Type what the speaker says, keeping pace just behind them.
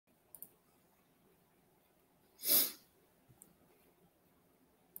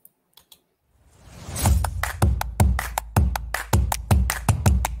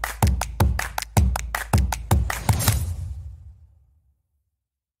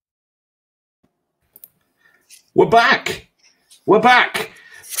We're back. We're back.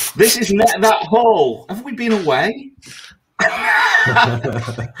 This is Net That Haul. Have we been away?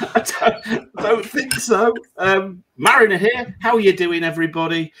 I don't think so. Mariner here. How are you doing,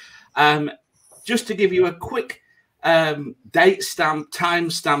 everybody? Just to give you a quick date stamp,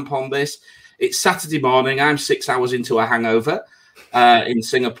 time stamp on this. It's Saturday morning. I'm 6 hours into a hangover in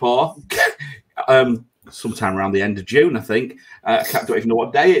Singapore. Sometime around the end of June, I think. I don't even know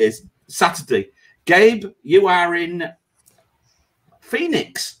what day it is. Saturday. Gabe, you are in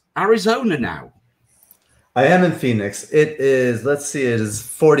Phoenix, Arizona now. I am in Phoenix. It is, let's see, it is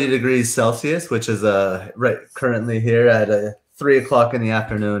 40 degrees Celsius, which is right currently here at 3 o'clock in the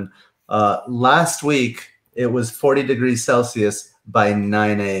afternoon. Last week, it was 40 degrees Celsius by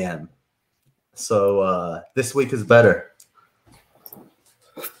 9 a.m. So this week is better.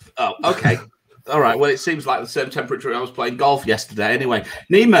 Oh, okay. All right. Well, it seems like the same temperature I was playing golf yesterday. Anyway,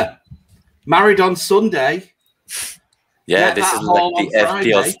 Nima, married on Sunday. Yeah, this is like the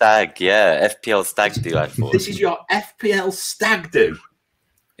FPL Stag. Yeah, FPL Stag do, I thought. This is your FPL Stag do.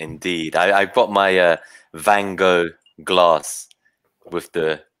 Indeed. I got my Van Gogh glass with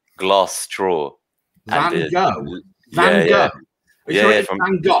the glass straw. Van Gogh? Van Gogh? Yeah, from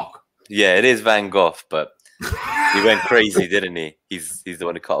Van Gogh. Yeah, it is Van Gogh, but he went crazy, didn't he? He's the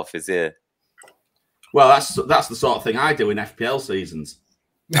one who cut off his ear. Well, that's the sort of thing I do in FPL seasons.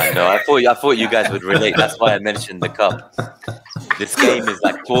 I know. I thought you guys would relate. That's why I mentioned the cup. This game is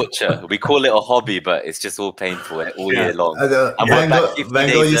like torture. We call it a hobby, but it's just all painful all year long. Van Gogh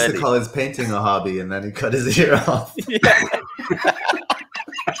used to call his painting a hobby, and then he cut his ear off. Yeah.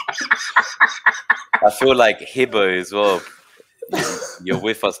 I feel like Hibbo as well. You're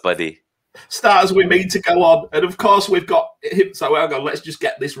with us, buddy. Starters, we mean to go on, and of course we've got him. So hang on, let's just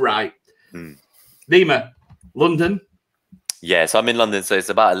get this right. Nima, London. Yeah, so I'm in London, so it's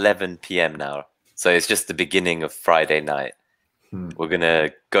about 11 p.m. now. So it's just the beginning of Friday night. We're going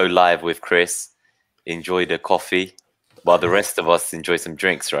to go live with Chris, enjoy the coffee, while the rest of us enjoy some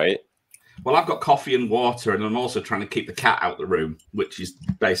drinks, right? Well, I've got coffee and water, and I'm also trying to keep the cat out of the room, which is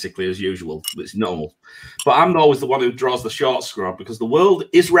basically as usual. It's normal. But I'm always the one who draws the short straw because the world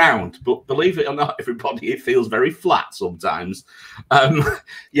is round. But believe it or not, everybody, it feels very flat sometimes.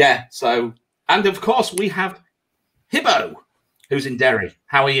 Yeah, so... And, of course, we have Hibbo, who's in Derry.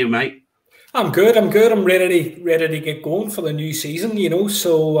 How are you, mate? I'm good. I'm good. I'm ready to get going for the new season, you know.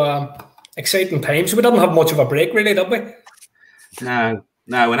 So exciting times. We didn't have much of a break, really, did we? No.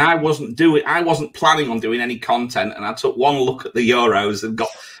 And I wasn't planning on doing any content, and I took one look at the Euros and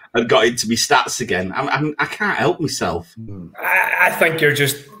got into my stats again. I can't help myself. I think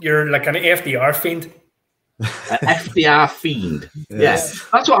you're like an FDR fiend. An FDR fiend. Yes. Yeah.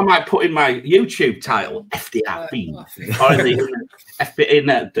 That's what I might put in my YouTube title, FDR fiend. Or in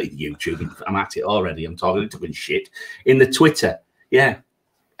the YouTube, I'm at it already. I'm talking to shit. In the Twitter, yeah,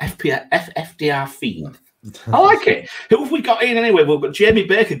 FDR fiend. I like it. Who have we got in anyway? We've got Jamie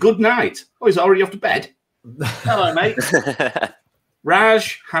Baker. Good night. Oh, he's already off to bed. Hello, mate.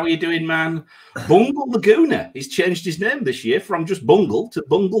 Raj, how are you doing, man? Bungle the Gooner. He's changed his name this year from just Bungle to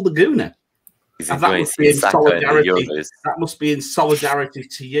Bungle the Gooner. That must be in solidarity. That must be in solidarity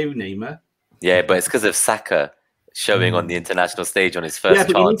to you, Nima. Yeah, but it's because of Saka showing on the international stage on his first chance.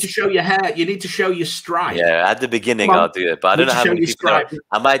 Yeah, but you need to show your hair. You need to show your stripe. Yeah, at the beginning I'll do it, but I don't know how many people know.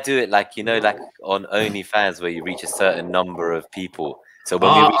 I might do it like, you know, like on OnlyFans where you reach a certain number of people. So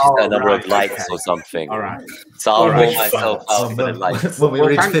when we reach a certain number of likes or something. All right. So I'll roll myself out for the likes. When we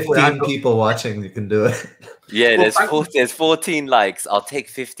reach 15 people watching, you can do it. Yeah, there's 14 likes. I'll take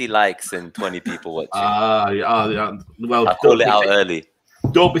 50 likes and 20 people watching. Well, I'll call it out early.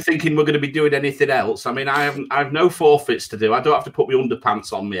 Don't be thinking we're going to be doing anything else. I mean, I have no forfeits to do. I don't have to put my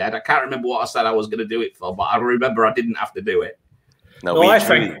underpants on my head. I can't remember what I said I was going to do it for, but I remember I didn't have to do it. No,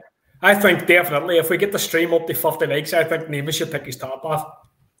 I think definitely if we get the stream up to 50 likes, I think Nima should take his top off.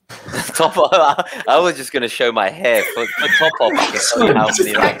 Top off? I was just going to show my hair. For top off, I can show you how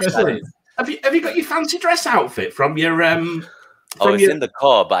many likes that is. Have you got your fancy dress outfit from your it's in the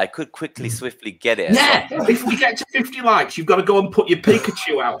car, but I could swiftly get it. Yeah, if we get to 50 likes, you've got to go and put your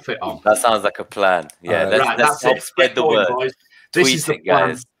Pikachu outfit on. That sounds like a plan. Yeah, let's help spread the word. Boys. This is the plan.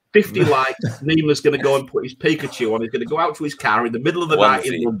 Guys. 50 likes, Nima's going to go and put his Pikachu on. He's going to go out to his car in the middle of the night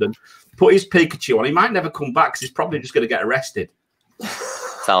in London, put his Pikachu on. He might never come back because he's probably just going to get arrested.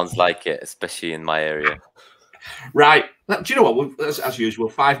 Sounds like it, especially in my area. Right. Do you know what? As usual,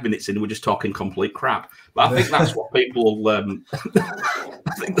 5 minutes in, we're just talking complete crap. But I think that's what people. I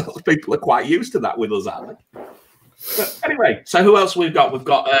think those people are quite used to that with us, aren't they? But anyway, so who else we've got? We've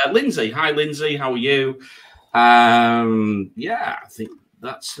got Lindsay. Hi, Lindsay. How are you? Yeah, I think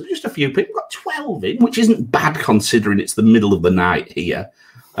That's just a few people. We've got 12 in, which isn't bad considering it's the middle of the night here.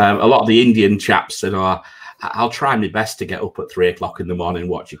 A lot of the Indian chaps said, "Oh, I'll try my best to get up at 3 o'clock in the morning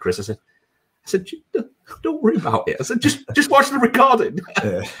and watch you, Chris." I said, "Don't worry about it." I said, just watch the recording.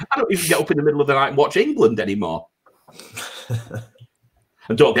 Yeah. I don't even get up in the middle of the night and watch England anymore.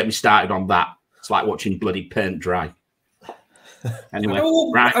 And don't get me started on that. It's like watching bloody paint dry. Anyway,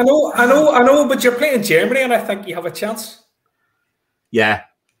 I know, but you're playing Germany, and I think you have a chance. Yeah.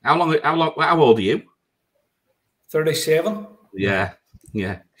 How old are you? 37. Yeah.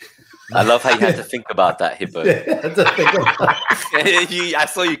 I love how you had to think about that, Hibbo. I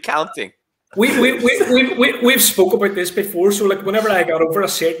saw you counting. We've spoke about this before. So like, whenever I got over a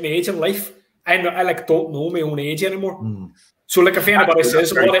certain age in life, I like don't know my own age anymore. So like, if anybody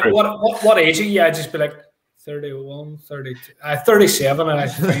says what age are you, I just be like 31, 32, 37, and I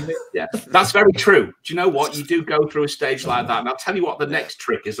find it. Yeah, that's very true. Do you know what? You do go through a stage like that, and I'll tell you what the next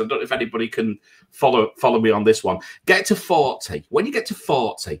trick is. I don't know if anybody can follow me on this one. Get to 40. When you get to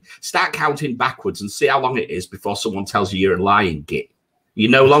 40, start counting backwards and see how long it is before someone tells you you're a lying git.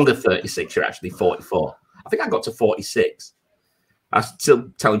 You're no longer 36, you're actually 44. I think I got to 46. I was still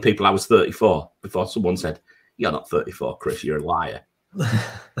telling people I was 34 before someone said, "You're not 34, Chris, you're a liar."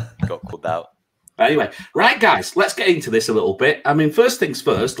 Got called out. Anyway, right, guys, let's get into this a little bit. I mean, first things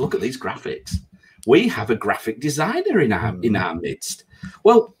first, look at these graphics. We have a graphic designer in our midst.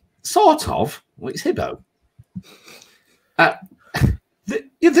 Well, sort of. Well, it's Hibbo.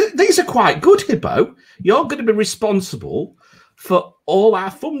 These are quite good, Hibbo. You're going to be responsible for all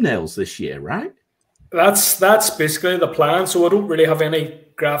our thumbnails this year, right? That's basically the plan. So I don't really have any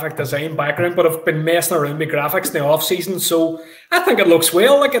graphic design background, but I've been messing around with graphics in the off season. So I think it looks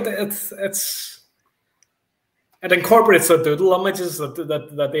well. Like it incorporates the doodle images that the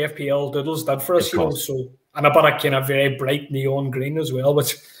FPL doodles did for us, you know. So, and a bit of kind of very bright neon green as well,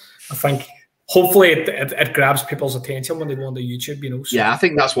 which I think hopefully it grabs people's attention when they go onto YouTube, you know. So. Yeah, I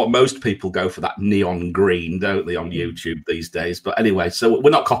think that's what most people go for, that neon green, don't they, on YouTube these days? But anyway, so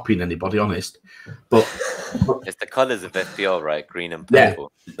we're not copying anybody, honest. But it's the colours of FPL, right? Green and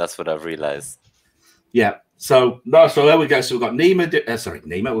purple. Yeah. That's what I've realised. Yeah. So there we go. So we've got we've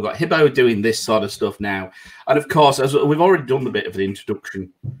got Hibbo doing this sort of stuff now, and of course, as we've already done a bit of an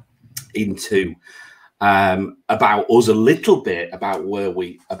introduction into about us a little bit about where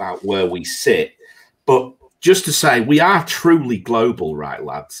we sit, but just to say we are truly global, right,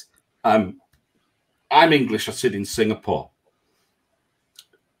 lads? I'm English. I sit in Singapore.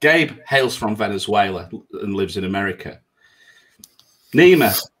 Gabe hails from Venezuela and lives in America.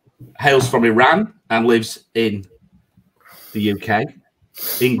 Nima hails from Iran and lives in the UK,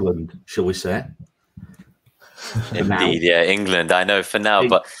 England, shall we say? Indeed, yeah, England. I know for now,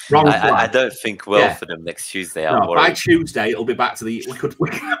 but I don't think for them next Tuesday. By Tuesday, it'll be back to the.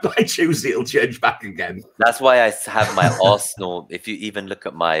 By Tuesday, it'll change back again. That's why I have my Arsenal. If you even look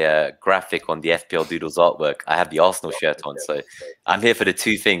at my graphic on the FPL Doodles artwork, I have the Arsenal shirt on. So I'm here for the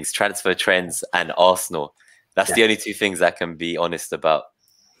two things: transfer trends and Arsenal. That's the only two things I can be honest about.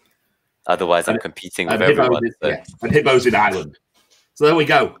 Otherwise, I'm competing with everyone. And Hibbo's in Ireland. So there we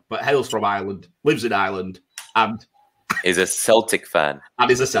go. But hails from Ireland, lives in Ireland, and is a Celtic fan.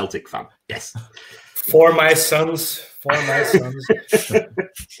 And is a Celtic fan, yes. For my sons.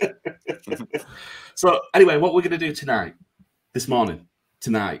 So anyway, what we're going to do tonight,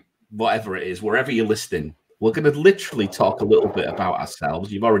 whatever it is, wherever you're listening, we're going to literally talk a little bit about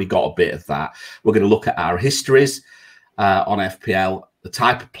ourselves. You've already got a bit of that. We're going to look at our histories on FPL, the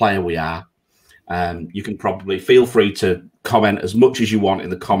type of player we are. You can probably feel free to comment as much as you want in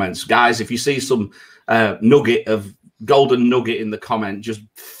the comments. Guys, if you see some golden nugget in the comment, just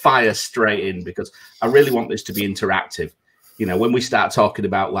fire straight in, because I really want this to be interactive. You know, when we start talking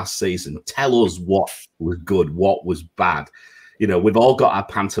about last season, tell us what was good, what was bad. You know, we've all got our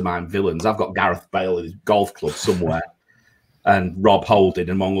pantomime villains. I've got Gareth Bale in his golf club somewhere and Rob Holding,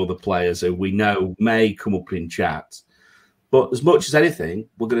 among other players who we know may come up in chats. But as much as anything,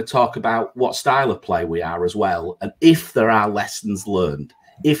 we're going to talk about what style of play we are as well. And if there are lessons learned,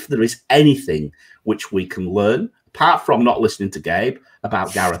 if there is anything which we can learn, apart from not listening to Gabe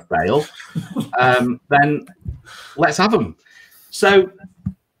about Gareth Bale, then let's have them. So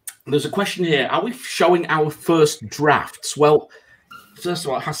there's a question here. Are we showing our first drafts? Well, first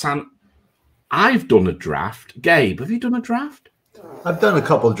of all, Hassan, I've done a draft. Gabe, have you done a draft? I've done a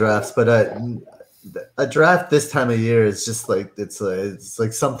couple of drafts, but a draft this time of year is just like it's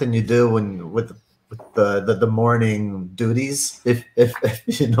like something you do with the morning duties, if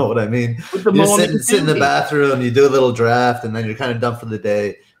you know what I mean. You sit in the bathroom, you do a little draft, and then you're kind of done for the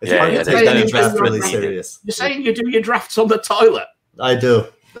day. It's hard to take that draft really serious. You're saying you do your drafts on the toilet? I do.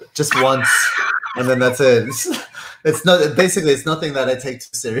 Just once, and then that's it. It's not basically. It's nothing that I take too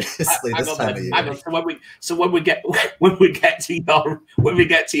seriously this time of year. So when we get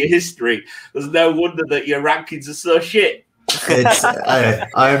to your history, there's no wonder that your rankings are so shit. I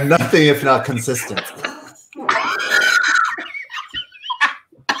am nothing if not consistent.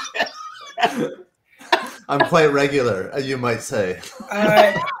 I'm quite regular, you might say.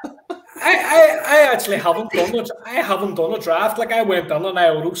 I actually haven't done it. I haven't done a draft. Like, I went in and I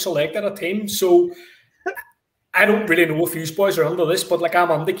auto-selected a team, so I don't really know if you boys are under this, but like,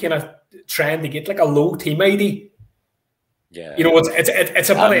 I'm under kind of trying to get like a low team ID. Yeah, you know, it's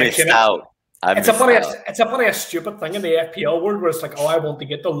a funny it's a funny stupid thing in the FPL world where it's like, oh, I want to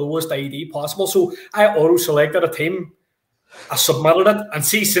get the lowest ID possible, so I auto-selected a team. I submitted it, and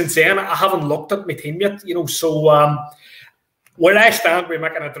see, since then I haven't looked at my team yet. You know, so where I stand with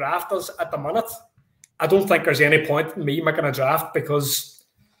making a draft is at the minute, I don't think there's any point in me making a draft because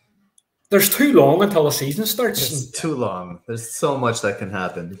there's too long until the season starts. It's too long. There's so much that can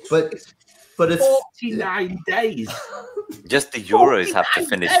happen, but it's 49 days. Just the Euros have to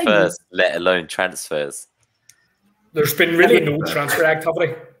finish first, let alone transfers. There's been really no transfer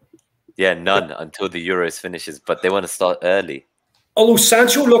activity. Yeah, none until the Euros finishes, but they want to start early. Although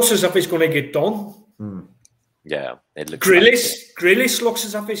Sancho looks as if he's going to get done. Yeah, it looks. Grealish looks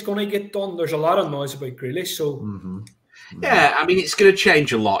as if he's going to get done. There's a lot of noise about Grealish, so. Yeah, I mean, it's going to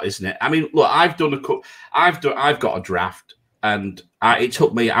change a lot, isn't it? I mean, look, I've got a draft, and it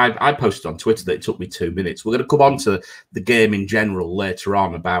took me. I posted on Twitter that it took me 2 minutes. We're going to come on to the game in general later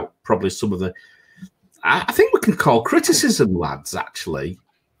on about probably some of the. I think we can call criticism, lads. Actually.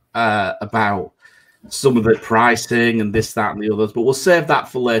 About some of the pricing and this, that, and the others, but we'll save that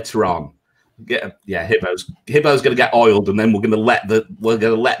for later on. Hibbo's going to get oiled, and then we're going to let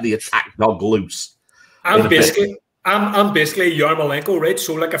the attack dog loose. I'm basically Yarmolenko, right?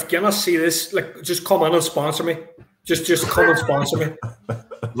 So like, if Guinness see this, like, just come in and sponsor me. Just come and sponsor me.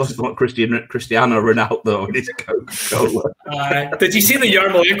 Let's not Cristiano Ronaldo and his Coca-Cola. Did you see the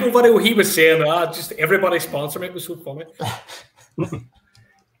Yarmolenko video? He was saying, just everybody sponsor me. It was so funny.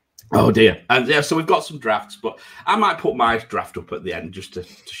 Oh dear, and yeah, so we've got some drafts, but I might put my draft up at the end just to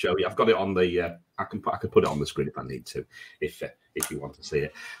show you. I've got it on the. I can put it on the screen if I need to, if you want to see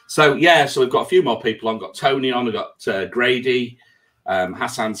it. So yeah, so we've got a few more people on. We've got Tony on. We've got Grady.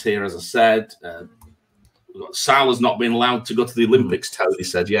 Hassan's here, as I said. We've got Salah's not been allowed to go to the Olympics. Tony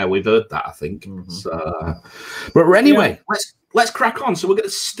said, "Yeah, we've heard that. I think." So, but anyway, let's crack on. So we're going to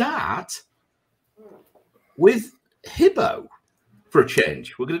start with Hibbo. For a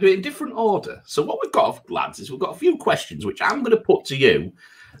change, we're going to do it in different order. So what we've got, lads, is we've got a few questions which I'm going to put to you,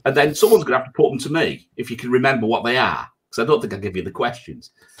 and then someone's going to have to put them to me if you can remember what they are, because I don't think I'll give you the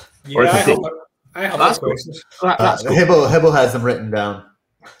questions. Yeah, I have those questions. That's cool. Hibbo has them written down.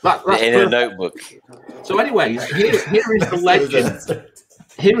 That's in a notebook. So, anyways, here is the legend.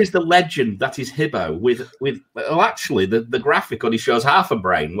 Here is the legend that is Hibbo with well, actually, the graphic only shows half a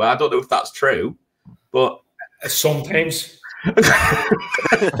brain. Well, I don't know if that's true, but sometimes. I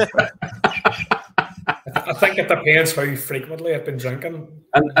think it depends how frequently I've been drinking.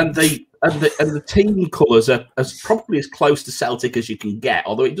 And the team colours are probably as close to Celtic as you can get,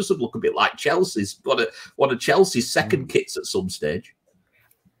 although it doesn't look a bit like Chelsea's. One of Chelsea's second kits at some stage.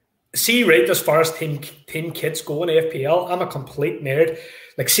 See, right, as far as team kits go in FPL, I'm a complete nerd.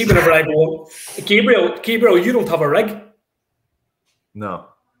 Like, see, whenever I go, Gabriel, you don't have a rig. No.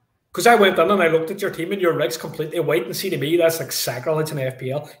 Because I went in and I looked at your team and your rig's completely white, and see, to me that's like sacrilege in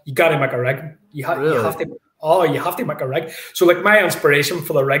FPL. You got to make a rig. You have to. Oh, you have to make a rig. So like, my inspiration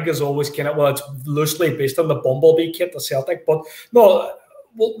for the rig is always kind of, well, it's loosely based on the Bumblebee kit, the Celtic. But no,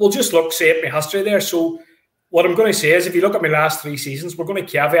 we'll just see at my history there. So what I'm going to say is, if you look at my last 3 seasons, we're going to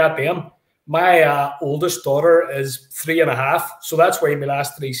caveat them. My oldest daughter is 3.5, so that's why my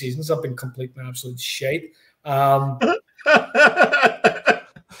last 3 seasons have been complete and absolute shite.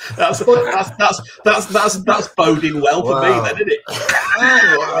 That's boding well for me, then, isn't it?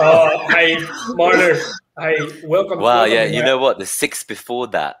 Marner, welcome. Wow, yeah, you know what? The 6 before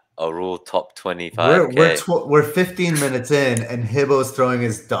that are all top 25. We're 15 minutes in, and Hibbo's throwing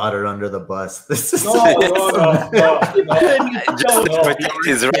his daughter under the bus. This is no. Just to protect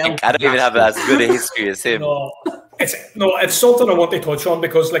his rank. I don't even have as good a history as him. It's something I want to touch on,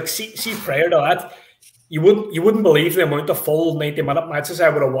 because like, see prior to that, you wouldn't believe the amount of full 90-minute matches I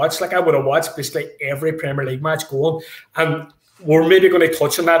would have watched. Like, I would have watched basically every Premier League match going, and we're maybe going to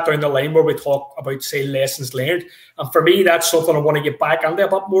touch on that down the line where we talk about, say, lessons learned. And for me, that's something I want to get back into a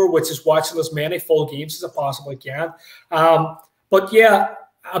bit more, which is watching as many full games as I possibly can. But yeah,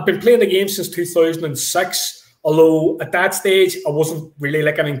 I've been playing the game since 2006. Although at that stage, I wasn't really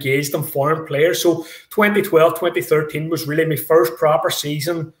like an engaged and foreign player. So 2012, 2013 was really my first proper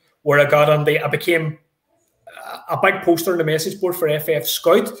season where I became a big poster on the message board for FF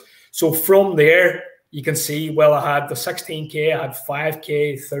Scout. So from there, you can see, well, I had the 16K, I had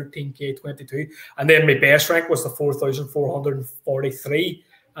 5K, 13K, 22. And then my best rank was the 4,443.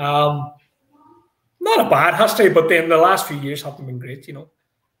 Not a bad history, but then the last few years haven't been great, you know.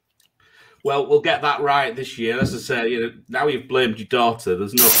 Well, we'll get that right this year. As I say, you know, now you've blamed your daughter.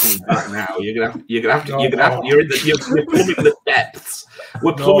 There's no coming back now. You're plumbing the depths.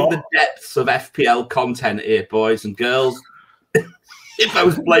 We're plumbing the depths of FPL content here, boys and girls. If I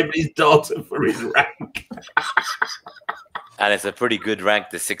was blaming his daughter for his rank, and it's a pretty good rank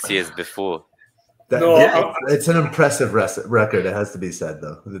the 6 years before. It's an impressive record. It has to be said,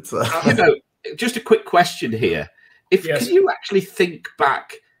 though. It's you know, just a quick question here. Can you actually think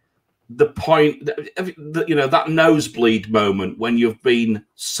back? The point that you know, that nosebleed moment when you've been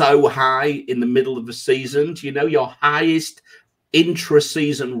so high in the middle of the season. Do you know your highest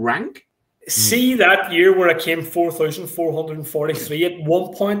intra-season rank? See, that year where I came 4,443, at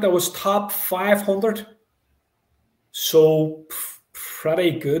one point I was top 500. So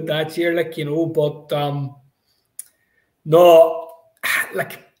pretty good that year, like, you know, but no,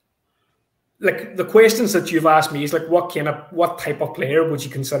 like the questions that you've asked me is like, what type of player would you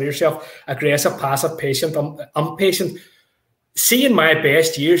consider yourself? Aggressive, passive, patient, impatient. See, in my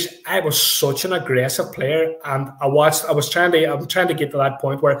best years, I was such an aggressive player, and I'm trying to get to that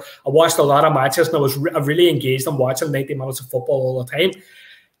point where I watched a lot of matches and I really engaged in watching 90 minutes of football all the time.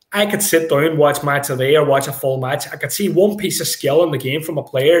 I could sit down, watch match a day or watch a full match. I could see one piece of skill in the game from a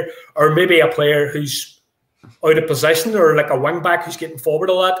player, or maybe a player who's out of position, or like a wing back who's getting forward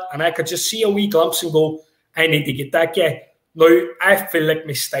a lot, and I could just see a wee glimpse and go, I need to get that guy. Now, I feel like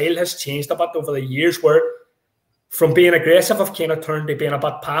my style has changed a bit over the years, where from being aggressive, I've kind of turned to being a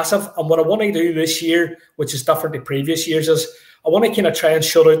bit passive. And what I want to do this year, which is different to previous years, is I want to kind of try and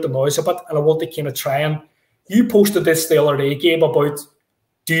shut out the noise a bit, and I want to kind of try and... You posted this the other day, Gabe, about,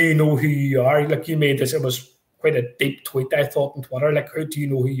 do you know who you are? Like, you made this, it was quite a deep tweet, I thought, on Twitter, like, how do you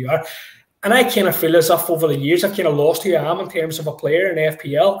know who you are? And I kind of feel as if over the years I've kind of lost who I am in terms of a player in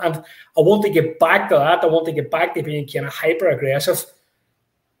FPL, and I want to get back to that. I want to get back to being kind of hyper-aggressive.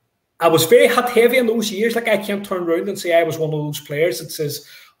 I was very hit-heavy in those years. Like, I can't turn around and say I was one of those players that says,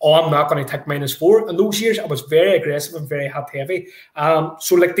 oh, I'm not going to take -4. In those years, I was very aggressive and very hit-heavy.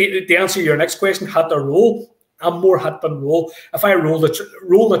 So, like, the answer to your next question, hit or roll, I'm more hit than roll. If I roll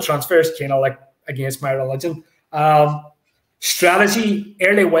the transfer is kind of like against my religion. Strategy,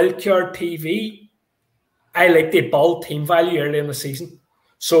 early wildcard PV, I like to build team value early in the season.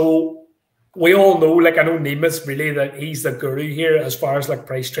 So we all know, like, I know Nema's really that he's the guru here as far as like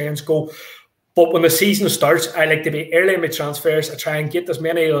price trends go. But when the season starts, I like to be early in my transfers. I try and get as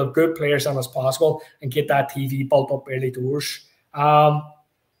many of the good players in as possible and get that TV built up early doors.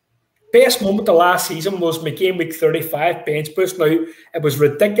 Best moment of last season was my game week 35 bench boost. Now, it was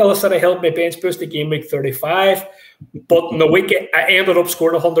ridiculous that I held my bench boost to game week 35, but in the week I ended up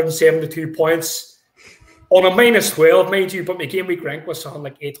scoring 172 points on a -12, mind you, but my game week rank was something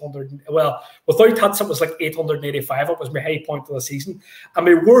like 800. Well, without hits, it was like 885. It was my high point of the season. And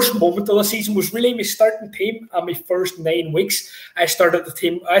my worst moment of the season was really my starting team and my first 9 weeks. I started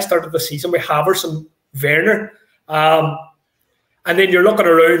the season with Havertz and Werner. And then you're looking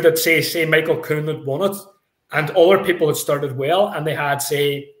around at, say Michael Kuhn had won it, and other people had started well, and they had,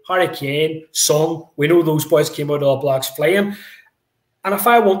 say, Harry Kane, Son. We know those boys came out of the blocks flying. And if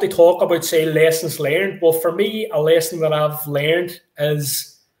I want to talk about, say, lessons learned, well, for me, a lesson that I've learned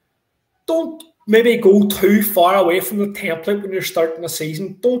is don't maybe go too far away from the template when you're starting a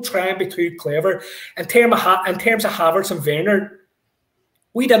season. Don't try and be too clever. In terms of Havertz and Werner,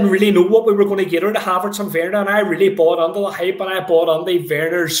 we didn't really know what we were going to get out of Havertz and Werner, and I really bought into the hype, and I bought into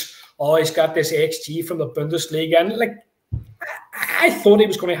Werner's, oh, he's got this XG from the Bundesliga, and like, I thought he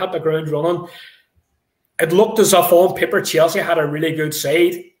was going to hit the ground running. It looked as if on paper Chelsea had a really good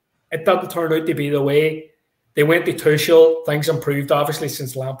side. It didn't turn out to be the way. They went to Tuchel. Things improved, obviously,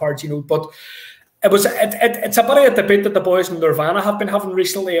 since Lampard, you know, but it's a bit of a debate that the boys in Nirvana have been having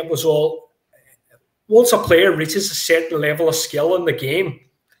recently. It was all, once a player reaches a certain level of skill in the game,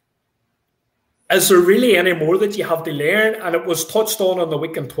 is there really any more that you have to learn? And it was touched on the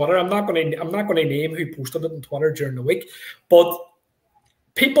week on Twitter. I'm not going to name who posted it on Twitter during the week, but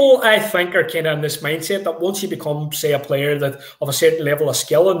people, I think, are kind of in this mindset that once you become, say, a player that of a certain level of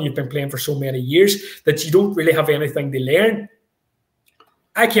skill and you've been playing for so many years that you don't really have anything to learn.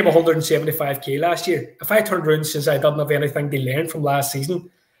 I came 175k last year. If I turned around since I didn't have anything to learn from last season,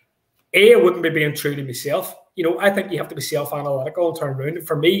 A, I wouldn't be being true to myself. you know, I think you have to be self-analytical and turn around. And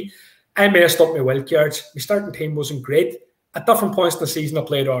for me, I messed up my wildcards. My starting team wasn't great. At different points in the season, I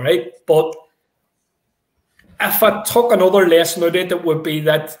played all right. But if I took another lesson out of it, it would be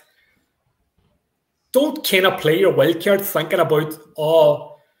that don't kind of play your wildcard thinking about, oh,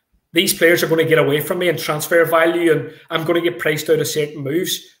 these players are going to get away from me and transfer value, and I'm going to get priced out of certain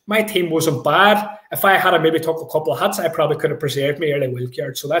moves. My team wasn't bad. If I had maybe took a couple of hits, I probably could have preserved my early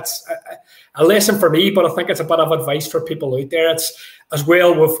wildcard. So that's a lesson for me, but I think it's a bit of advice for people out there. It's as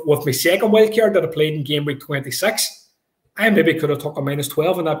well with my second wildcard that I played in game week 26. I maybe could have took a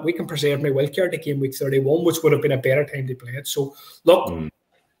 -12 in that week and preserved my wildcard to game week 31, which would have been a better time to play it. So look,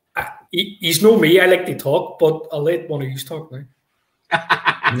 he's no me. I like to talk, but I'll let one of you talk now.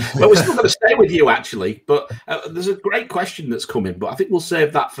 Well, we're still going to stay with you, actually, but there's a great question that's coming, but I think we'll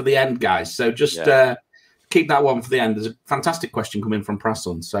save that for the end, guys. So just keep that one for the end. There's a fantastic question coming from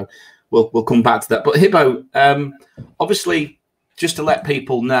Prasun, so we'll come back to that. But Hibbo, obviously, just to let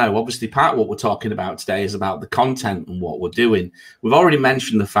people know, obviously part of what we're talking about today is about the content and what we're doing. We've already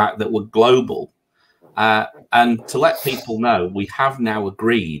mentioned the fact that we're global, and to let people know, we have now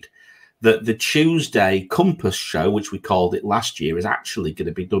agreed that the Tuesday Compass show, which we called it last year, is actually going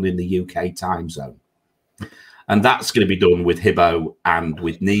to be done in the UK time zone. And that's going to be done with Hibbo and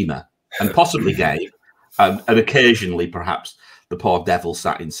with Nima, and possibly Gabe, and occasionally perhaps the poor devil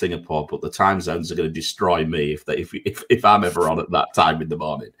sat in Singapore, but the time zones are going to destroy me if I'm ever on at that time in the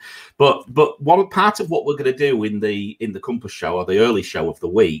morning. But one part of what we're going to do in the Compass show, or the early show of the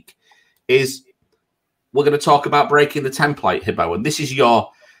week, is we're going to talk about breaking the template, Hibbo, and this is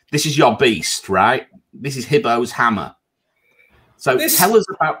your beast, right? This is Hibbo's hammer. So tell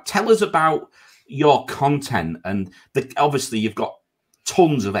us about your content, and obviously you've got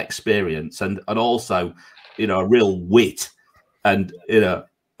tons of experience and also, you know, a real wit, and you know,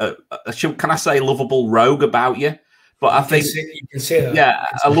 can I say lovable rogue about you? But I think you can say that. Yeah,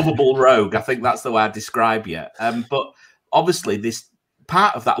 a lovable rogue. I think that's the way I describe you. But obviously, this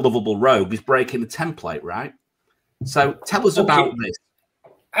part of that lovable rogue is breaking the template, right? So tell us about this.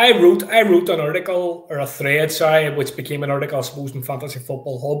 I wrote an article, or a thread, sorry, which became an article, I suppose, in Fantasy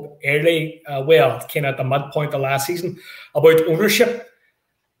Football Hub early, kind of at the midpoint of last season, about ownership.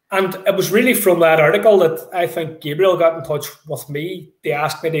 And it was really from that article that I think Gabriel got in touch with me. They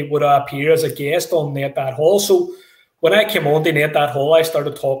asked me would I appear as a guest on Net That Haul. So when I came on to Net That Haul, I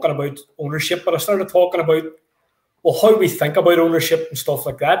started talking about ownership, but I started talking about, well, how we think about ownership and stuff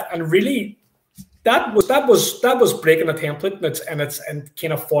like that. And really, that was breaking the template, and it's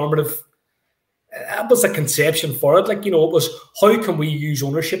kind of formative. That was a conception for it. Like, you know, it was, how can we use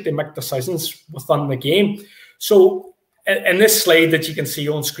ownership to make decisions within the game? So in this slide that you can see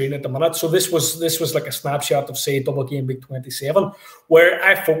on screen at the minute, so this was like a snapshot of, say, double game week 27, where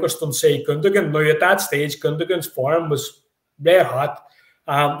I focused on, say, Gundogan. Now at that stage, Gundogan's form was red hot.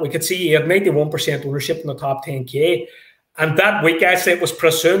 We could see he had 91% ownership in the top 10K. And that week, actually, it was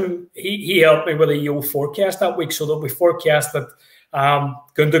Prasun. He helped me with a yield forecast that week, so that we forecast that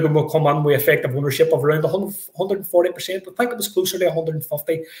Gundogan will come on with effective ownership of around 140%. I think it was closer to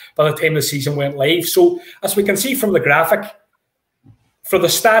 150 by the time the season went live. So as we can see from the graphic, for the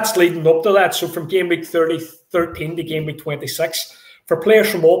stats leading up to that, so from game week 13 to game week 26, for players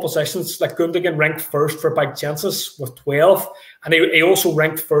from all positions, like Gundogan ranked first for big chances with 12, and he also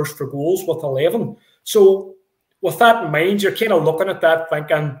ranked first for goals with 11. So with that in mind, you're kind of looking at that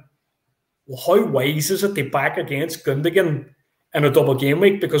thinking, well, how wise is it to back against Gundogan in a double game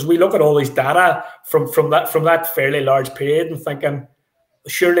week? Because we look at all these data from that fairly large period and thinking,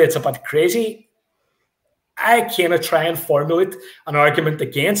 surely it's a bit crazy. I kind of try and formulate an argument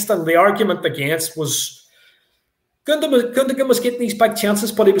against, and the argument against was Gundogan was getting these big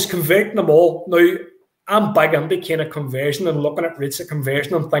chances, but he was converting them all. Now, I'm big into kind of conversion and looking at rates of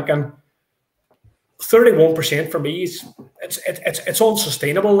conversion and thinking, 31% for me is it's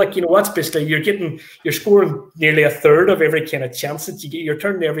unsustainable. Like, you know, that's basically you're scoring nearly a third of every kind of chance that you get. You're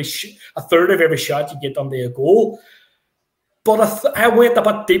turning a third of every shot you get onto a goal. But I went a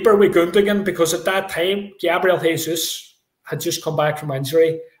bit deeper with Gundogan, because at that time Gabriel Jesus had just come back from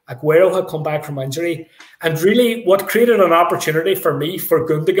injury. Aguero had come back from injury, and really what created an opportunity for me for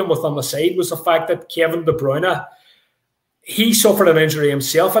Gundogan within the side was the fact that Kevin De Bruyne, he suffered an injury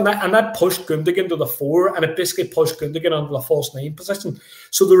himself, and that pushed Gundogan to the 4, and it basically pushed Gundogan onto the false 9 position.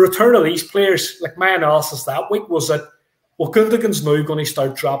 So the return of these players, like my analysis that week was that, well, Gundogan's now going to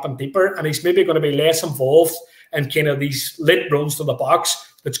start dropping deeper, and he's maybe going to be less involved in kind of these late runs to the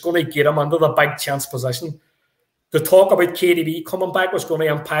box that's going to get him under the big chance position. the talk about KDB coming back was going to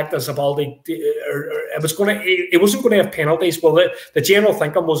impact Isabaldi, it wasn't going to have penalties. Well, the general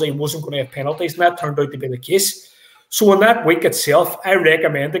thinking was he wasn't going to have penalties, and that turned out to be the case. So in that week itself, I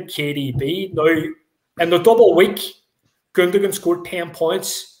recommended KDB. Now, in the double week, Gundogan scored 10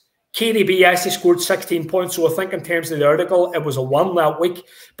 points. KDB actually scored 16 points. So I think in terms of the article, it was a 1 that week.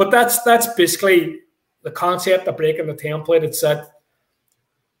 But that's basically the concept of breaking the template. It's that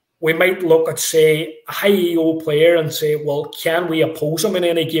we might look at, say, a high EO player and say, well, can we oppose him in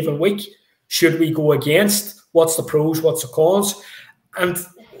any given week? Should we go against? What's the pros? What's the cons? And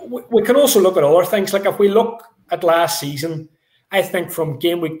we can also look at other things. Like if we look at last season, I think from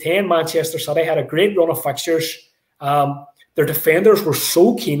game week 10, Manchester City had a great run of fixtures. Their defenders were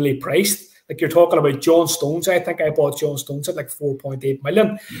so keenly priced. Like you're talking about John Stones. I think I bought John Stones at like 4.8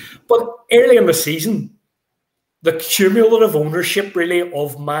 million. But early in the season, the cumulative ownership really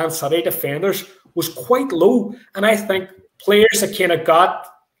of Man City defenders was quite low. And I think players that kind of got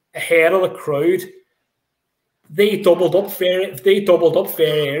ahead of the crowd, they doubled up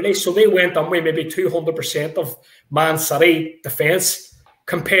very early. So they went on with maybe 200% of Man City defence,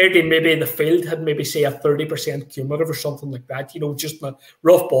 compared to maybe the field had maybe say a 30% cumulative or something like that, you know, just a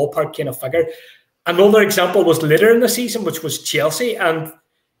rough ballpark kind of figure. Another example was later in the season, which was Chelsea. And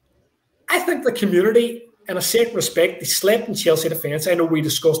I think the community, in a certain respect, they slept in Chelsea defence. I know we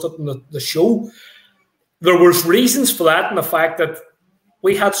discussed it in the show. There was reasons for that, and the fact that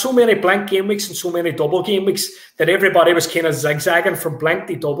we had so many blank game weeks and so many double game weeks that everybody was kind of zigzagging from blank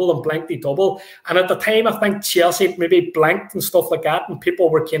to double and blank to double. And at the time, I think Chelsea maybe blanked and stuff like that, and people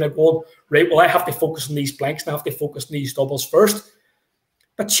were kind of going, right, well, I have to focus on these blanks and I have to focus on these doubles first.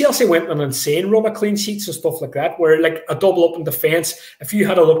 But Chelsea went on an insane run of clean sheets and stuff like that, where like a double up in defence, if you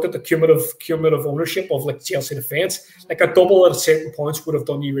had a look at the cumulative ownership of like Chelsea defence, like a double at certain points would have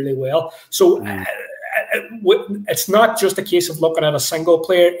done you really well. So it's not just a case of looking at a single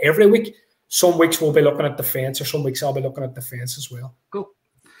player every week. Some weeks we'll be looking at defence, or some weeks I'll be looking at defence as well.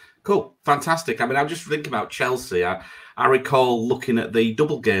 Cool. Fantastic. I mean, I'm just thinking about Chelsea. I recall looking at the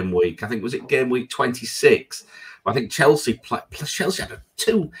double game week. I think, was it game week 26? I think Chelsea had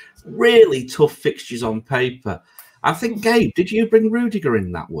 2 really tough fixtures on paper. I think, Gabe, did you bring Rudiger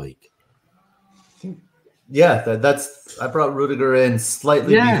in that week? Yeah, I brought Rudiger in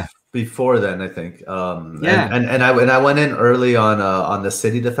slightly before then, I think. And I went in early on the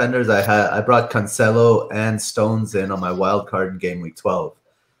City defenders. I brought Cancelo and Stones in on my wild card in game week 12.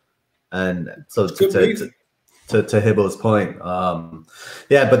 And so to Hibbo's point,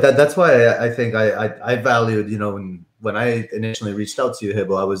 but that's why I think I valued, you know, when I initially reached out to you,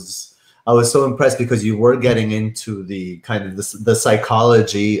 Hibbo, I was so impressed because you were getting into the kind of the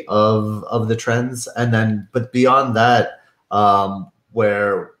psychology of the trends, and then but beyond that,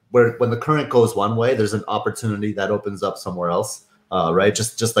 where when the current goes one way, there's an opportunity that opens up somewhere else, right?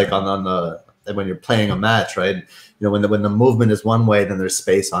 Just like on the when you're playing a match, right? You know, when the movement is one way, then there's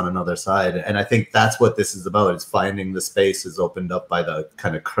space on another side, and I think that's what this is about. It's finding the space is opened up by the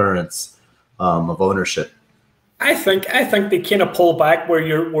kind of currents of ownership. I think they kind of pull back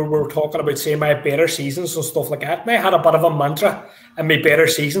where we're talking about, say, my better seasons and stuff like that. And I had a bit of a mantra in my better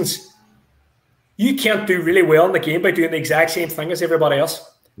seasons. You can't do really well in the game by doing the exact same thing as everybody else,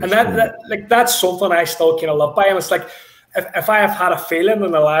 and that's something I still kind of live by. And it's like, if I have had a feeling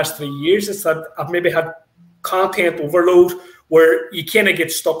in the last 3 years, it's that I've maybe had content overload where you kind of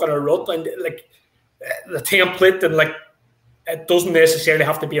get stuck in a rut, and like the template, and like it doesn't necessarily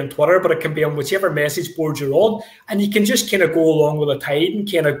have to be on Twitter, but it can be on whichever message board you're on, and you can just kind of go along with the tide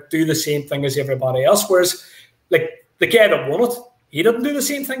and kind of do the same thing as everybody else. Whereas like the guy that won it, he didn't do the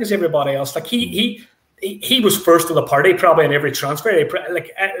same thing as everybody else. Like he was first to the party probably in every transfer.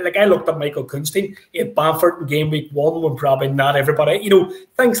 Like I looked at Michael Kuhn's team. He had Bamford in game week 1 when probably not everybody, you know,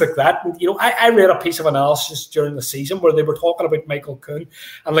 things like that. And, you know, I read a piece of analysis during the season where they were talking about Michael Kuhn,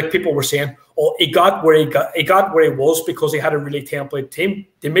 and like people were saying, oh, he got where he was because he had a really template team.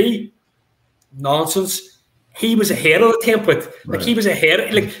 To me, nonsense. He was ahead of the template. Like he was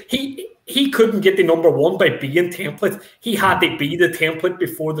ahead. Like he couldn't get the number 1 by being template. He had to be the template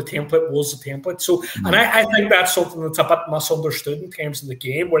before the template was the template. So, and I think that's something that's a bit misunderstood in terms of the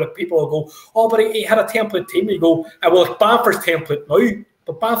game, where like people will go, oh, but he had a template team. You go, well, Bamford's template now,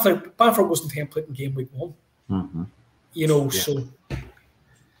 but Bamford wasn't template in game week 1. You know, so.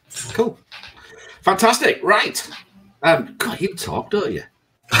 Cool. Fantastic. Right. God, you talk, don't you?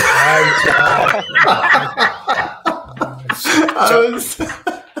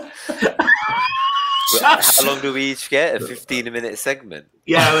 How long do we each get? A 15-minute segment?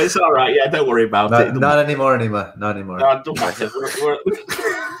 Yeah, it's all right. Yeah, don't worry about it. Not anymore, Not anymore. No, don't matter.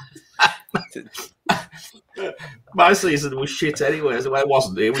 my season was shit anyway. Well, it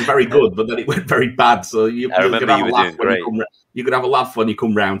wasn't. It was very good, but then it went very bad. So I remember you were doing great. You're gonna have a laugh when you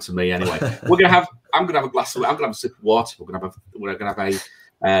come round to me anyway. I'm gonna have a glass of. I'm gonna have a sip of water. We're gonna have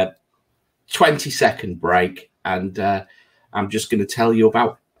a 20-second break, and I'm just gonna tell you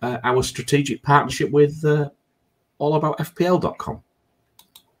about our strategic partnership with allaboutfpl.com.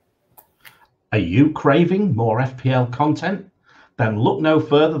 Are you craving more FPL content? Then look no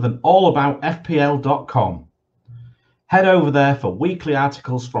further than allaboutfpl.com. Head over there for weekly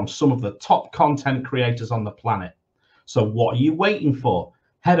articles from some of the top content creators on the planet. So what are you waiting for?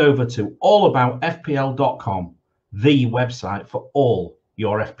 Head over to allaboutfpl.com, the website for all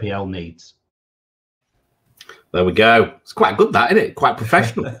your FPL needs. There we go. It's quite good, that, isn't it? Quite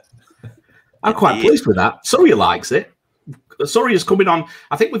professional. I'm quite pleased with that. Surrey likes it. Surrey is coming on.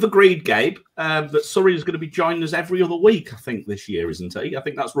 I think we've agreed, Gabe, that Surrey is going to be joining us every other week, I think, this year, isn't he? I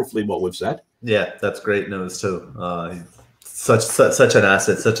think that's roughly what we've said. Yeah, that's great news, too. Such an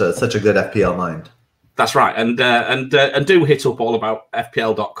asset, such a good FPL mind. That's right, and do hit up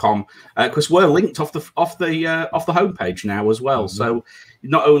allaboutfpl.com because we're linked off the homepage now as well. Mm-hmm. So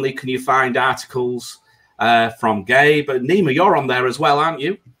not only can you find articles from Gabe, but Nima, you're on there as well, aren't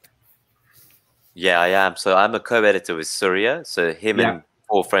you? Yeah, I am. So I'm a co-editor with Surya. So him and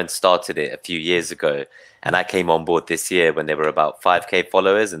 4 friends started it a few years ago, and I came on board this year when they were about 5K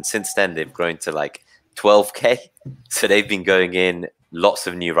followers, and since then they've grown to like 12K. So they've been going in. Lots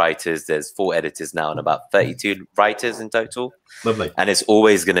of new writers. There's 4 editors now and about 32 writers in total. Lovely. And it's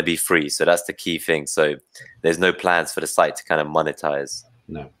always going to be free. So that's the key thing. So there's no plans for the site to kind of monetize.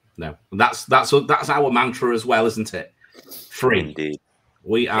 No. That's our mantra as well, isn't it? Free. Indeed.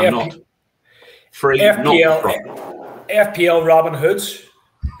 We are not free. FPL Robin Hoods.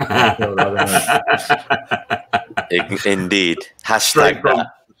 Indeed. Hashtag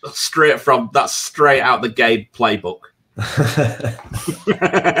straight out the Gabe playbook.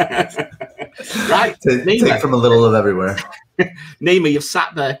 Right, take from a little of everywhere. Nima, you've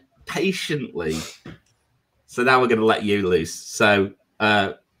sat there patiently, so now we're going to let you loose. So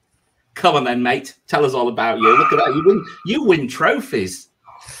come on then, mate, tell us all about you. Look at that, you win trophies.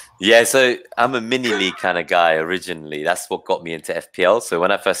 Yeah, so I'm a mini league kind of guy originally. That's what got me into FPL. So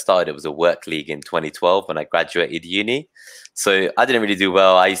when I first started, it was a work league in 2012 when I graduated uni. So I didn't really do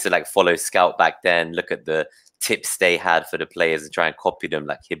well. I used to like follow Scout back then, look at the tips they had for the players and try and copy them,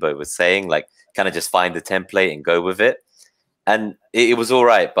 like Hibbo was saying, like kind of just find the template and go with it. And it was all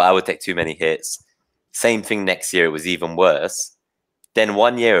right, but I would take too many hits. Same thing next year, it was even worse. Then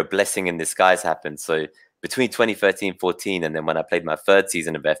one year, a blessing in disguise happened. So between 2013-14 and then when I played my 3rd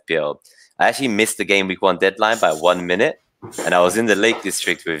season of FPL, I actually missed the game week 1 deadline by 1 minute. And I was in the Lake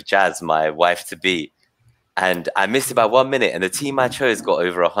District with Jazz, my wife-to-be. And I missed it by 1 minute. And the team I chose got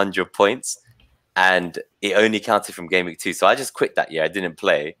over 100 points. And it only counted from game week 2. So I just quit that year. I didn't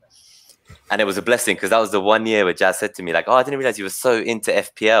play. And it was a blessing because that was the one year where Jazz said to me, like, oh, I didn't realize you were so into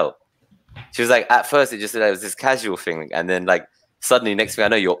FPL. She was like, at first, it just said it was this casual thing. And then, like, suddenly, next thing I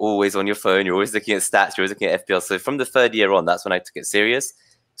know, you're always on your phone. You're always looking at stats. You're always looking at FPL. So from the 3rd year on, that's when I took it serious.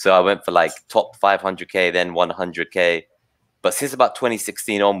 So I went for, like, top 500K, then 100K. But since about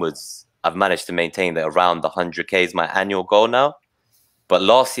 2016 onwards, I've managed to maintain that around the 100K is my annual goal now. But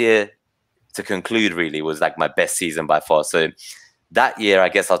last year, to conclude, really, was like my best season by far. So that year, I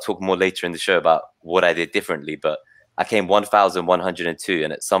guess I'll talk more later in the show about what I did differently. But I came 1,102.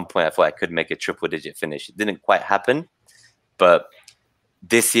 And at some point, I thought I could make a triple-digit finish. It didn't quite happen. But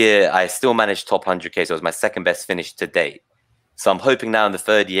this year, I still managed top 100K. So it was my 2nd best finish to date. So I'm hoping now in the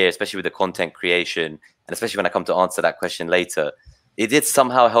 3rd year, especially with the content creation, and especially when I come to answer that question later, it did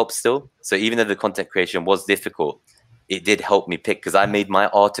somehow help still. So even though the content creation was difficult, it did help me pick because I made my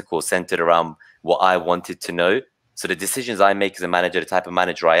article centered around what I wanted to know. So the decisions I make as a manager, the type of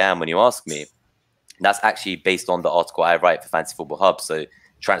manager I am, when you ask me, that's actually based on the article I write for Fantasy Football Hub. So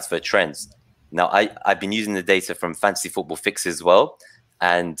transfer trends. Now, I've been using the data from Fantasy Football Fix as well.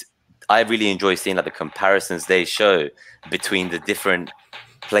 And I really enjoy seeing like the comparisons they show between the different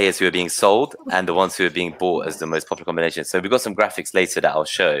players who are being sold and the ones who are being bought as the most popular combination. So we've got some graphics later that I'll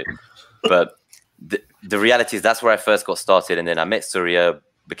show. But the reality is that's where I first got started. And then I met Surya,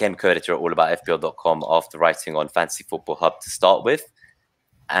 became co-editor at allaboutfpl.com after writing on Fantasy Football Hub to start with.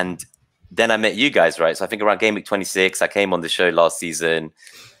 And then I met you guys, right? So I think around game week 26, I came on the show last season.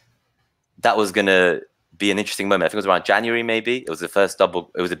 That was going to be an interesting moment. I think it was around January, maybe. It was the first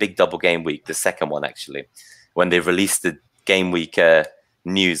double. It was a big double game week, the second one, actually, when they released the game week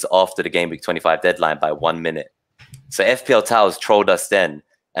news after the game week 25 deadline by 1 minute. So FPL Towers trolled us then.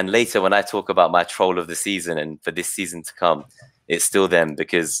 And later, when I talk about my troll of the season and for this season to come, it's still them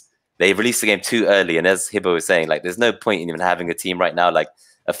because they released the game too early. And as Hibbo was saying, like, there's no point in even having a team right now. Like,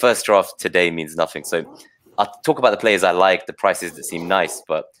 a first draft today means nothing. So I'll talk about the players I like, the prices that seem nice,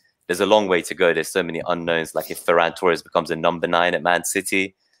 but there's a long way to go. There's so many unknowns. Like, if Ferran Torres becomes a number 9 at Man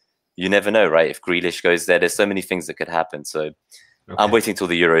City, you never know, right? If Grealish goes there's so many things that could happen. So I'm waiting till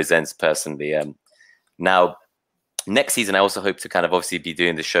the Euros ends personally. Now, next season, I also hope to kind of obviously be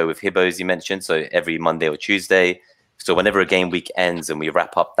doing the show with Hibbo, as you mentioned. So every Monday or Tuesday. So whenever a game week ends and we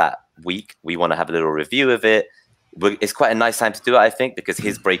wrap up that week, we want to have a little review of it. It's quite a nice time to do it, I think, because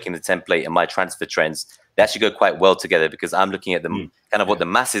his breaking the template and my transfer trends, they actually go quite well together, because I'm looking at them kind of what the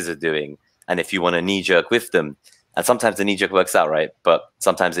masses are doing. And if you want to knee-jerk with them, and sometimes the knee-jerk works out, right? But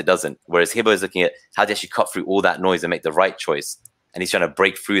sometimes it doesn't. Whereas Hibbo is looking at how to actually cut through all that noise and make the right choice. And he's trying to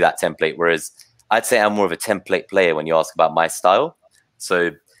break through that template. Whereas I'd say I'm more of a template player when you ask about my style.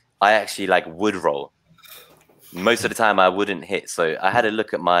 So I actually like wood roll. Most of the time I wouldn't hit. So I had a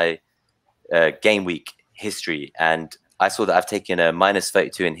look at my game week history, and I saw that I've taken a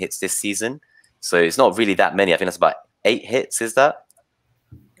 -32 in hits this season. So it's not really that many. I think that's about 8 hits, is that?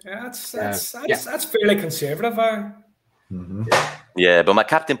 Yeah, that's fairly conservative. Yeah, but my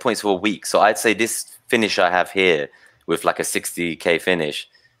captain points were weak. So I'd say this finish I have here with like a 60k finish,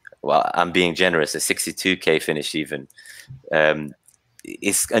 well, I'm being generous, a 62k finish even,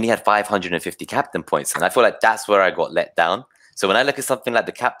 it's only had 550 captain points. And I feel like that's where I got let down. So when I look at something like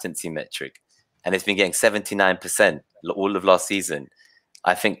the captaincy metric, and it's been getting 79% all of last season,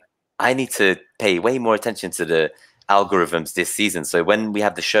 I think I need to pay way more attention to the algorithms this season. So when we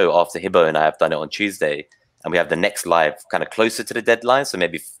have the show after Hibbo and I have done it on Tuesday, and we have the next live kind of closer to the deadline, so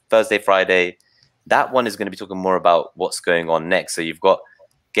maybe Thursday, Friday, that one is going to be talking more about what's going on next. So you've got,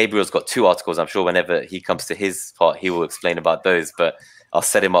 Gabriel's got 2 articles. I'm sure whenever he comes to his part, he will explain about those, but I'll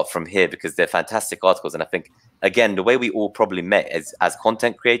set him up from here because they're fantastic articles. And I think, again, the way we all probably met is as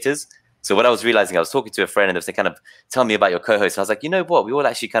content creators. So what I was realizing, I was talking to a friend and they was saying, kind of, tell me about your co-host. And I was like, you know what? We all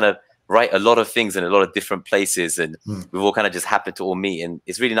actually kind of write a lot of things in a lot of different places, and we've all kind of just happened to all meet. And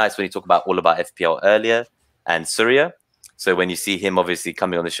it's really nice when you talk about all about FPL earlier and Surya. So when you see him obviously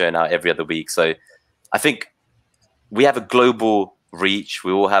coming on the show now every other week. So I think we have a global reach.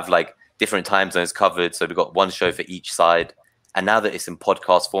 We all have like different time zones covered. So we've got one show for each side. And now that it's in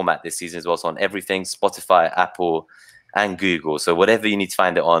podcast format this season as well, so on everything, Spotify, Apple, and Google. So whatever you need to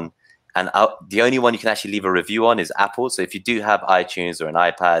find it on. And the only one you can actually leave a review on is Apple. So if you do have iTunes or an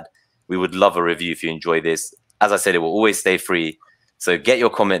iPad, we would love a review if you enjoy this. As I said, it will always stay free. So get your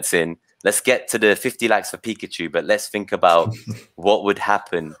comments in. Let's get to the 50 likes for Picachu, but let's think about what would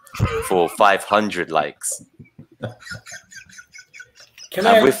happen for 500 likes.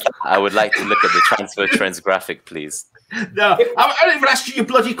 I would like to look at the transfer trends graphic, please. No, I haven't even asked you your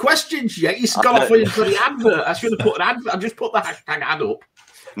bloody questions yet. You've gone off with your bloody advert. I should have put an advert. I just put the hashtag ad up.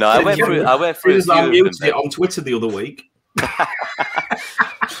 No, I went through. I muted it on Twitter the other week.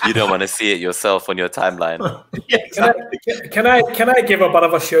 You don't want to see it yourself on your timeline. Yeah, exactly. Can I give a bit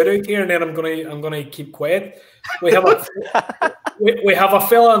of a shout out here, and then I'm gonna keep quiet. We have a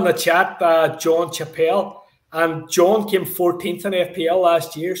fella in the chat, John Chappelle, and John came 14th in FPL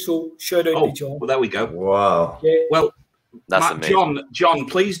last year. So shout out to John. Well, there we go. Wow. Yeah. Well, that's amazing. John,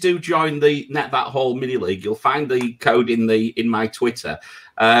 please do join the Net That Haul mini league. You'll find the code in my Twitter.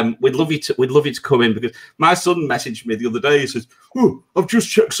 We'd love you to come in, because my son messaged me the other day. He says, "Oh, I've just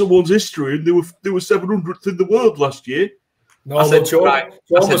checked someone's history, and they were 700th in the world last year." No, said, John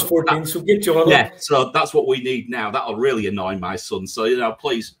was 14, so get John. Yeah, so that's what we need now. That'll really annoy my son. So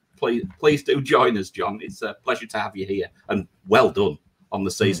please do join us, John. It's a pleasure to have you here, and well done on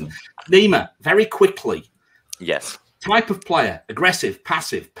the season. Nima, very quickly. Yes. Type of player: aggressive,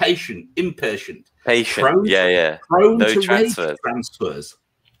 passive, patient, impatient. Patient, prone no to transfers.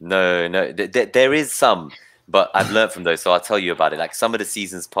 No, there is some, but I've learned from those, so I'll tell you about it. Like some of the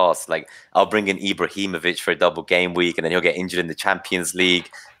seasons past, like I'll bring in Ibrahimovic for a double game week, and then he'll get injured in the Champions League.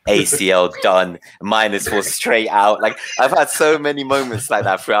 ACL done, -4 straight out. Like I've had so many moments like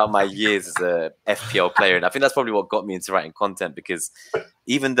that throughout my years as a FPL player, and I think that's probably what got me into writing content, because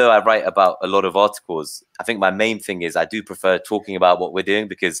even though I write about a lot of articles, I think my main thing is I do prefer talking about what we're doing,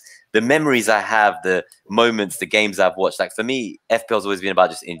 because the memories I have, the moments, the games I've watched, like for me, FPL's always been about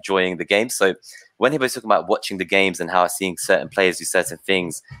just enjoying the game. So when he was talking about watching the games and how I seeing certain players do certain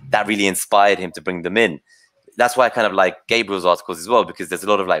things, that really inspired him to bring them in. That's why I kind of like Gabriel's articles as well, because there's a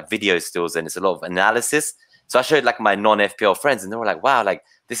lot of like video stills and it's a lot of analysis. So I showed like my non-FPL friends, and they were like, wow, like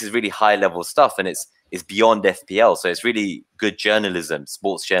this is really high level stuff, and it's beyond FPL. So it's really good journalism,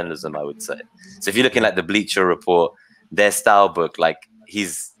 sports journalism, I would say. So if you're looking at the Bleacher Report, their style book, like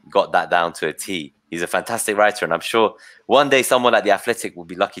he's got that down to a T. He's a fantastic writer, and I'm sure one day someone at The Athletic will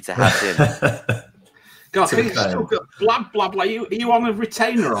be lucky to have him. God, can you still go blab blab? Like are you on a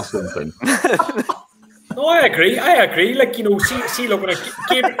retainer or something? No, I agree. Like, you know, see, looking at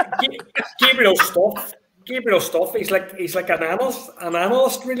Gabriel stuff. He's like an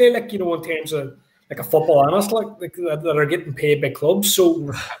analyst, really. Like, you know, in terms of like a football analyst, like that are getting paid by clubs.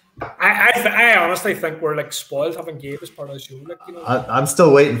 So, I honestly think we're like spoiled having Gabe as part of the show. Like, you know, I'm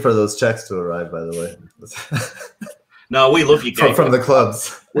still waiting for those checks to arrive. By the way. No, we love you, Gabe. From the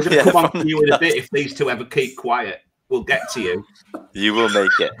clubs. We're going to come on to you in a bit if these two ever keep quiet. We'll get to you. You will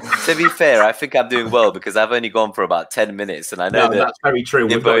make it. To be fair, I think I'm doing well because I've only gone for about 10 minutes, and I know that's very true.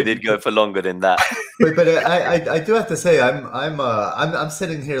 Hibbo did go for longer than that. But I do have to say I'm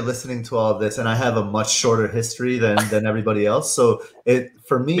sitting here listening to all of this, and I have a much shorter history than everybody else. So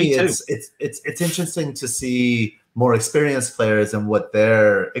for me it's interesting to see more experienced players and what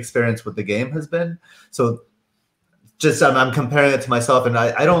their experience with the game has been. So just I'm comparing it to myself, and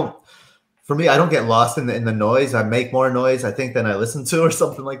I don't. For me, I don't get lost in the noise. I make more noise, I think, than I listen to, or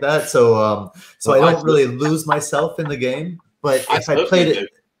something like that. So I don't really lose myself in the game. But if I played it,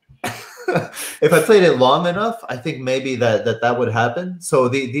 if I played it long enough, I think maybe that would happen. So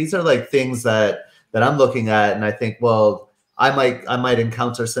these are like things that I'm looking at, and I think, well, I might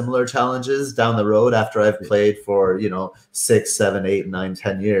encounter similar challenges down the road after I've played for 6, 7, 8, 9,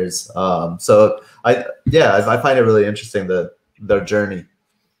 10 years. So I find it really interesting their journey.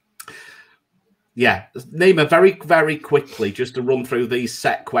 Yeah, Nima, very, very quickly, just to run through these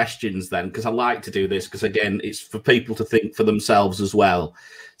set questions then, because I like to do this, because again, it's for people to think for themselves as well.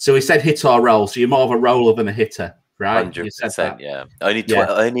 So he said hit or roll, so you're more of a roller than a hitter, right? 100%, yeah.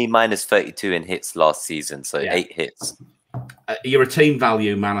 Only minus 32 in hits last season, so 8 hits. You're a team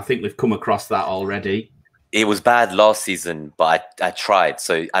value, man. I think we've come across that already. It was bad last season, but I tried.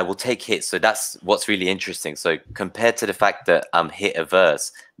 So I will take hits. So that's what's really interesting. So compared to the fact that I'm hit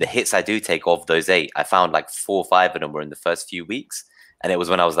averse, the hits I do take of those 8, I found like 4 or 5 of them were in the first few weeks. And it was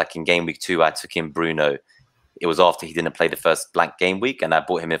when I was like in game week 2, I took in Bruno. It was after he didn't play the first blank game week, and I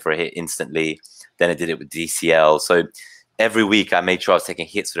brought him in for a hit instantly. Then I did it with DCL. So every week I made sure I was taking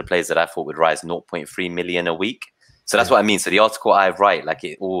hits for the players that I thought would rise 0.3 million a week. So that's what I mean. So the article I write, like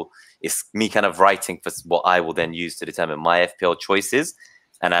it's me kind of writing for what I will then use to determine my FPL choices.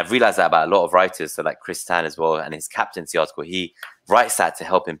 And I've realized that about a lot of writers. So like Chris Tan as well, and his captaincy article, he writes that to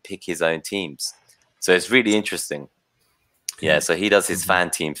help him pick his own teams. So it's really interesting. Yeah, so he does his fan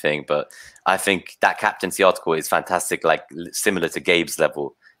team thing, but I think that captaincy article is fantastic, like similar to Gabe's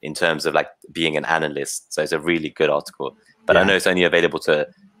level in terms of like being an analyst. So it's a really good article. But I know it's only available to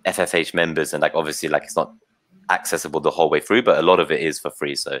FFH members, and like obviously like it's not accessible the whole way through, but a lot of it is for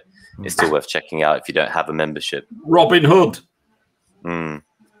free, so it's still worth checking out if you don't have a membership. Robin Hood. Well,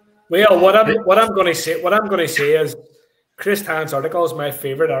 what I'm going to say is Chris Tan's article is my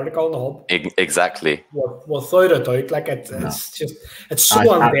favorite article in the hub. Exactly. Without a doubt, like it's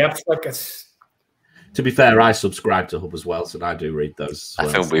so in depth. Like it's. To be fair, I subscribe to Hub as well, so I do read those. I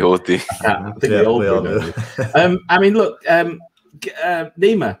think we all do. I think we all do. I mean, look,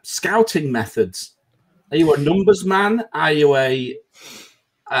 Nima, scouting methods. Are you a numbers man? Are you a,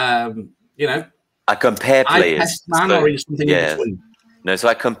 I compare players. Man, or are you something in between? No, so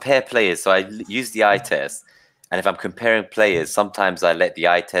I compare players. So I use the eye test, and if I'm comparing players, sometimes I let the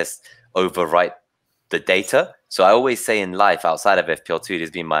eye test overwrite the data. So I always say in life, outside of FPL2, it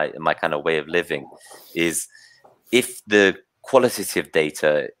has been my kind of way of living, is if the qualitative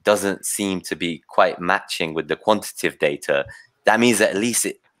data doesn't seem to be quite matching with the quantitative data, that means that at least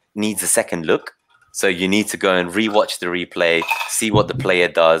it needs a second look. So you need to go and rewatch the replay, see what the player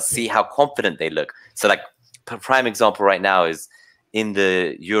does, see how confident they look. So like a prime example right now is in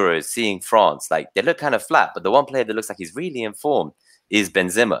the Euros, seeing France, like they look kind of flat, but the one player that looks like he's really informed is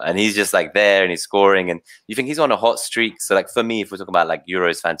Benzema, and he's just like there and he's scoring, and you think he's on a hot streak. So like for me, if we're talking about like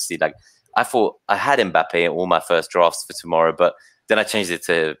Euros fantasy, like I thought I had Mbappe in all my first drafts for tomorrow, but then I changed it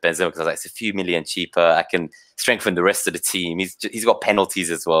to Benzema because I was like, it's a few million cheaper. I can strengthen the rest of the team. He's got penalties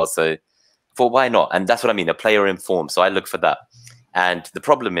as well, so why not? And that's what I mean, a player in form. So I look for that. And the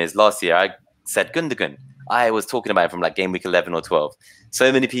problem is last year I said Gundogan. I was talking about it from like game week 11 or 12.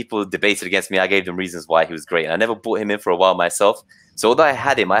 So many people debated against me. I gave them reasons why he was great. And I never brought him in for a while myself. So although I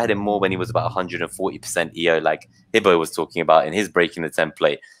had him more when he was about 140% EO, like Hibbo was talking about in his breaking the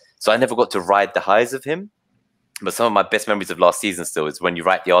template. So I never got to ride the highs of him. But some of my best memories of last season still is when you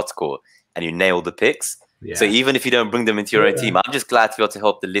write the article and you nail the picks. Yeah. So even if you don't bring them into your own team, I'm just glad to be able to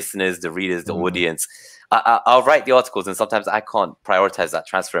help the listeners, the readers, the audience. I'll write the articles, and sometimes I can't prioritize that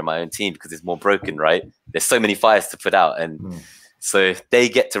transfer in my own team because it's more broken, right? There's so many fires to put out, and so they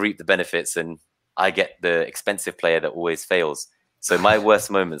get to reap the benefits, and I get the expensive player that always fails. So my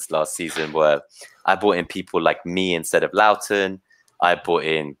worst moments last season were I brought in people like me instead of Loughton. I brought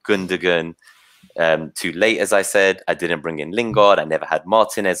in Gundogan too late, as I said. I didn't bring in Lingard. I never had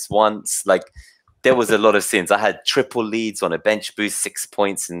Martinez once. Like, there was a lot of sins. I had triple leads on a bench boost, 6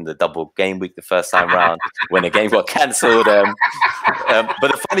 points in the double game week the first time round when a game got cancelled.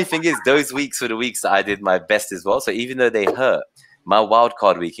 But the funny thing is, those weeks were the weeks that I did my best as well. So even though they hurt, my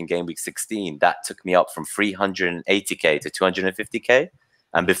wildcard week in game week 16, that took me up from 380k to 250k.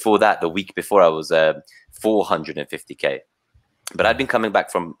 And before that, the week before, I was 450k. But I'd been coming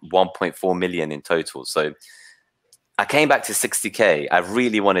back from 1.4 million in total. So I came back to 60k. I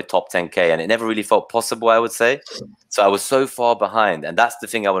really wanted top 10k, and it never really felt possible, I would say. So I was so far behind, and that's the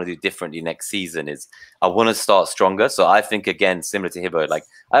thing I want to do differently next season is I want to start stronger. So I think, again, similar to Hibbo, like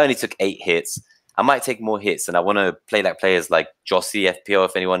I only took 8 hits. I might take more hits, and I want to play like players like Jossie, FPL,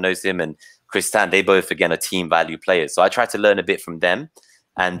 if anyone knows him, and Christian. They both, again, are team value players. So I try to learn a bit from them,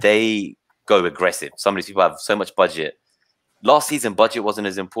 and they go aggressive. Some of these people have so much budget. Last season, budget wasn't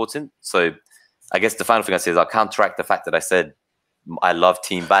as important. So I guess the final thing I say is I'll counteract the fact that I said I love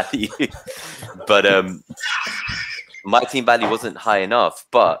team value, but my team value wasn't high enough,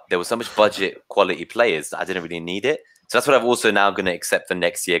 but there was so much budget quality players that I didn't really need it. So that's what I'm also now going to accept for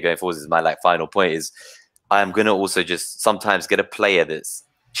next year going forward. Is my like final point is I'm going to also just sometimes get a player that's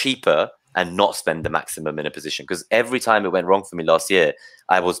cheaper and not spend the maximum in a position. Because every time it went wrong for me last year,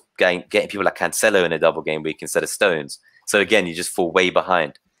 I was getting people like Cancelo in a double game week instead of Stones. So again, you just fall way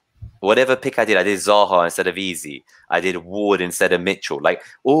behind. Whatever pick I did Zaha instead of Easy. I did Ward instead of Mitchell. Like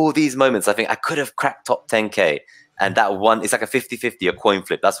all these moments, I think I could have cracked top 10k. And that one, it's like a 50-50, a coin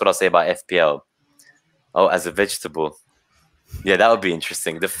flip. That's what I'll say about FPL. Oh, as a vegetable. Yeah, that would be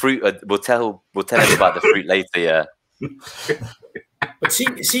interesting. The fruit, we'll tell them about the fruit later, yeah. But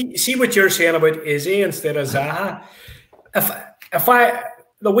see what you're saying about Izzy instead of Zaha. If I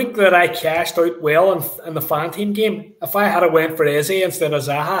the week that I cashed out well in the fan team game, if I had went for Izzy instead of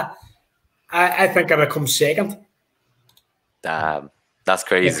Zaha, I think I'd have come second. Damn, that's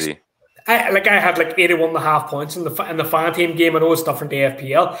crazy. I had like 81.5 points in the fan team game. I know it's different to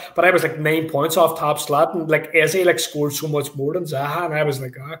FPL, but I was like 9 points off top slot, and like Izzy like scored so much more than Zaha, and I was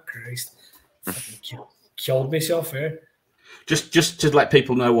like, oh Christ, killed myself here. Just to let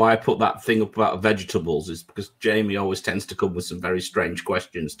people know why I put that thing up about vegetables is because Jamie always tends to come with some very strange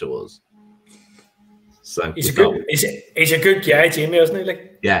questions to us. So he's a good guy, Jamie, isn't he?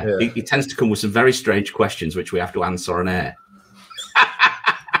 Like, yeah. He tends to come with some very strange questions which we have to answer on air.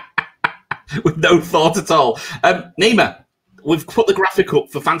 With no thought at all. Nima, we've put the graphic up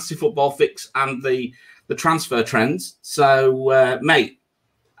for Fantasy Football Fix and the transfer trends. So, mate,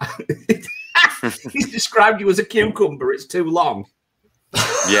 he's described you as a cucumber. It's too long.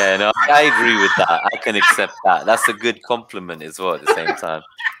 Yeah, no, I agree with that. I can accept that. That's a good compliment as well at the same time.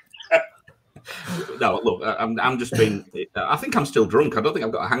 No, look, I'm just being. I think I'm still drunk. I don't think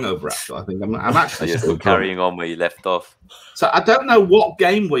I've got a hangover. Actually, I think I'm actually still carrying on where you left off. So I don't know what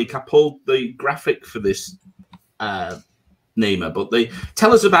game week I pulled the graphic for this, Nima. But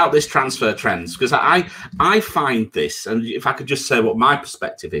tell us about this transfer trends, because I find this, and if I could just say what my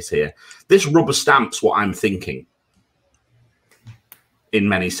perspective is here, this rubber stamps what I'm thinking. In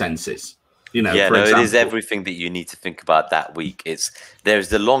many senses. You know, yeah, for example, it is everything that you need to think about that week. There's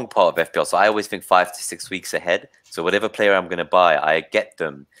the long part of FPL, so I always think 5 to 6 weeks ahead. So whatever player I'm going to buy, I get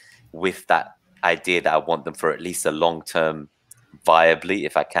them with that idea that I want them for at least a long term, viably,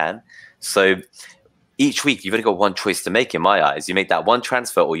 if I can. So each week you've only got one choice to make in my eyes. You make that one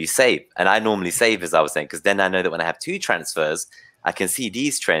transfer or you save, and I normally save, as I was saying, because then I know that when I have 2 transfers, I can see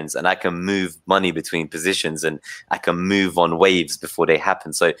these trends and I can move money between positions and I can move on waves before they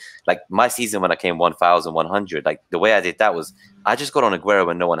happen. So like my season when I came 1,100, like the way I did that was I just got on Aguero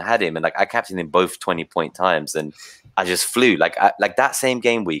when no one had him, and like I captained him both 20-point times and I just flew. Like that same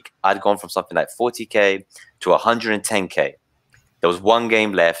game week, I'd gone from something like 40k to 110k. There was one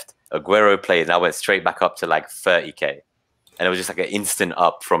game left, Aguero played, and I went straight back up to like 30k. And it was just like an instant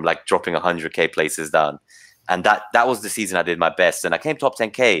up from like dropping 100k places down. And that was the season I did my best. And I came top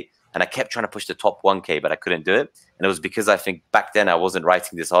 10k and I kept trying to push the top 1k, but I couldn't do it. And it was because I think back then I wasn't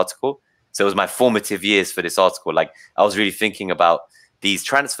writing this article. So it was my formative years for this article. Like I was really thinking about these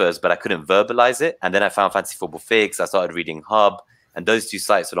transfers, but I couldn't verbalize it. And then I found Fantasy Football Fix. I started reading Hub, and those 2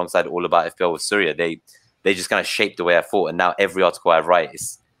 sites alongside All About FPL with Surya, they just kind of shaped the way I thought. And now every article I write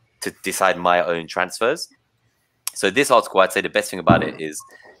is to decide my own transfers. So this article, I'd say the best thing about it is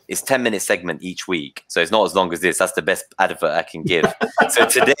it's 10-minute segment each week. So it's not as long as this. That's the best advert I can give. So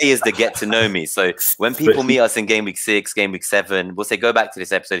today is the get to know me. So when people meet us in game week 6, game week 7, we'll say, go back to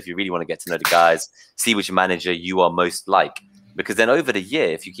this episode if you really want to get to know the guys, see which manager you are most like. Because then over the year,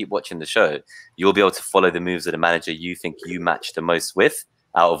 if you keep watching the show, you'll be able to follow the moves of the manager you think you match the most with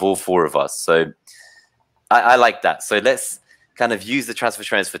out of all 4 of us. So I like that. So let's kind of use the transfer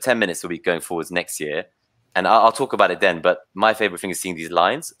trends for 10 minutes a week going forwards next year. And I'll talk about it then. But my favorite thing is seeing these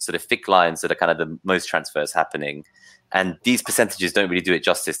lines. So the thick lines that are kind of the most transfers happening. And these percentages don't really do it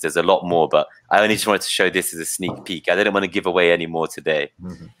justice. There's a lot more, but I only just wanted to show this as a sneak peek. I didn't want to give away any more today,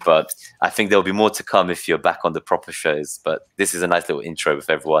 but I think there'll be more to come if you're back on the proper shows. But this is a nice little intro with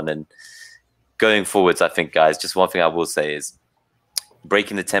everyone. And going forwards, I think, guys, just one thing I will say is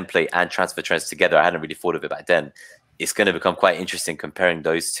breaking the template and transfer trends together. I hadn't really thought of it back then. It's going to become quite interesting comparing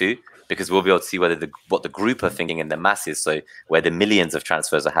those two, because we'll be able to see whether what the group are thinking in the masses. So where the millions of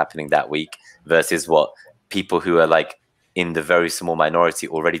transfers are happening that week versus what people who are like in the very small minority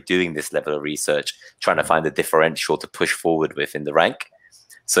already doing this level of research, trying to find a differential to push forward with in the rank.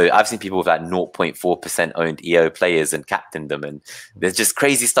 So I've seen people with like 0.4% owned EO players and captain them. And there's just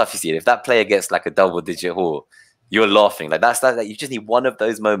crazy stuff you see. If that player gets like a double-digit haul, you're laughing. Like that's that. You just need one of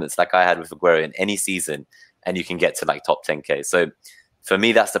those moments like I had with Aguero in any season, and you can get to like top 10K. So for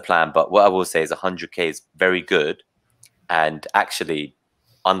me, that's the plan. But what I will say is 100K is very good. And actually,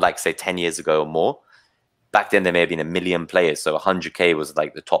 unlike, say, 10 years ago or more, back then there may have been 1 million players. So 100K was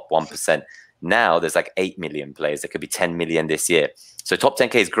like the top 1%. Now there's like 8 million players. There could be 10 million this year. So top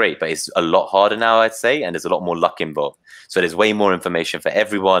 10K is great, but it's a lot harder now, I'd say. And there's a lot more luck involved. So there's way more information for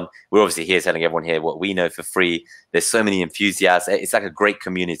everyone. We're obviously here telling everyone here what we know for free. There's so many enthusiasts. It's like a great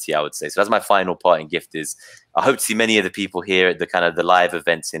community, I would say. So that's my final parting gift is I hope to see many of the people here at the kind of the live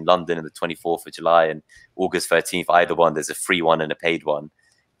events in London on the 24th of July and August 13th, either one. There's a free one and a paid one.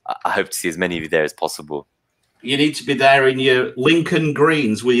 I hope to see as many of you there as possible. You need to be there in your Lincoln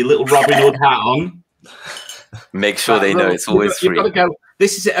greens with your little Robin Hood hat on. Make sure they know it's always free. You've got to go.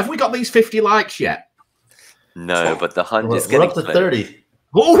 This is it. Have we got these 50 likes yet? No, but the 100's We're up to 30.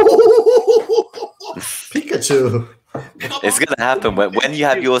 Pikachu. It's going to happen. When you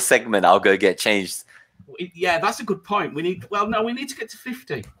have your segment, I'll go get changed. Yeah, that's a good point. We need to get to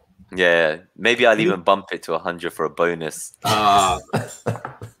 50. Yeah, maybe I'll even bump it to 100 for a bonus.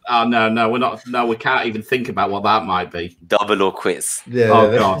 Oh no, we're not. No, we can't even think about what that might be. Double or quits. Yeah.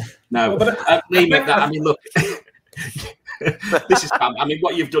 Oh god, no. I mean, look. This is. I mean,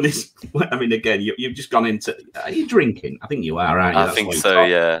 what you've done is. I mean, again, you've just gone into. Are you drinking? I think you are, aren't you? I think so.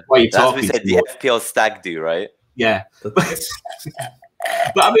 Yeah. What are you That's talking? what we said the FPL Stag do, right? Yeah. But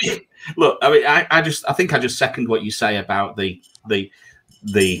I mean, look. I mean, I think I just second what you say about the.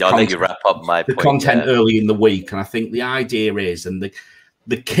 I'll let you wrap up my point, content early in the week, and I think the idea is, and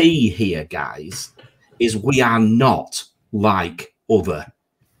the key here, guys, is we are not like other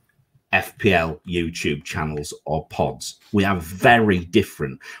FPL YouTube channels or pods. We are very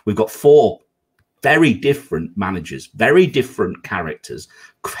different. We've got 4 very different managers, very different characters,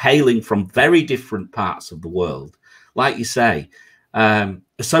 hailing from very different parts of the world. Like you say,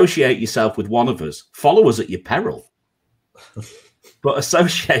 associate yourself with one of us, follow us at your peril. But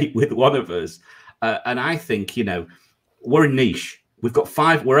associate with one of us, and I think we're a niche.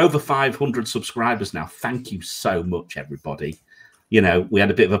 We're over 500 subscribers now. Thank you so much, everybody. We had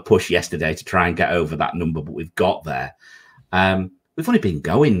a bit of a push yesterday to try and get over that number, but we've got there. We've only been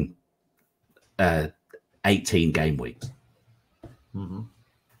going 18 game weeks.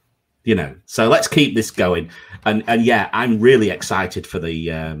 So let's keep this going. And yeah, I'm really excited for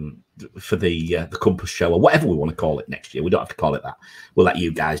the Compass show, or whatever we want to call it next year. We don't have to call it that. We'll let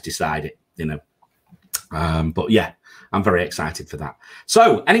you guys decide it, but yeah, I'm very excited for that.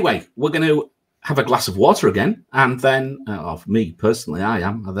 So anyway, we're going to have a glass of water again, and then for me personally, I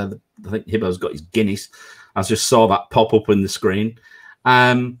am. I think Hibbo's got his Guinness. I just saw that pop up in the screen,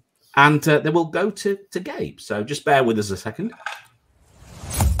 and then we'll go to Gabe. So just bear with us a second.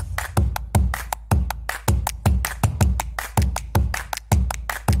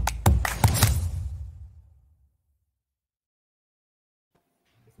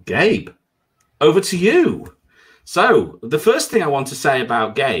 Gabe, over to you. So the first thing I want to say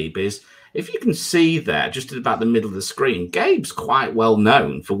about Gabe is, if you can see there, just at about the middle of the screen, Gabe's quite well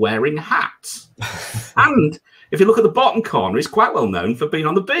known for wearing hats. And if you look at the bottom corner, he's quite well known for being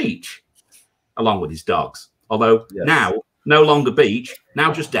on the beach, along with his dogs. Although now, no longer beach,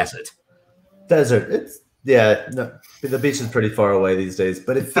 now just desert. Desert. No, the beach is pretty far away these days,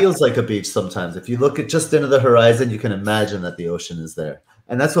 but it feels like a beach sometimes. If you look at just into the horizon, you can imagine that the ocean is there.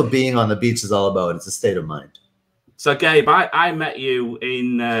 And that's what being on the beach is all about. It's a state of mind. So, Gabe, I met you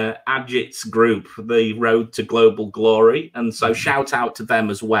in Ajit's group, the Road to Global Glory. And so shout out to them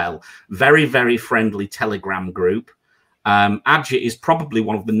as well. Very, very friendly Telegram group. Ajit is probably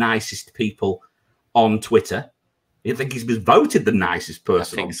one of the nicest people on Twitter. I think he's been voted the nicest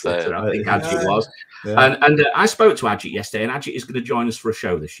person on Twitter. So. I think Ajit was. Yeah. And I spoke to Ajit yesterday, and Ajit is going to join us for a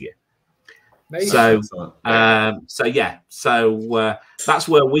show this year. Nice. So that's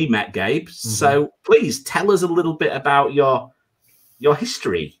where we met, Gabe. So please tell us a little bit about your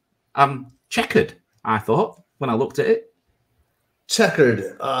history. Checkered, I thought when I looked at it.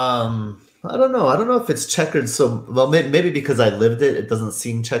 Checkered. I don't know. I don't know if it's checkered. So well, maybe because I lived it, it doesn't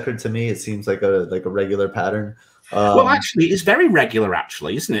seem checkered to me. It seems like a regular pattern. Well, actually, it's very regular.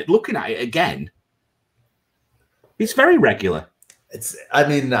 Actually, isn't it? Looking at it again, it's very regular. It's. I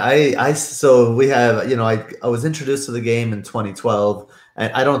mean, so we have. You know, I was introduced to the game in 2012,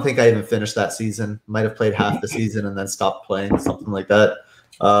 and I don't think I even finished that season. Might have played half the season and then stopped playing, something like that.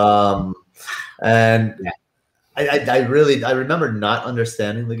 And yeah. I remember not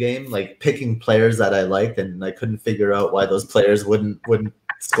understanding the game, like picking players that I liked, and I couldn't figure out why those players wouldn't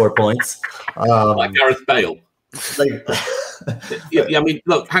score points. Like Gareth Bale. Like, yeah, I mean,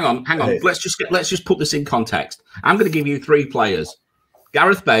 look, hang on. Hey. Let's just put this in context. I'm going to give you 3 players: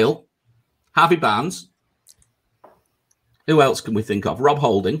 Gareth Bale, Harvey Barnes. Who else can we think of? Rob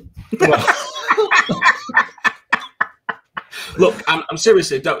Holding. Look, I'm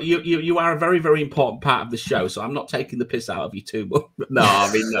seriously. You are a very, very important part of the show, so I'm not taking the piss out of you too much. No,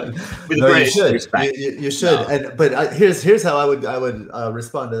 I mean, no, with the greatest respect. You should. No. But here's how I would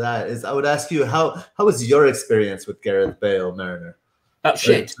respond to that. Is I would ask you how was your experience with Gareth Bale, Mariner? Oh,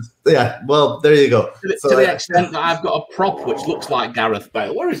 shit. Yeah. Well, there you go. To the extent that I've got a prop which looks like Gareth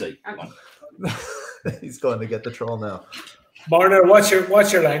Bale. Where is he? Hang on. He's going to get the troll now. Mariner, what's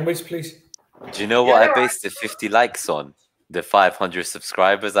your language, please? Do you know what I based the 50 likes on? The 500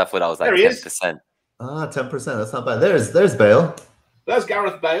 subscribers. I thought that was like 10%. Ah, 10%. That's not bad. There's Bale. There's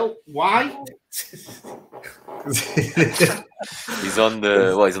Gareth Bale. Why? He's on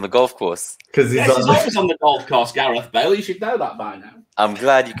the golf course. Because he's always on the golf course, Gareth Bale. You should know that by now. I'm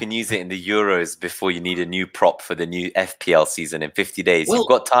glad you can use it in the Euros before you need a new prop for the new FPL season in 50 days. Well, you've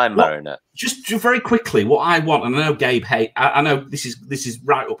got time, Mariner. Just very quickly, what I want, and I know Gabe I know this is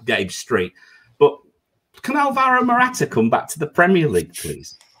right up Gabe's street, but can Alvaro Morata come back to the Premier League,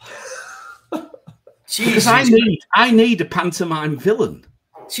 please? Because I need a pantomime villain.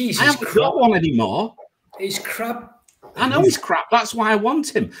 Jesus, I haven't got one anymore. He's crap. I know he's crap. That's why I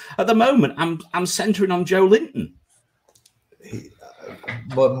want him. At the moment, I'm centering on Joe Linton.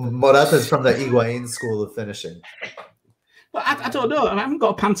 Morata's from the Higuain school of finishing. But I don't know. I haven't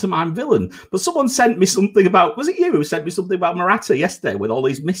got a pantomime villain. But someone sent me something about. Was it you who sent me something about Morata yesterday with all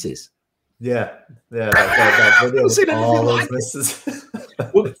these misses? Yeah. That video with all those misses.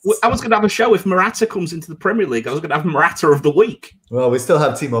 I was going to have a show if Morata comes into the Premier League. I was going to have Morata of the week. Well, we still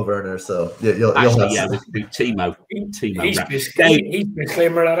have Timo Werner, so you'll have we can do Timo. He's basically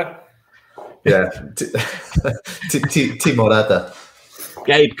Morata. Yeah, Timo Morata.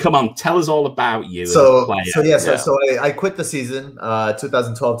 Gabe, come on, tell us all about you. So I quit the season,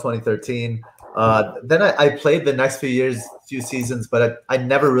 2012-2013. Then I played the next few seasons, but I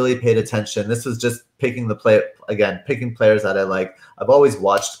never really paid attention. This was just picking players that I like. I've always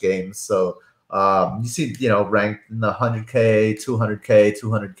watched games, so you see, ranked in the 100K, 200K,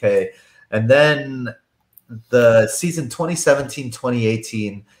 200K, and then the season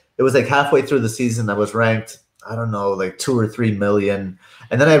 2017-2018. It was like halfway through the season. I was ranked, I don't know, like 2 or 3 million.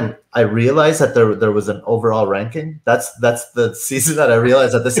 And then I realized that there was an overall ranking. That's the season that I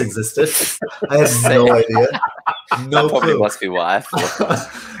realized that this existed. I had no idea. No clue. Probably must be what I thought.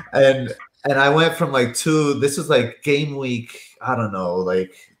 and I went from like this was like game week, I don't know,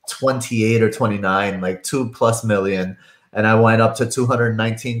 like 28 or 29, like 2+ million. And I went up to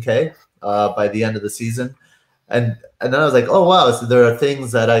 219K by the end of the season. And then I was like, oh, wow, so there are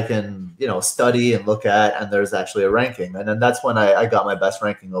things that I can, study and look at, and there's actually a ranking. And then that's when I got my best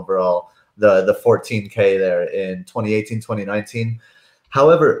ranking overall, the 14K there in 2018, 2019.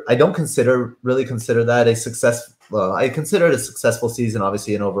 However, I don't really consider that a success. Well, I consider it a successful season,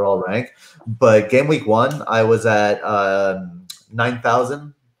 obviously, in overall rank. But game week 1, I was at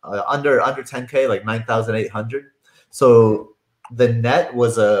 9,000, under 10K, like 9,800. So the net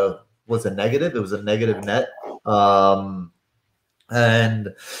was a negative. It was a negative net. And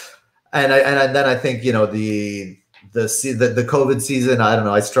then I think the COVID season, I don't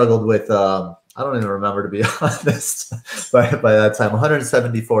know, I struggled with I don't even remember, to be honest, by that time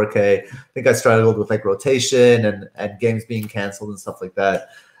 174K. I think I struggled with like rotation and games being canceled and stuff like that.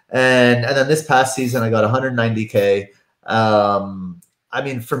 And then this past season, I got 190K. I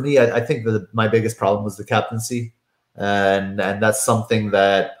mean, for me, I think my biggest problem was the captaincy. And that's something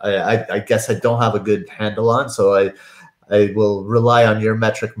that I guess I don't have a good handle on. So I will rely on your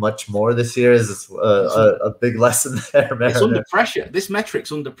metric much more this year. Is a big lesson there, man. It's under pressure. This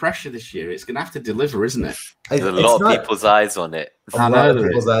metric's under pressure this year. It's going to have to deliver, isn't it? There's a lot of people's eyes on it. A lot of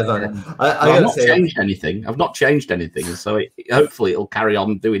people's eyes on it. I've not changed anything. I've not changed anything. So hopefully it'll carry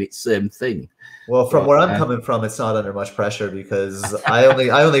on doing its same thing. Well, from where I'm coming from, it's not under much pressure because I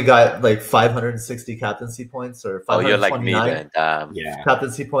only got like 560 captaincy points or 529 you're like me then.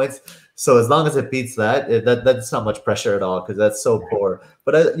 Captaincy points. So as long as it beats that's not much pressure at all because that's so poor.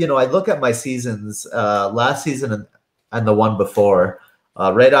 But I look at my seasons, last season and the one before,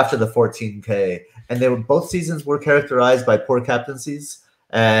 right after the 14K, and both seasons were characterized by poor captaincies,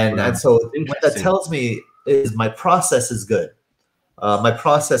 and so what that tells me is my process is good. My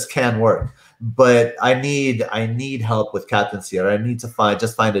process can work, but I need help with captaincy, or I need to find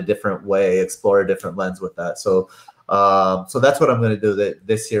a different way, explore a different lens with that. So that's what I'm going to do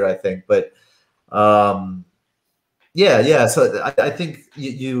this year, I think. But yeah. So I think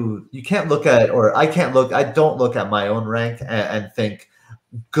you can't look at, or I don't look at my own rank and think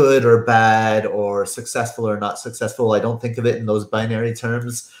good or bad or successful or not successful. I don't think of it in those binary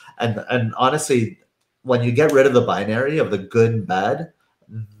terms. And honestly, when you get rid of the binary of the good and bad,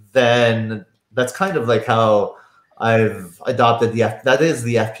 then that's kind of like how I've adopted that is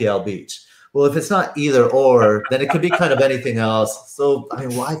the FPL beach. Well, if it's not either or, then it could be kind of anything else. So I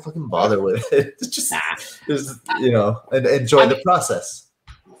mean, why fucking bother with it? Just and enjoy the process.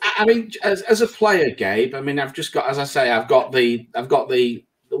 I mean, as a player, Gabe, I mean, I've just got, as I say, I've got the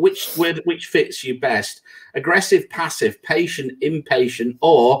which fits you best: aggressive, passive, patient, impatient,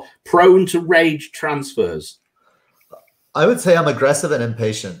 or prone to rage transfers. I would say I'm aggressive and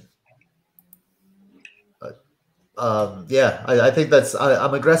impatient. I think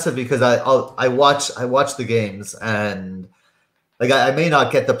I'm aggressive because I watch the games, and like I may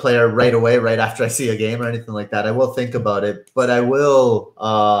not get the player right away, right after I see a game or anything like that. I will think about it, but I will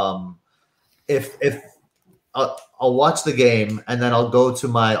if I'll watch the game and then I'll go to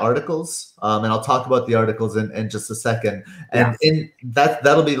my articles and I'll talk about the articles in just a second. And in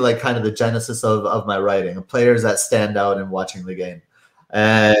that'll be like kind of the genesis of my writing, players that stand out in watching the game.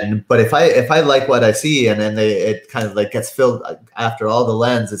 But if I like what I see and then it kind of like gets filled after all the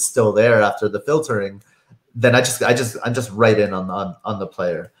lens, it's still there after the filtering, then I'm just right in on the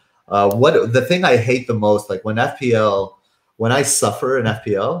player. The thing I hate the most, like when I suffer in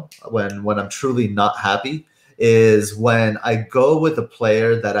FPL, when I'm truly not happy, is when I go with a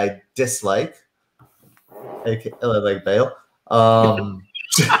player that I dislike, like Bale,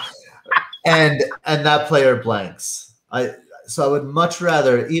 and that player blanks. So I would much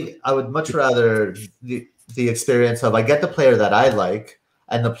rather the experience of I get the player that I like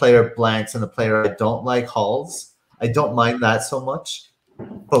and the player blanks and the player I don't like hauls. I don't mind that so much.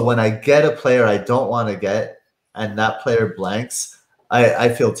 But when I get a player I don't want to get and that player blanks, I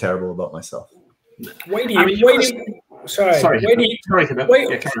feel terrible about myself. Why do you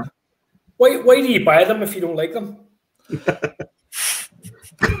buy them if you don't like them?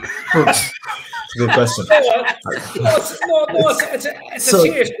 It's a good question. It's a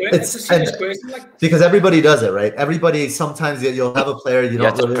serious question. Because everybody does it, right? Everybody, sometimes you'll have a player you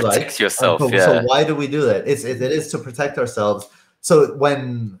don't really like. Protect yourself, So why do we do that? It is to protect ourselves. So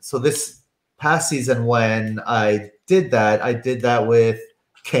this past season when I did that with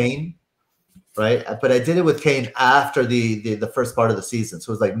Kane, right? But I did it with Kane after the first part of the season.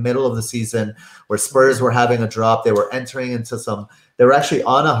 So it was like middle of the season where Spurs were having a drop. They were entering into they were actually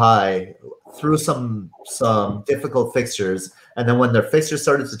on a high through some difficult fixtures. And then when their fixtures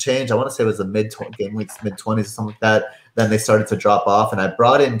started to change, I want to say it was the Gameweek's mid-20s or something like that, then they started to drop off. And I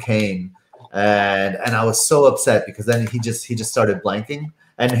brought in Kane and I was so upset because then he just started blanking.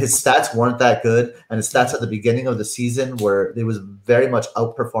 And his stats weren't that good. And his stats at the beginning of the season it was very much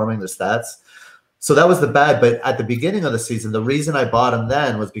outperforming the stats. So that was the bad. But at the beginning of the season, the reason I bought him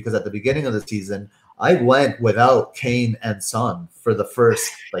then was because at the beginning of the season, I went without Kane and Son for the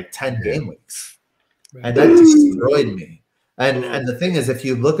first like 10 game weeks. And that destroyed me. And the thing is, if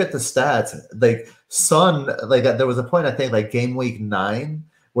you look at the stats, like Son, like there was a point, I think like game week 9,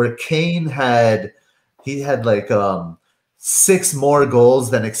 where Kane had like 6 more goals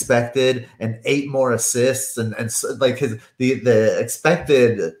than expected and 8 more assists, and like the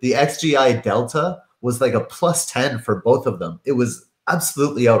expected, the XGI delta was like a +10 for both of them. It was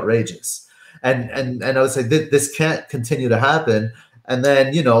absolutely outrageous, and I would say this can't continue to happen. And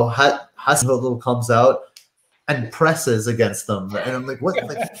then Hasenhüttl comes out, and presses against them, and I'm like, what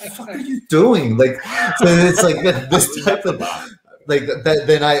the fuck are you doing? Like, so it's like this type of like that.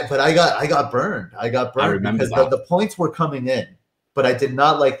 Then I got burned. I got burned because the points were coming in, but I did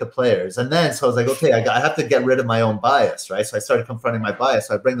not like the players. And then so I was like, okay, I have to get rid of my own bias, right? So I started confronting my bias.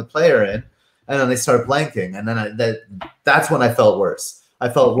 So I bring the player in, and then they start blanking, and then that's when I felt worse. I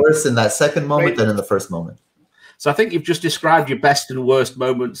felt worse in that second moment than in the first moment. So I think you've just described your best and worst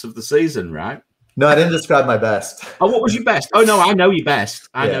moments of the season, right? No, I didn't describe my best. Oh, what was your best? Oh no, I know your best.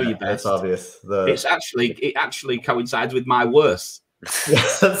 I know your That's best. obvious. It actually coincides with my worst. Yeah,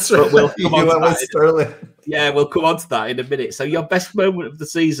 that's right. We'll come on to that. Sterling. Yeah, we'll come on to that in a minute. So your best moment of the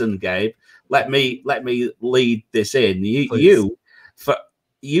season, Gabe. Let me lead this in. You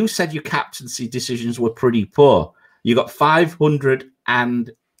said your captaincy decisions were pretty poor. You got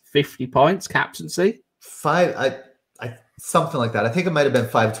 550 points captaincy. Something like that. I think it might have been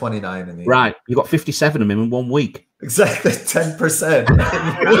 529 in the right. You got 57 of them in 1 week. Exactly, 10%.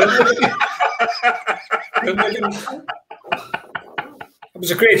 It was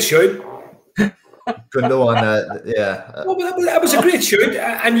a great shoot. Gundogan, yeah. Well, that was a great shoot,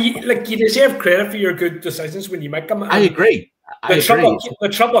 and you deserve credit for your good decisions when you make them. I agree. The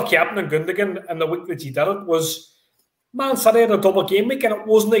trouble captain Gundogan and the week that you did it was, Man City had a double game week, and it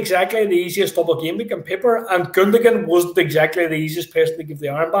wasn't exactly the easiest double game week on paper. And Gundogan wasn't exactly the easiest person to give the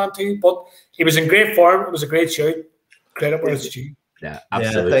armband to, but he was in great form. It was a great shoot. Credit where it's due. Yeah,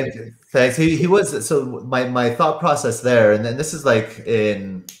 absolutely. Yeah, thanks. He was. So my thought process there, and then this is like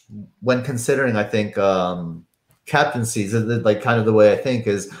when considering, I think captaincies, like kind of the way I think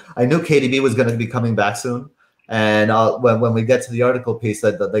is, I knew KDB was going to be coming back soon. And when we get to the article piece,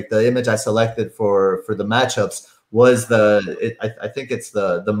 that like the image I selected for the matchups was I think it's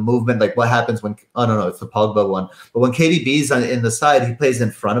the movement, like what happens when, oh no, it's the Pogba one. But when KDB's in the side, he plays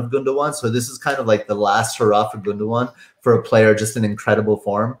in front of Gundogan. So this is kind of like the last hurrah for Gundogan, for a player just in incredible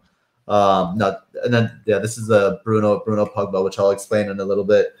form. This is the Bruno Pogba, which I'll explain in a little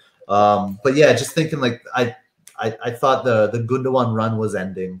bit. But yeah, just thinking like I thought the Gundogan run was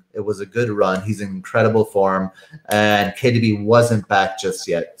ending. It was a good run. He's in incredible form, and KDB wasn't back just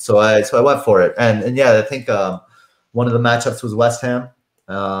yet. So I went for it. And yeah, I think one of the matchups was West Ham,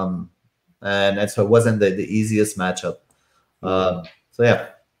 and so it wasn't the easiest matchup. So yeah.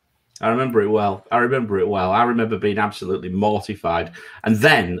 I remember it well. I remember being absolutely mortified. And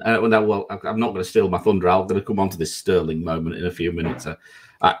then, I'm not going to steal my thunder. I'm going to come on to this Sterling moment in a few minutes.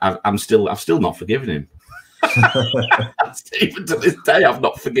 I've still not forgiven him. Even to this day, I've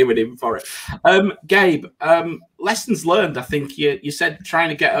not forgiven him for it. Gabe, lessons learned. I think you said trying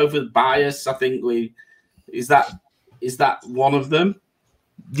to get over the bias. I think is that one of them?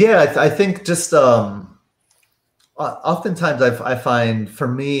 Yeah, I think just oftentimes I find for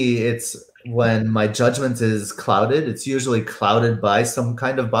me it's when my judgment is clouded. It's usually clouded by some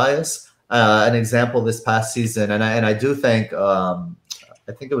kind of bias. An example this past season, and I do think. I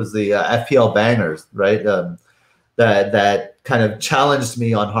think it was the FPL bangers, right? That kind of challenged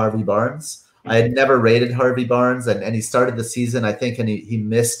me on Harvey Barnes. I had never rated Harvey Barnes, and he started the season, I think, and he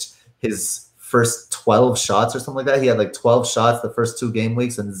missed his first 12 shots or something like that. He had like 12 shots the first 2 game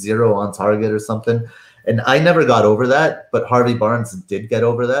weeks and 0 on target or something. And I never got over that, but Harvey Barnes did get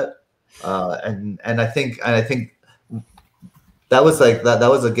over that. And I think that was like that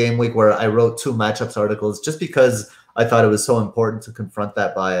was a game week where I wrote 2 matchups articles just because I thought it was so important to confront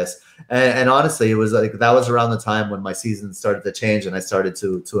that bias. And honestly, it was like that was around the time when my season started to change and I started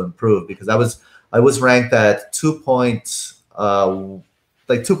to improve, because I was ranked at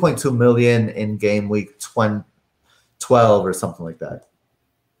 2.2 million in game week 12 or something like that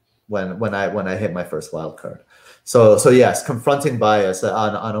when I hit my first wild card. So yes, confronting bias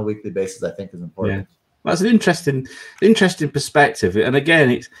on a weekly basis I think is important. Yeah. That's an interesting perspective. And again,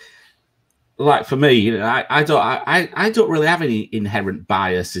 it's like for me, I don't really have any inherent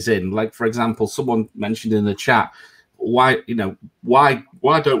biases in. Like, for example, someone mentioned in the chat why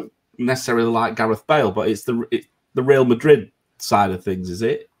don't necessarily like Gareth Bale, but it's the Real Madrid side of things, is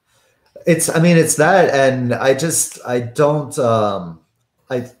it? It's that, and I don't. So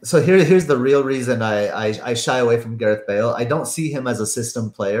here's the real reason I shy away from Gareth Bale. I don't see him as a system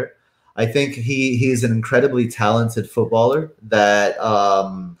player. I think he's an incredibly talented footballer that.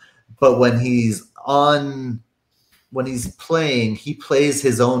 But when he's playing, he plays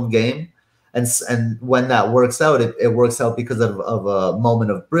his own game, and when that works out, it works out because of a moment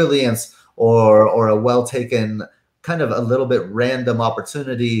of brilliance or a well taken, kind of a little bit random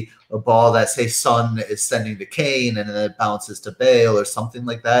opportunity, a ball that, say, Son is sending to Kane and then it bounces to Bale or something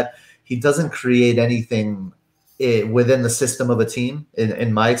like that. He doesn't create anything within the system of a team,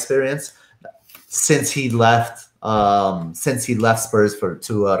 in my experience. since he left Spurs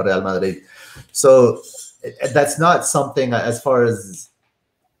to Real Madrid. So that's not something, as far as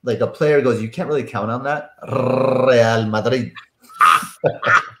like a player goes, you can't really count on that. Real Madrid.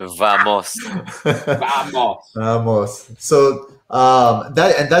 Vamos. Vamos. So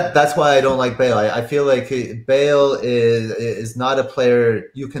that's why I don't like Bale. I feel like Bale is not a player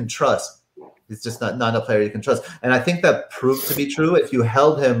you can trust. He's just not a player you can trust. And I think that proved to be true if you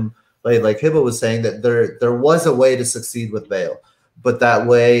held him, like Hibbo was saying, that there was a way to succeed with Bale, but that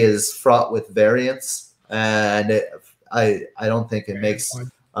way is fraught with variance, and I don't think it makes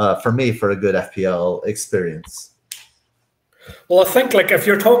for me for a good FPL experience. Well, I think like if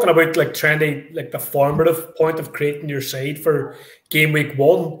you're talking about like trying to like the formative point of creating your side for game week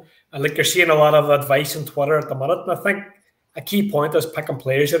 1, and like you're seeing a lot of advice on Twitter at the minute, and I think a key point is picking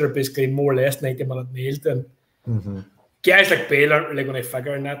players that are basically more or less 90-minute nailed, and guys like Bale aren't really going to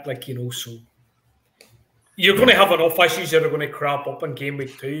figure in that, like, you know, so you're going to have enough issues that are going to crop up in game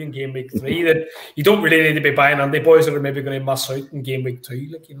week 2 and game week 3 that you don't really need to be buying Andy boys that are maybe going to miss out in game week 2,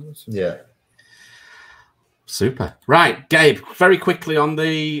 like, you know. So. Yeah. Super. Right, Gabe, very quickly on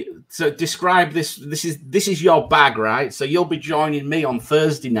so describe this. This is your bag, right? So you'll be joining me on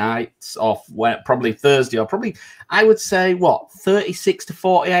Thursday nights probably Thursday, or probably, I would say, what, 36 to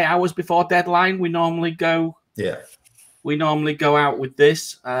 48 hours before deadline we normally go. Yeah. We normally go out with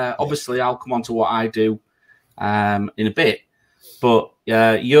this. Obviously, I'll come on to what I do in a bit. But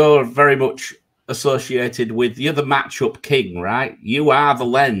you're very much associated with, you're the matchup king, right? You are the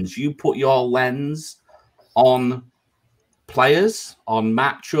lens. You put your lens on players, on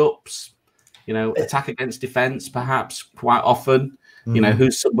matchups, you know, attack against defense, perhaps quite often. You know,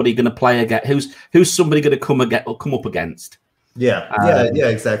 who's somebody going to play against? Who's somebody going to come up against? Yeah, yeah,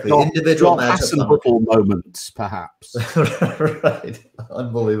 exactly. Individual matchups, moments, perhaps. Right,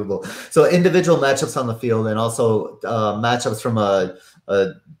 unbelievable. So individual matchups on the field, and also matchups from a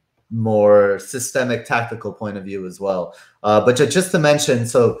more systemic, tactical point of view as well. But just to mention,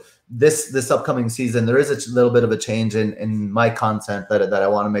 so this upcoming season, there is a little bit of a change in my content that I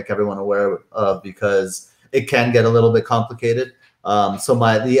want to make everyone aware of, because it can get a little bit complicated. So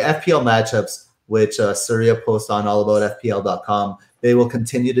the FPL matchups, which Surya posts on allaboutfpl.com, they will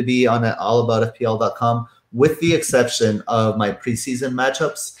continue to be on allaboutfpl.com, with the exception of my preseason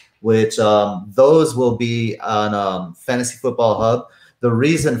matchups, which those will be on Fantasy Football Hub. The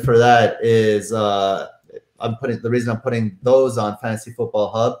reason for that is I'm putting those on Fantasy Football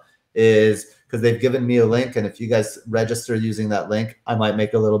Hub is because they've given me a link, and if you guys register using that link, I might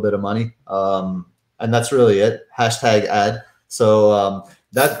make a little bit of money, and that's really it. #ad. So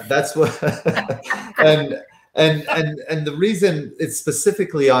that's what, and the reason it's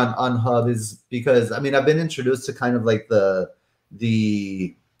specifically on Hub is because, I mean, I've been introduced to kind of like the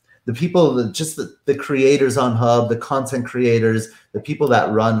people, just the creators on Hub, the content creators, the people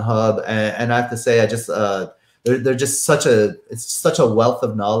that run Hub, and I have to say, I just they're just such a wealth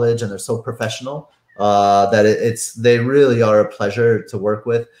of knowledge, and they're so professional that they really are a pleasure to work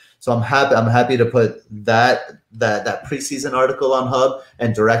with. So I'm happy to put that preseason article on Hub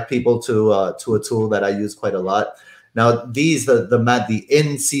and direct people to a tool that I use quite a lot. Now the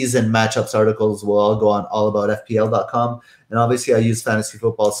in-season matchups articles will all go on allaboutfpl.com, and obviously I use Fantasy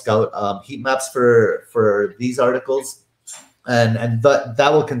Football Scout heat maps for these articles. And that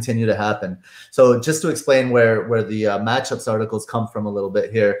will continue to happen. So just to explain where the matchups articles come from a little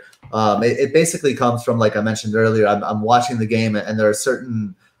bit here, it basically comes from, like I mentioned earlier, I'm watching the game, and there are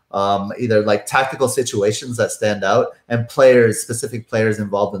certain either like tactical situations that stand out, and specific players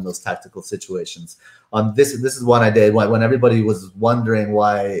involved in those tactical situations. This is one I did when everybody was wondering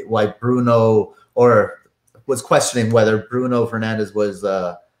why Bruno, or was questioning whether Bruno Fernandes was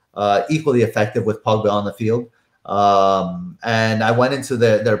equally effective with Pogba on the field. And I went into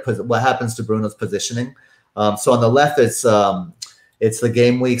what happens to Bruno's positioning. So on the left, it's the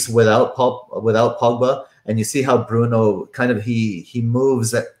game weeks without Pogba, and you see how Bruno kind of he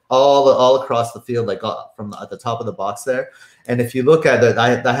moves all across the field, like from at the top of the box there. And if you look at it,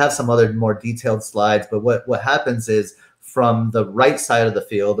 I have some other more detailed slides, but what happens is, from the right side of the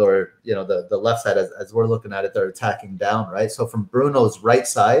field, or the left side, as we're looking at it, they're attacking down, right? So from Bruno's right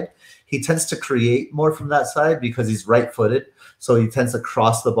side, he tends to create more from that side because he's right-footed. So he tends to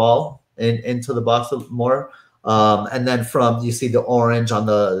cross the ball into the box more. And then you see the orange on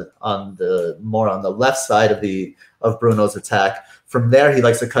the left side of Bruno's attack. From there, he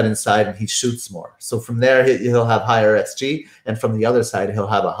likes to cut inside and he shoots more. So from there, he'll have higher XG, and from the other side, he'll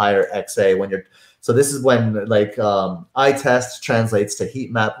have a higher XA. So this is when eye test translates to heat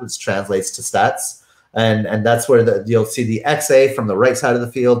map, which translates to stats. And that's where you'll see the XA from the right side of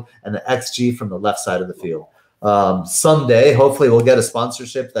the field and the XG from the left side of the field. Someday, hopefully, we'll get a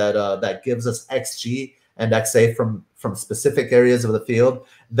sponsorship that gives us XG and XA from specific areas of the field.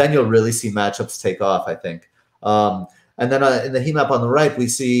 Then you'll really see matchups take off, I think. And then in the heat map on the right, we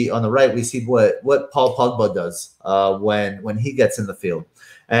see what Paul Pogba does when he gets in the field.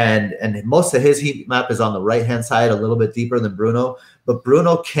 And most of his heat map is on the right-hand side, a little bit deeper than Bruno. But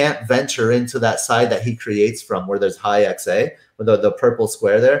Bruno can't venture into that side that he creates from where there's high XA, with the purple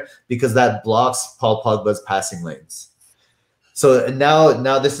square there, because that blocks Paul Pogba's passing lanes. So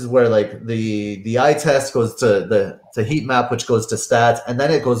now this is where like the eye test goes to heat map, which goes to stats, and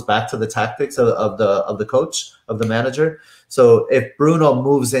then it goes back to the tactics of the coach, of the manager. So if Bruno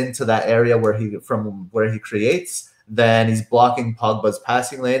moves into that area where he creates, then he's blocking Pogba's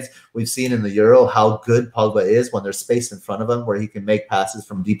passing lanes. We've seen in the Euro how good Pogba is when there's space in front of him where he can make passes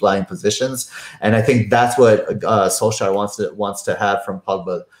from deep lying positions. And I think that's what Solskjaer wants to have from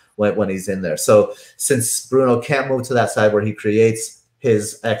Pogba when he's in there. So since Bruno can't move to that side where he creates,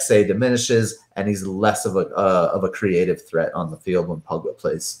 his XA diminishes, and he's less of a creative threat on the field when Pogba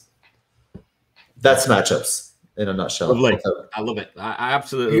plays. That's matchups in a nutshell. Lovely. I love it. I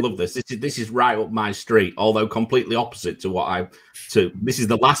absolutely love this. This is right up my street, although completely opposite to this is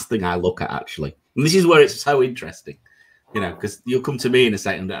the last thing I look at, actually. And this is where it's so interesting, because you'll come to me in a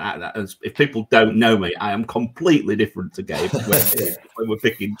second. If people don't know me, I am completely different to Gabe when we're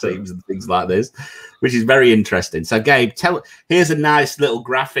picking teams and things like this, which is very interesting. So, Gabe, here's a nice little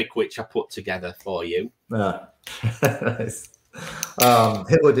graphic which I put together for you. Nice.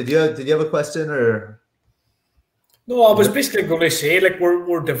 Hibbo, did you have a question or? No, I was basically going to say, like,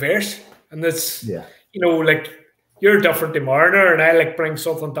 we're diverse, and it's, like, you're different to Mariner, and I bring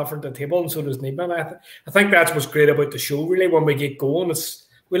something different to the table, and so does Needman. I think that's what's great about the show, really, when we get going.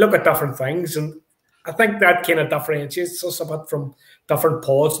 We look at different things, and I think that kind of differentiates us a bit from different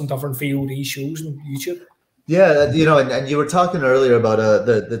pods and different VOD shows on YouTube. Yeah, and you were talking earlier about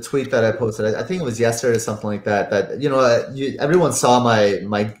the tweet that I posted. I think it was yesterday or something like that. That everyone saw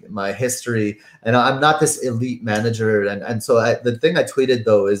my history, and I'm not this elite manager. And so the thing I tweeted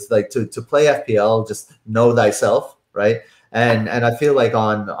though is like to play FPL, just know thyself, right? And I feel like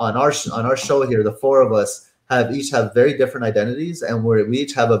on our show here, the four of us each have very different identities, and we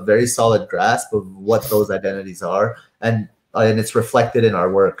each have a very solid grasp of what those identities are, and it's reflected in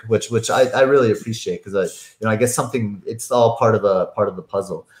our work, which I really appreciate, because I guess it's all part of the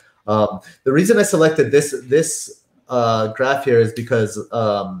puzzle. The reason I selected this graph here is because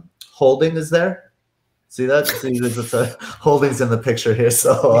holding is there. See that? See, there's holdings in the picture here.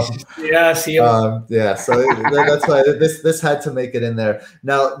 So yeah, I see it. Yeah, so that's why this had to make it in there.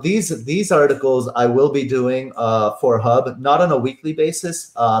 Now these articles I will be doing for Hub, not on a weekly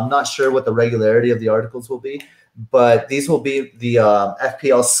basis. I'm not sure what the regularity of the articles will be, but these will be the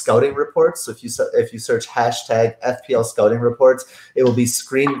FPL scouting reports. So if you search hashtag FPL scouting reports, it will be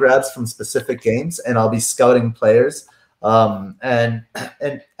screen grabs from specific games, and I'll be scouting players. And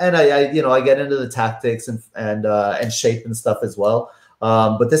I get into the tactics and shape and stuff as well.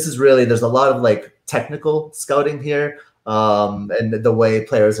 But this is really, there's a lot of like technical scouting here, and the way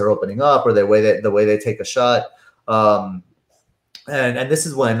players are opening up, or the way they take a shot. And this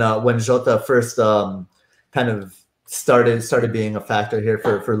is when Jota first kind of started being a factor here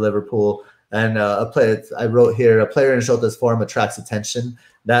for Liverpool. And I wrote here, a player in Jota's form attracts attention.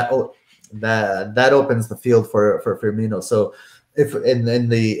 That opens the field for Firmino. So if in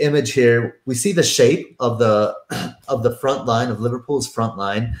the image here, we see the shape of the front line, of Liverpool's front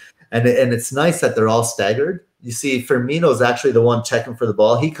line, and it's nice that they're all staggered. You see Firmino is actually the one checking for the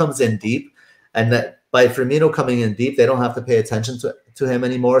ball. He comes in deep, and that by Firmino coming in deep, they don't have to pay attention to him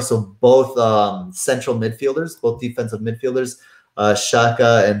anymore. So both central midfielders, both defensive midfielders,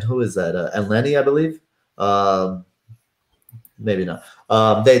 Xhaka and who is that? Elneny, I believe. Maybe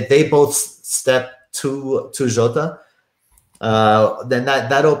not. They both step to Jota. Then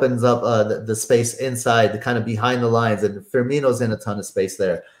that opens up the space inside, the kind of behind the lines, and Firmino's in a ton of space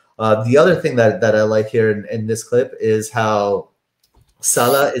there. The other thing that I like here in this clip is how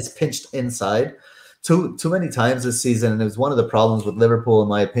Salah is pinched inside. Too many times this season, and it was one of the problems with Liverpool, in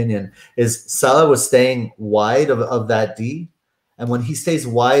my opinion, is Salah was staying wide of that D, and when he stays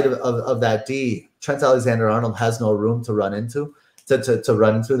wide of that D, Trent Alexander-Arnold has no room to run into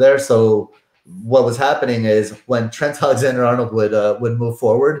there. So what was happening is when Trent Alexander-Arnold would move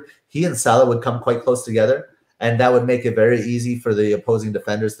forward, he and Salah would come quite close together, and that would make it very easy for the opposing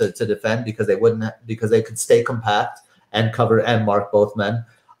defenders to defend, because they could stay compact and cover and mark both men.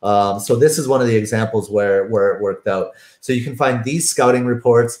 So this is one of the examples where it worked out. So you can find these scouting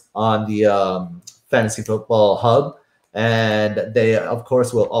reports on the fantasy football hub. And they, of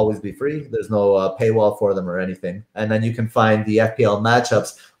course, will always be free. There's no paywall for them or anything. And then you can find the FPL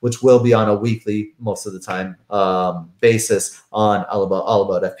matchups, which will be on a weekly, most of the time, basis on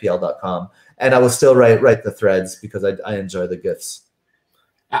allaboutfpl.com. And I will still write the threads because I enjoy the GIFs.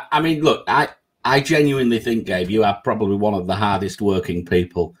 I mean, look, I genuinely think, Gabe, you are probably one of the hardest working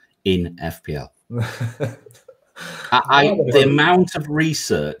people in FPL. The amount of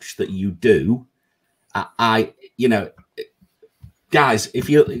research that you do, you know, guys, if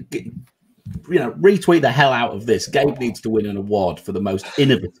you retweet the hell out of this, Gabe needs to win an award for the most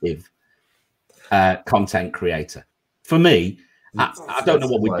innovative content creator. For me, I don't know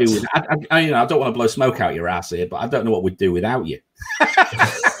what we'd do with. I don't want to blow smoke out your ass here, but I don't know what we'd do without you.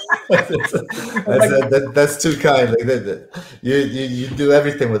 That's too kind. Like, you do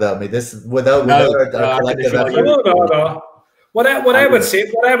everything without me. This without our collective effort. No. What I would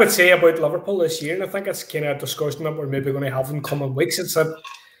say about Liverpool this year, and I think it's kind of a discussion that we're maybe going to have in coming weeks, is that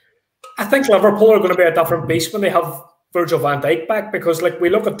I think Liverpool are going to be a different beast when they have Virgil van Dijk back, because like we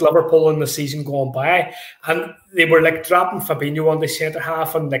look at Liverpool in the season going by, and they were like dropping Fabinho on the centre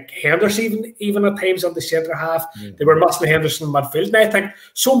half and like Henderson even at times on the centre half. They were missing Henderson in midfield, and I think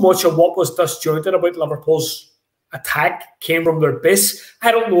so much of what was disjointed about Liverpool's attack came from their base.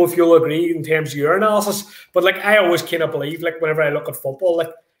 I don't know if you'll agree in terms of your analysis, but like I always kind of believe, like whenever I look at football,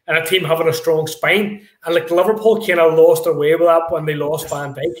 like and a team having a strong spine, and like Liverpool kind of lost their way with that when they lost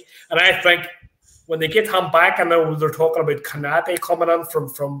Van Dijk, and I think when they get him back, I know they're talking about Kanate coming in from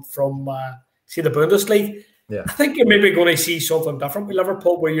see the Bundesliga. Yeah. I think you're maybe going to see something different with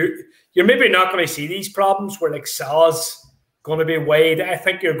Liverpool, where you're maybe not going to see these problems where like Salah's going to be wide. I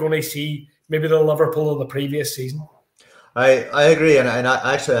think you're going to see maybe the Liverpool of the previous season. I agree, and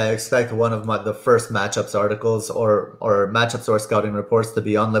I expect one of the first matchups articles or matchups or scouting reports to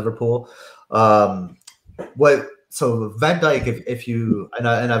be on Liverpool. So Van Dijk, if you and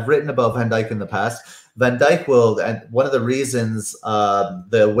I've written about Van Dijk in the past. Van Dijk will, and one of the reasons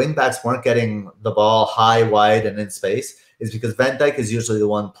the wing backs weren't getting the ball high, wide, and in space is because Van Dijk is usually the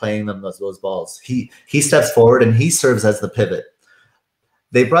one playing them those balls. He steps forward and he serves as the pivot.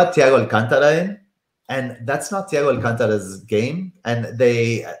 They brought Thiago Alcantara in, and that's not Thiago Alcantara's game. And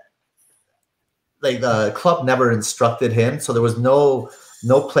the club never instructed him, so there was no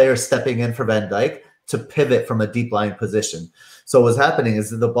player stepping in for Van Dijk to pivot from a deep lying position. So what's happening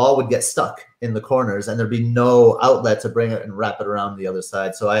is that the ball would get stuck in the corners and there'd be no outlet to bring it and wrap it around the other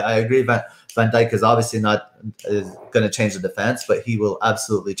side. So I agree Van Dijk is obviously not going to change the defense, but he will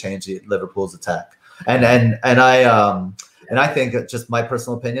absolutely change Liverpool's attack. And I think, just my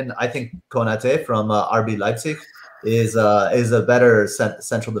personal opinion, I think Konate from RB Leipzig is a better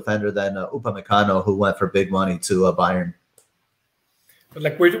central defender than Upamecano, who went for big money to Bayern. But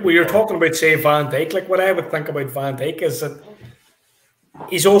like we are talking about, say, Van Dijk, like what I would think about Van Dijk is that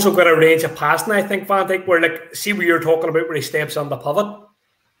he's also got a range of passing. I think Van Dijk, where like, see what you're talking about, where he steps on the pivot,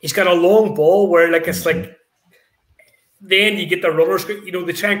 he's got a long ball where like it's like, then you get the runners, you know,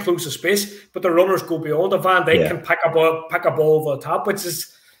 they try and close the space, but the runners go beyond. The Van Dijk can pick a ball over the top, which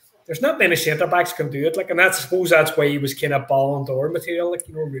is, there's not many centre backs can do it. Like, and I suppose that's why he was kind of Ballon d'Or material. Like,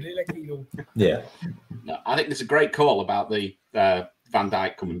 you know, really, like, you know. Yeah. No, I think there's a great call about the Van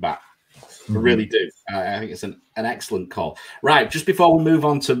Dijk coming back. I really do. I think it's an excellent call. Right, just before we move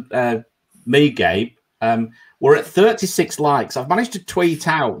on to me, Gabe, we're at 36 likes. I've managed to tweet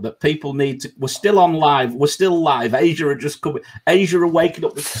out that people need to. We're still on live. We're still live. Asia are just coming. Asia are waking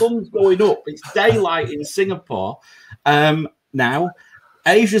up. The sun's going up. It's daylight in Singapore now.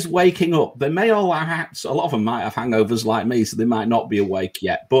 Asia's waking up. They may all have, a lot of them might have hangovers like me, so they might not be awake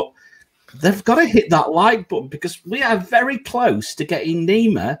yet. But they've got to hit that like button because we are very close to getting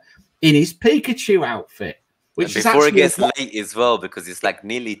Nima in his Picachu outfit. Which and before it gets late as well, because it's like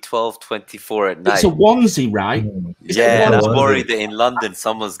nearly 12:24 at night. It's a onesie, right? Yeah, and I'm worried that in London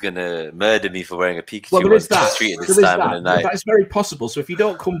someone's going to murder me for wearing a Pikachu on the street at this time of the night. That's very possible. So if you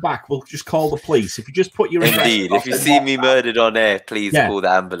don't come back, we'll just call the police. If you just put your... Indeed. If you see me murdered on air, please call the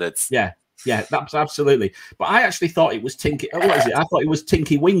ambulance. Yeah, that's absolutely. But I actually thought it was Tinky... What is it? I thought it was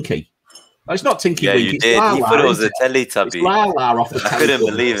Tinky Winky. No, it's not Tinky Winky. You did. You thought it was a Teletubby. It's Lala off the I couldn't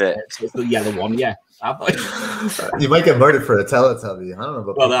believe it. It's the yellow one, yeah. You might get murdered for a Teletubby. I don't know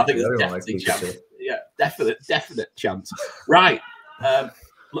about. Well, I think it's definitely chance. Yeah, definite chance. Right.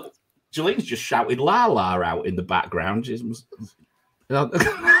 Look, Jalene's just shouted "La La" out in the background. She's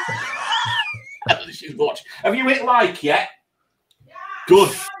watching. Have you hit like yet? Yeah.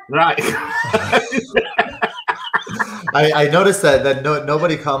 Good. Right. I noticed that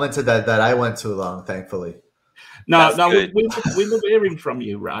nobody commented that I went too long. Thankfully. No, we love hearing from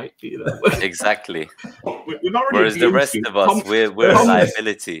you, right? You know? Exactly. We've already Whereas the rest of us, we're a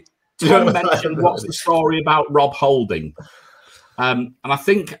liability. Tom mentioned what's the story about Rob Holding. And I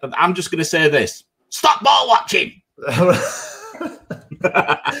think I'm just going to say this. Stop ball watching!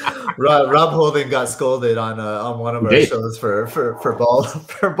 Rob Holding got scolded on one of our shows for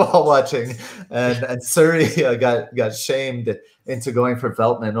ball watching, and Surrey got shamed into going for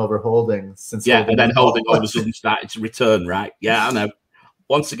Veltman over Holding. And then Holding all of a sudden started to return. Right? Yeah, I know.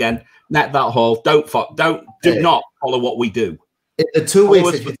 Once again, net that hole. Do not follow what we do. The 2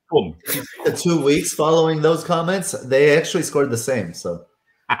 weeks, the 2 weeks following those comments, they actually scored the same. So,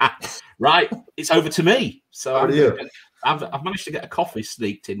 right, it's over to me. So how do you? I've managed to get a coffee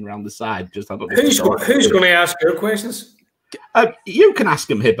sneaked in around the side. Just who's going to ask your questions? You can ask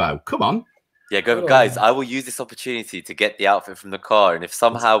him, Hibbo. Come on. Yeah, guys. I will use this opportunity to get the outfit from the car, and if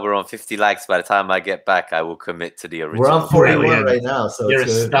somehow we're on 50 likes by the time I get back, I will commit to the original. We're on 41 right now, so you're a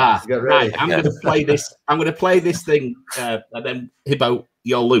star. Get ready. Right, I'm going to play this. I'm going to play this thing, and then Hibbo,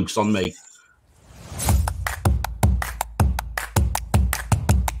 you're loose on me.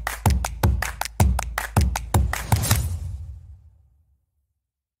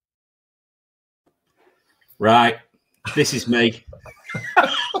 Right, this is me.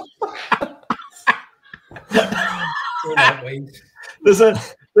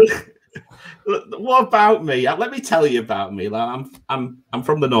 What about me? Let me tell you about me. I'm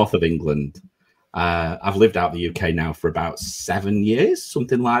from the north of England. I've lived out the UK now for about 7 years,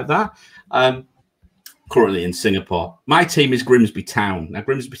 something like that. Currently in Singapore. My team is Grimsby Town. Now,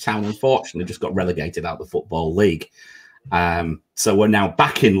 Grimsby Town, unfortunately, just got relegated out of the Football League. So we're now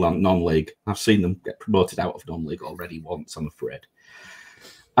back in non-league. I've seen them get promoted out of non-league already once, I'm afraid.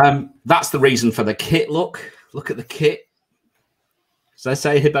 That's the reason for the kit look. Look at the kit. As I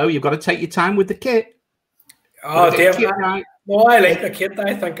say, Hibbo, you've got to take your time with the kit. Oh, definitely. Right. No, I like the kit.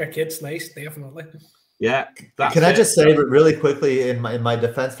 I think a kit's nice, definitely. Yeah. Can I just say really quickly in my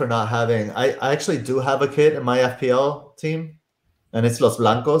defense for not having, I actually do have a kit in my FPL team, and it's Los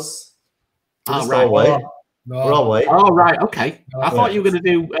Blancos. Oh, right. White. No. We're all white. Oh, right. Okay. I thought you were going to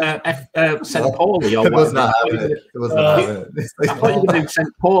do St. Pauli or what? I thought you were going to do St.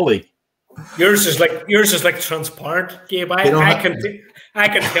 Pauli. Yours is like transparent, Gabe. I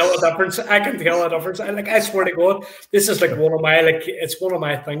can tell the difference. I can tell the difference. I swear to God, this is like one of my it's one of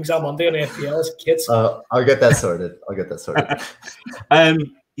my things I'm on doing FPL's kits. I'll get that sorted.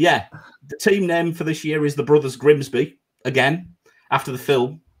 Yeah, the team name for this year is the Brothers Grimsby again after the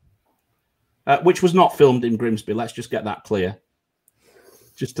film. Which was not filmed in Grimsby. Let's just get that clear.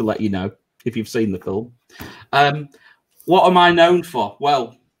 Just to let you know, if you've seen the film. What am I known for?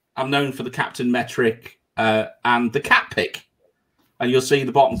 Well, I'm known for the Captain Metric and the cat pick. And you'll see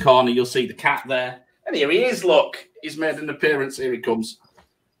the bottom corner, you'll see the cat there. And here he is, look. He's made an appearance. Here he comes.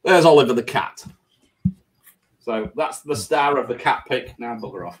 There's Oliver the cat. So that's the star of the cat pick. Now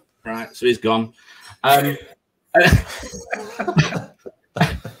bugger off. Right, so he's gone. And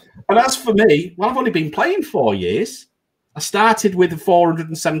as for me, well, I've only been playing 4 years. I started with a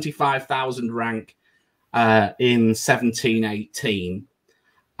 475,000 rank in 17-18.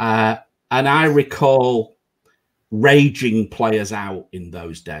 And I recall raging players out in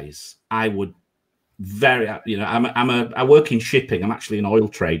those days. I would I work in shipping. I'm actually in oil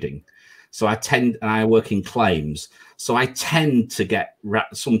trading. So I work in claims. So I tend to get I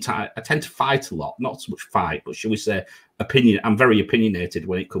tend to fight a lot, not so much fight, but shall we say I'm very opinionated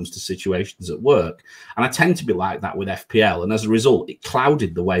when it comes to situations at work. And I tend to be like that with FPL. And as a result, it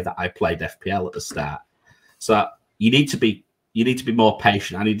clouded the way that I played FPL at the start. So you need to be more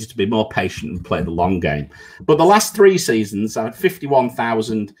patient. I needed to be more patient and play the long game. But the last 3 seasons, I had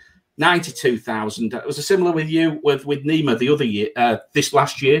 51,000, 92,000. It was similar with you, with Nima the other year, this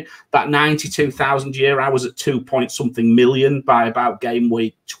last year. That 92,000 year, I was at 2-point-something million by about game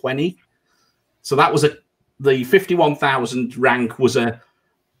week 20. So that was the 51,000 rank was a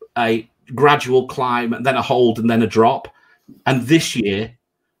gradual climb, and then a hold, and then a drop. And this year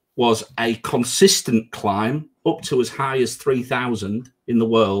was a consistent climb up to as high as 3,000 in the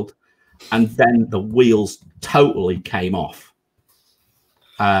world, and then the wheels totally came off.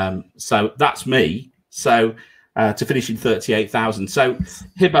 So that's me. So to finish in 38,000. So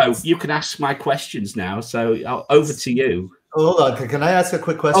Hibbo, you can ask my questions now. So over to you. Hold on. Can I ask a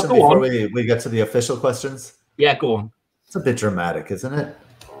quick question before we get to the official questions? Yeah, go on. It's a bit dramatic, isn't it?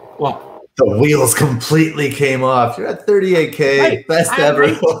 What? The wheels completely came off. You're at 38K, hey, best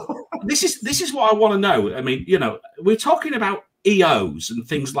ever. This is what I want to know. I mean, we're talking about EOs and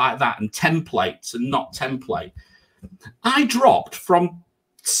things like that, and templates and not template. I dropped from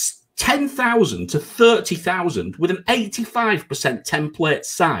 10,000 to 30,000 with an 85% template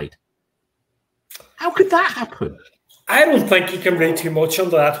side. How could that happen? I don't think you can read too much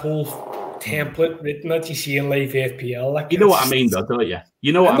into that whole template written that you see in live FPL. Like, you know what I mean, though, don't you?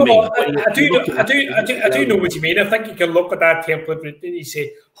 You know what I mean. I do know what you mean. I think you can look at that template written and you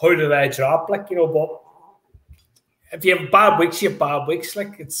say, "How did I drop?" Like, you know, but if you have bad weeks, you have bad weeks.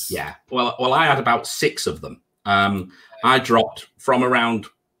 Like, it's Well, I had about 6 of them. I dropped from around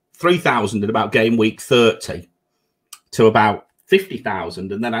 3,000 at about game week 30 to about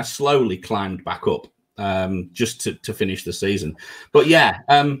 50,000, and then I slowly climbed back up just to finish the season. But yeah,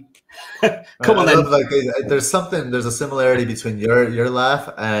 come on then. Like, there's a similarity between your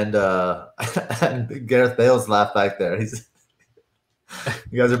laugh and Gareth Bale's laugh back there.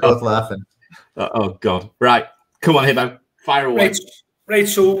 You guys are both laughing. Oh God! Right, come on, Hibbo, fire away. Right.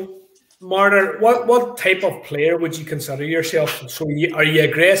 So, Martyr, what type of player would you consider yourself? So, are you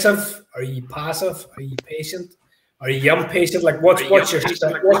aggressive? Are you passive? Are you patient? Are you impatient? Like, what's your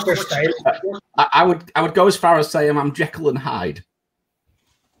style? I would go as far as saying I'm Jekyll and Hyde.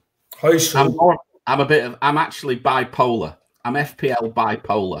 How so? I'm actually bipolar. I'm FPL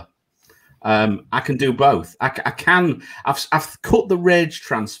bipolar. I can do both. I've cut the rage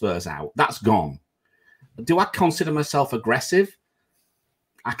transfers out. That's gone. Do I consider myself aggressive?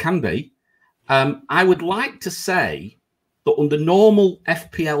 I can be. I would like to say that under normal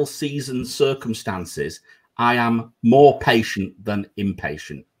FPL season circumstances, I am more patient than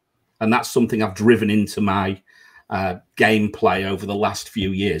impatient. And that's something I've driven into my gameplay over the last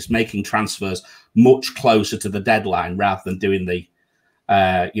few years, making transfers much closer to the deadline rather than doing the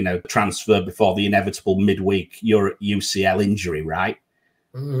transfer before the inevitable midweek UCL injury, right?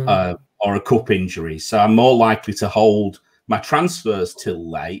 Or a cup injury. So I'm more likely to hold my transfers till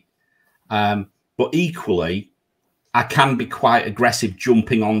late. But equally, I can be quite aggressive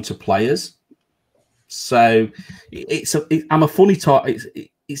jumping onto players. So I'm a funny talk.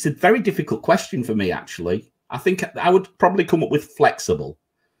 It's a very difficult question for me, actually. I think I would probably come up with flexible.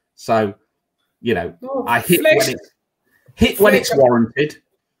 So, I hit when it's warranted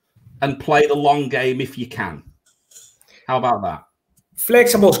and play the long game if you can. How about that?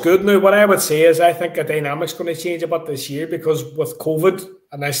 Flexible's good. Now, what I would say is I think the dynamic's going to change a bit this year because with COVID,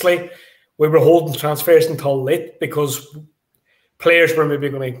 initially, we were holding transfers until late because players were maybe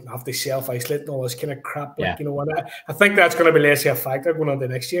going to have to self-isolate and all this kind of crap. Like, you know what? I think that's going to be less of a factor going on the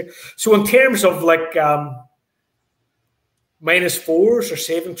next year. So in terms of like -4s or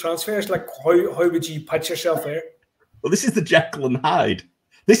saving transfers, like how would you pitch yourself there? Well, this is the Jekyll and Hyde.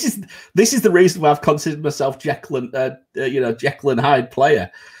 This is the reason why I've considered myself Jekyll and Hyde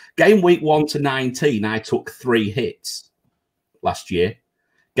player. Game week 1 to 19, I took 3 hits last year.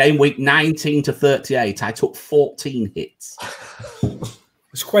 Game week 19 to 38, I took 14 hits.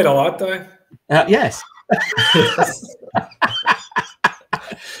 It's quite a lot, though. Yes.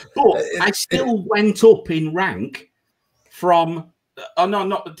 But I still went up in rank from...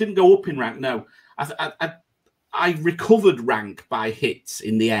 didn't go up in rank, no. I recovered rank by hits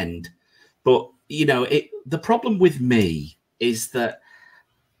in the end. But, the problem with me is that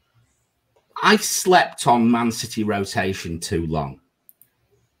I slept on Man City rotation too long.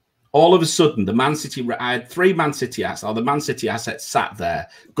 All of a sudden, I had 3 Man City assets, or the Man City assets sat there.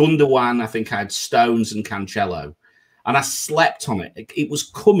 Gundogan, I think I had Stones and Cancelo. And I slept on it. It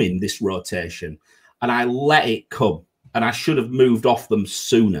was coming, this rotation. And I let it come. And I should have moved off them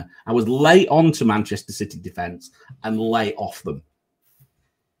sooner. I was late on to Manchester City defence and late off them.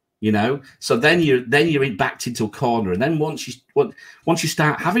 So then you're backed into a corner. And then once you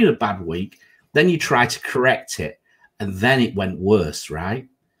start having a bad week, then you try to correct it. And then it went worse, right?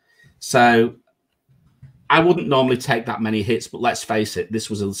 So I wouldn't normally take that many hits, but let's face it,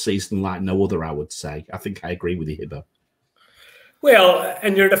 this was a season like no other, I would say. I think I agree with you, Hibbo. Well,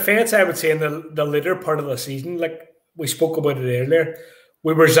 in your defence, I would say in the later part of the season, like we spoke about it earlier,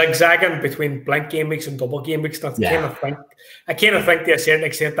 we were zigzagging between blank game weeks and double game weeks. I kind of think to a certain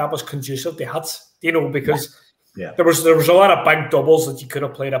extent that was conducive to hits, because there was a lot of big doubles that you could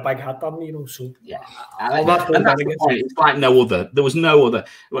have played a big hit on, so it's like no other. There was no other.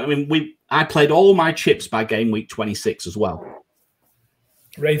 I mean, I played all my chips by game week 26 as well.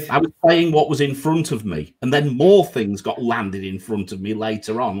 Right. I was playing what was in front of me, and then more things got landed in front of me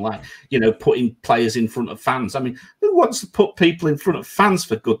later on, like, putting players in front of fans. I mean, who wants to put people in front of fans,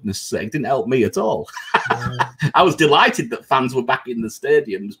 for goodness sake? It didn't help me at all. I was delighted that fans were back in the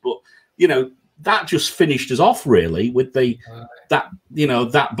stadiums, but, that just finished us off, really, with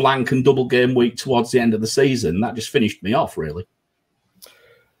that blank and double game week towards the end of the season. That just finished me off, really.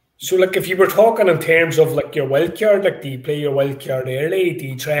 So, like, if you were talking in terms of like your wild card, like, do you play your wild card early? Do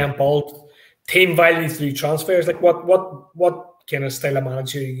you try and build team value through transfers? Like, what kind of style of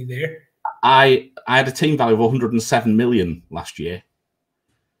manager are you there? I had a team value of 107 million last year.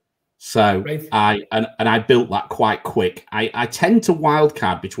 So right. I built that quite quick. I tend to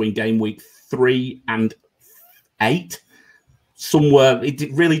wildcard between game week 3 and 8. Somewhere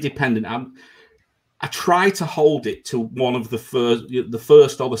it really dependent. I try to hold it to one of the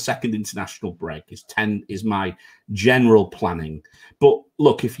first or the second international break is my general planning. But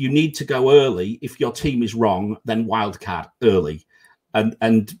look, if you need to go early, if your team is wrong, then wildcard early,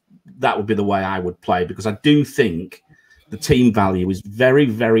 and that would be the way I would play, because I do think the team value is very,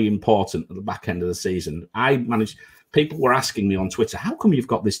 very important at the back end of the season. People were asking me on Twitter, how come you've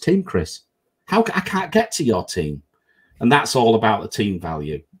got this team, Chris? I can't get to your team? And that's all about the team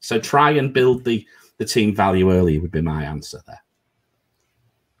value. So try and build the team value early would be my answer there.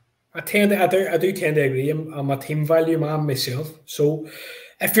 I do tend to agree. I'm a team value man myself. So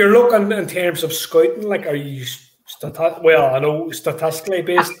if you're looking in terms of scouting, like, are you I know statistically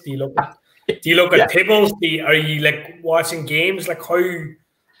based? Do you look at tables? Are you like watching games? Like, how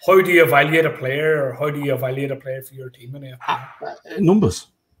do you evaluate a player, or how do you evaluate a player for your team in FPL? Numbers.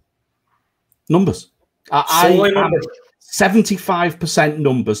 Solely numbers. 75%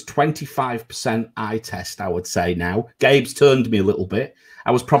 numbers, 25% eye test, I would say now. Gabe's turned me a little bit.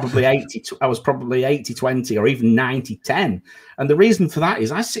 I was probably 80-20 or even 90-10. And the reason for that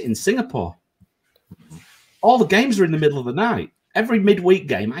is I sit in Singapore. All the games are in the middle of the night. Every midweek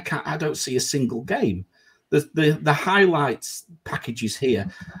game, I don't see a single game. The highlights packages here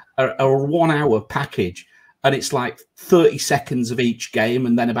are a 1 hour package, and it's like 30 seconds of each game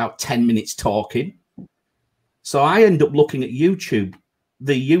and then about 10 minutes talking. So I end up looking at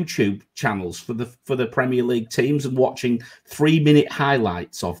the YouTube channels for the Premier League teams and watching 3-minute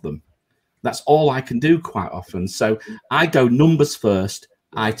highlights of them. That's all I can do quite often. So I go numbers first,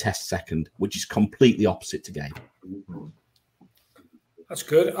 eye test second, which is completely opposite to Game. That's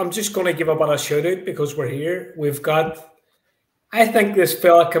good. I'm just going to give a bit of a shout out because we're here. We've got, I think this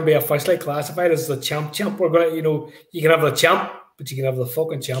fella can be officially classified as the champ. We're going to, you can have the champ, but you can have the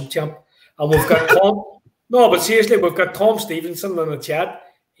fucking champ. And we've got Tom. No, but seriously, we've got Tom Stevenson in the chat.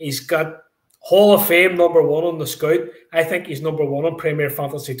 He's got Hall of Fame #1 on the Scout. I think he's #1 on Premier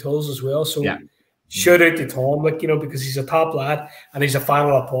Fantasy Tools as well. So shout out to Tom, because he's a top lad and he's a fan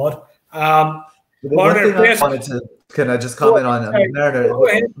of the pod. Can I just comment on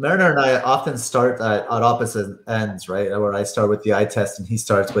Mariner and I often start at opposite ends, right? Where I start with the eye test and he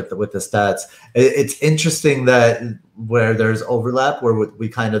starts with the stats. It's interesting that where there's overlap, where we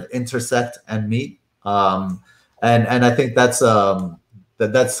kind of intersect and meet. And I think that's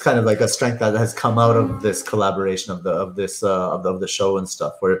kind of like a strength that has come out of this collaboration of the show and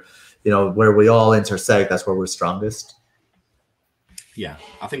stuff, where where we all intersect. That's where we're strongest. Yeah,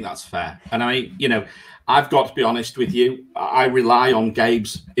 I think that's fair. And I've got to be honest with you. I rely on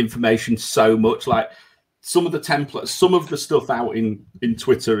Gabe's information so much. Like some of the templates, some of the stuff out in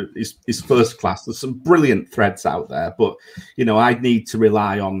Twitter is first class. There's some brilliant threads out there, but I need to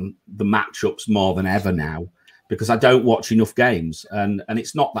rely on the matchups more than ever now because I don't watch enough games. And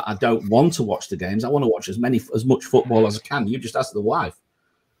it's not that I don't want to watch the games. I want to watch as much football as I can. You just ask the wife.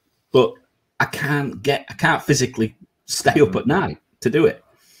 But I can't physically stay up at night to do it.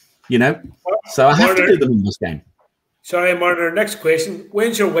 So I have to do the numbers game. Sorry, Marner. Next question.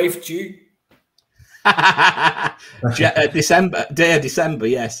 When's your wife due? December,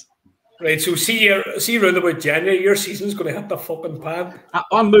 yes. Right, so see around about January, your season's going to hit the fucking pan.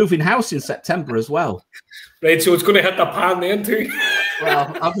 I'm moving house in September as well. Right, so it's going to hit the pan then too.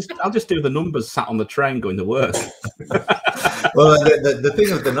 Well, I'll just do the numbers sat on the train going to work. Well, the thing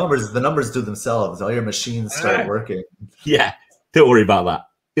with the numbers do themselves. All your machines start working. Yeah, don't worry about that.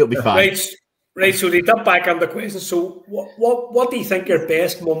 It'll be fine. Right. So they got back on the question. So what do you think your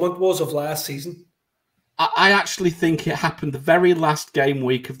best moment was of last season? I actually think it happened the very last game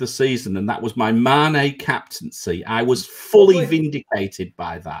week of the season, and that was my Mane captaincy. I was fully vindicated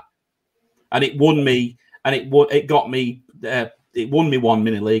by that, and it won me. And it won me one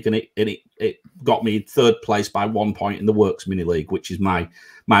mini league, and it got me third place by 1 point in the Works mini league, which is my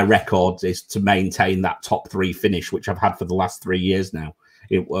record is to maintain that top 3 finish, which I've had for the last 3 years now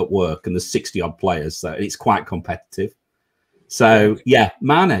at work, and there's 60 odd players, so it's quite competitive. So yeah,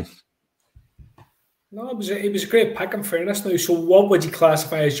 Mane. No, it was a great pick in fairness now. So what would you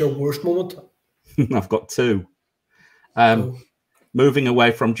classify as your worst moment? I've got 2. Moving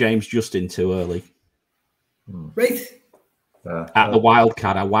away from James Justin too early. Right. At the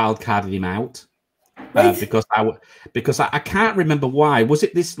wildcard, I wildcarded him out. Right. Because I can't remember why. Was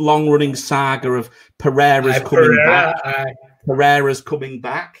it this long running saga of Pereira's coming back? Pereira's coming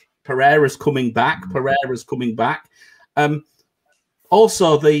back. Pereira's coming back. Pereira's coming back.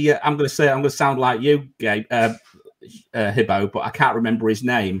 Also, I'm going to sound like you, Gabe, Hibbo, but I can't remember his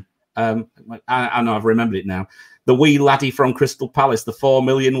name. I know I've remembered it now. The wee laddie from Crystal Palace, the 4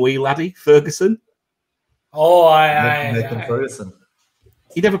 million wee laddie, Ferguson. Oh, Nathan Ferguson.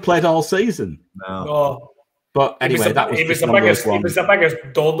 He never played all season. No. But anyway, he was the biggest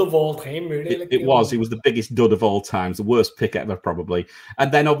dud of all time, really. It was. He was the biggest dud of all times, the worst pick ever, probably.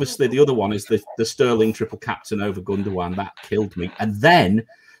 And then, obviously, the other one is the Sterling triple captain over Gundogan. That killed me. And then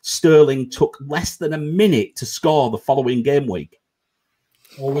Sterling took less than a minute to score the following game week.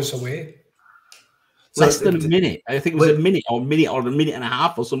 Always away. Less than a minute. I think it was a minute or a minute and a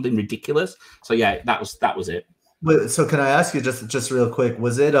half or something ridiculous. So yeah, that was it. So can I ask you just real quick,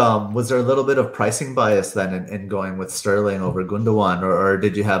 was there a little bit of pricing bias then in going with Sterling over Gundogan, or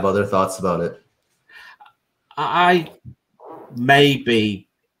did you have other thoughts about it? I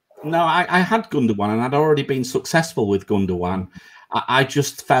had Gundogan and I'd already been successful with Gundogan. I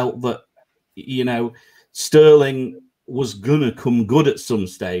just felt that, Sterling was gonna come good at some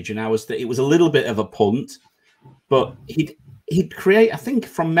stage, and it was a little bit of a punt, but he'd create, I think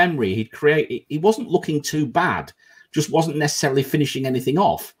from memory, he wasn't looking too bad, just wasn't necessarily finishing anything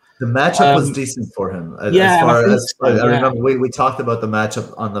off. The matchup was decent for him. I remember we talked about the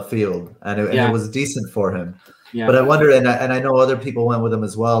matchup on the field, and it was decent for him. Yeah. But I wonder, and I know other people went with him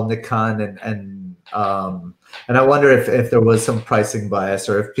as well, Nick Khan, and I wonder if there was some pricing bias,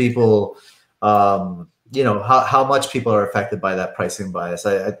 or if people, how much people are affected by that pricing bias.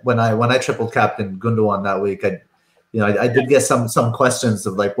 When I triple captained Gundogan that week, I did get some questions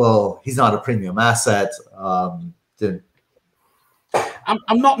of like, well, he's not a premium asset. I'm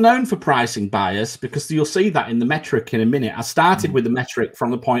not known for pricing bias, because you'll see that in the metric in a minute. I started with the metric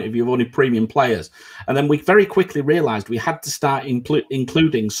from the point of view of only premium players, and then we very quickly realized we had to start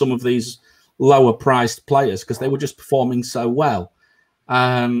including some of these lower priced players because they were just performing so well.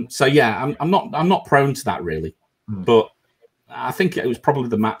 So yeah, I'm not prone to that really, but I think it was probably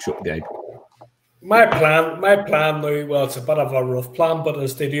the matchup, Gabe. My plan now, well, it's a bit of a rough plan, but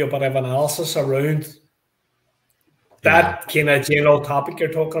is to do a bit of analysis around that kind of general topic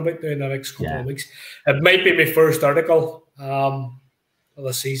you're talking about in the next couple of weeks. It might be my first article of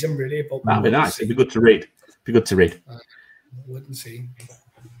the season, really. But that'd be nice. It'd be good to read. Wouldn't see.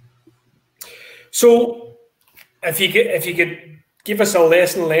 So, if you could give us a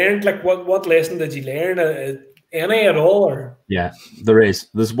lesson learned, like what lesson did you learn? Any at all? Or? Yeah, there is.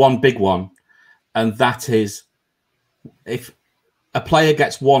 There's one big one. And that is, if a player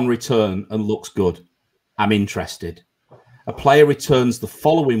gets one return and looks good, I'm interested. A player returns the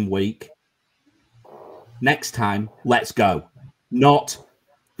following week, next time, let's go. Not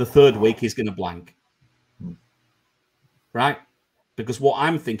the third week he's going to blank. Right? Because what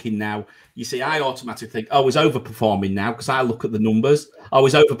I'm thinking now, you see, I automatically think, oh, he's overperforming now because I look at the numbers. Oh,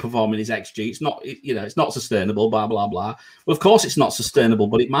 he's overperforming his XG. It's not, it's not sustainable, blah, blah, blah. Well, of course it's not sustainable,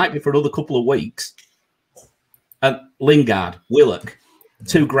 but it might be for another couple of weeks. And Lingard, Willock,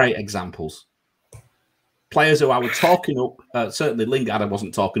 two great examples. Players who I was talking up, certainly Lingard I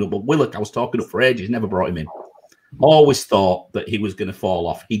wasn't talking up, but Willock I was talking up for ages, never brought him in. Always thought that he was going to fall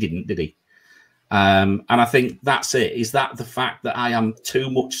off. He didn't, did he? And I think that's it. Is that the fact that I am too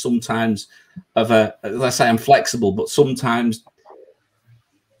much sometimes of let's say I'm flexible, but sometimes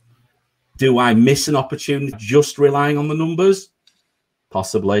do I miss an opportunity just relying on the numbers?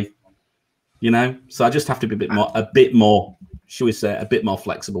 Possibly, so I just have to be a bit more, should we say, a bit more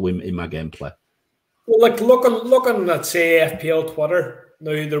flexible in my gameplay. Well, like looking at, say, FPL Twitter,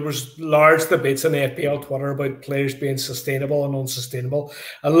 now there was large debates on FPL Twitter about players being sustainable and unsustainable,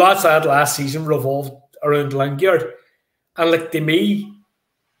 and lots of that last season revolved around Lingard. And like to me,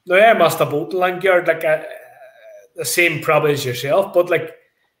 now I must have voted Lingard like the same probably as yourself, but like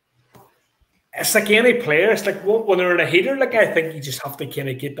it's like any player, it's like when they're in a heater, like I think you just have to kind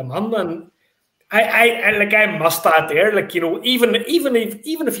of get them on. And I must add there, like even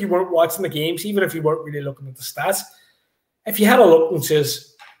if you weren't watching the games, even if you weren't really looking at the stats, if you had a look and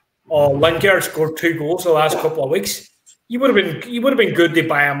says, "Oh, Lingard scored 2 goals the last couple of weeks," you would have been good to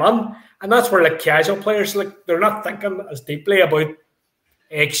buy him on. And that's where like casual players, like they're not thinking as deeply about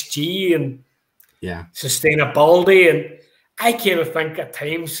XG and sustainability. And I kind of think at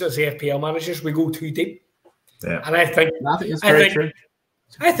times as FPL managers we go too deep. Yeah. And I think it's very true.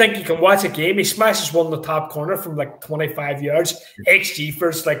 I think you can watch a game. He smashes one in the top corner from like 25 yards. XG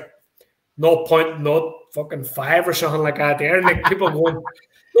first like 0.05 or something like that there. And like people going,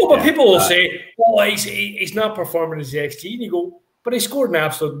 No, but people will say, "Oh, he's not performing as the XG," and you go, "But he scored an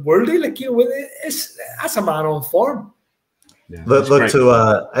absolute worldie. Like, you know, that's a man on form." Yeah, look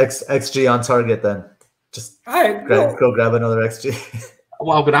to XG on target then. Just go grab another XG.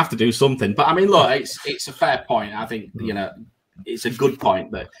 Well, I'm going to have to do something. But I mean, look, it's a fair point. I think, you know, it's a good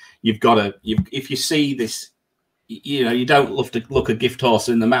point that you've got to, if you see this, you know, you don't love to look a gift horse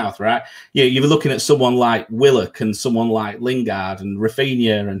in the mouth, right? You're looking at someone like Willock and someone like Lingard and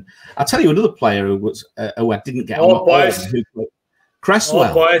Rafinha. And I'll tell you another player who was who I didn't get on.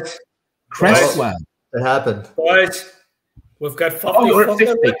 Cresswell. Cresswell. It happened. Boys. We've got 50. We're at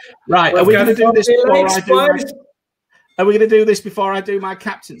 50. Right. Are we going to do this before I do Are we going to do this before I do my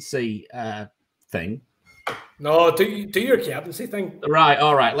captaincy thing? No, do your captaincy thing. Right.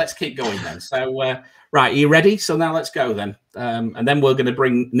 All right. Let's keep going then. So, right. Are you ready? So now let's go then. And then we're going to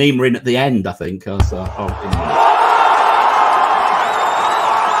bring Nima in at the end, I think.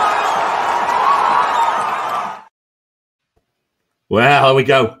 Well, here we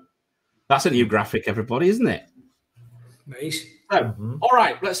go. That's a new graphic, everybody, isn't it? Nice. So, all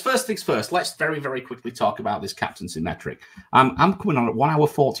right. Let's first things first. Let's very, very quickly talk about this captaincy metric. I'm coming on at 1 hour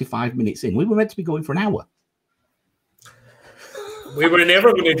 45 minutes in. We were meant to be going for an hour. We were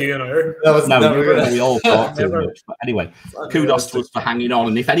never going to do an hour. We all thought too much. But anyway, kudos to us for hanging on.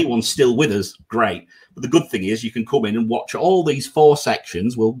 And if anyone's still with us, great. But the good thing is you can come in and watch all these 4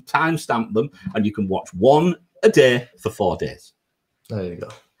 sections. We'll timestamp them, and you can watch one a day for 4 days. There you go.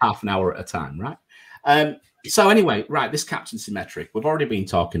 Half an hour at a time, right? So anyway, right, this captaincy metric, we've already been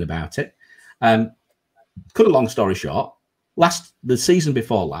talking about it. Cut a long story short, the season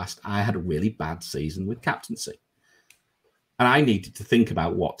before last, I had a really bad season with captaincy. And I needed to think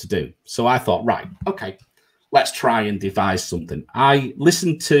about what to do. So I thought, right, okay, let's try and devise something. I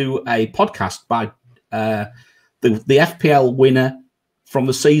listened to a podcast by the FPL winner from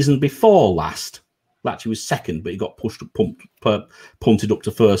the season before last. Well, actually, he was second, but he got punted up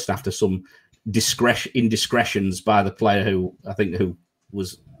to first after some indiscretions by the player who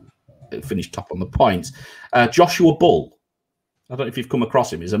was finished top on the points. Joshua Bull. I don't know if you've come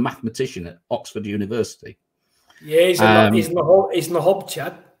across him. He's a mathematician at Oxford University. Yeah, he's in the hub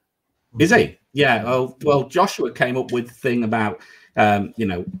chat. Is he? Yeah. Well, Joshua came up with the thing about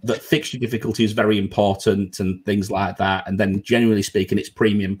that fixture difficulty is very important and things like that. And then generally speaking, it's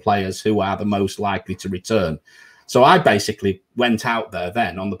premium players who are the most likely to return. So I basically went out there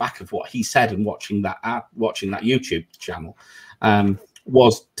then on the back of what he said and watching that YouTube channel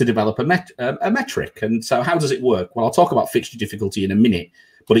was to develop a metric. And so how does it work? Well, I'll talk about fixture difficulty in a minute,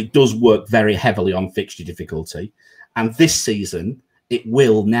 but it does work very heavily on fixture difficulty. And this season, it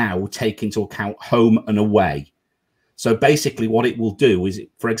will now take into account home and away. So basically what it will do is,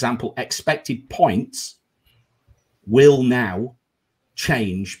 for example, expected points will now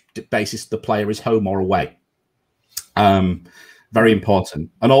change basis the player is home or away. Very important.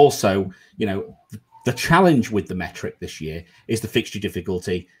 And also, the challenge with the metric this year is the fixture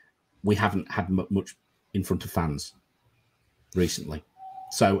difficulty. We haven't had much in front of fans recently.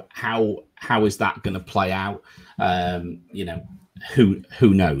 So how is that going to play out? Who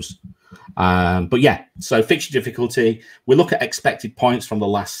knows? But yeah, so fixture difficulty, we look at expected points from the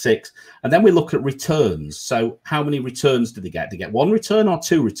last 6, and then we look at returns. So how many returns do they get? Do they get 1 return or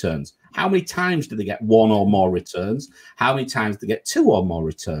 2 returns? How many times do they get 1 or more returns? How many times do they get 2 or more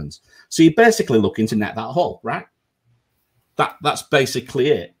returns? So you're basically looking to net that whole, right? That's basically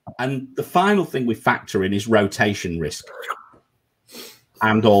it. And the final thing we factor in is rotation risk.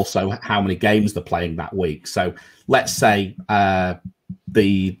 And also how many games they're playing that week. So let's say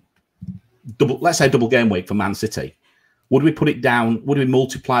double game week for Man City. Would we put it down? Would we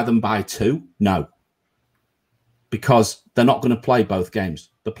multiply them by 2? No. Because they're not going to play both games.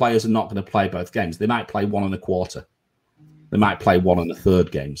 The players are not going to play both games. They might play 1 1/4. They might play 1 1/3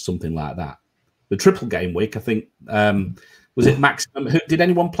 games, something like that. The triple game week, I think, was it maximum? Did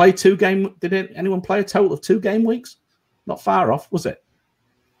anyone play 2 game? Did anyone play a total of 2 game weeks? Not far off, was it?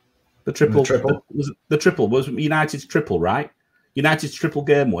 The triple. The triple was United's triple, right? United's triple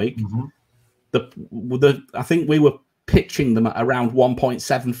game week. Mm-hmm. I think we were pitching them at around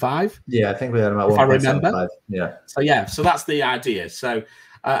 1.75. Yeah, I think we had them at 1.75. I remember. Yeah. So that's the idea. So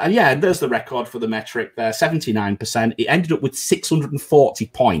and there's the record for the metric there, 79%. It ended up with 640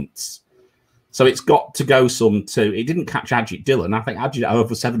 points. So it's got to go it didn't catch Ajit Dillon. I think Ajit had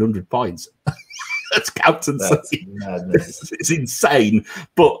over 700 points. That's captaincy. It's insane.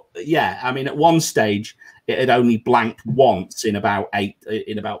 But yeah, I mean, at one stage, it had only blanked once in about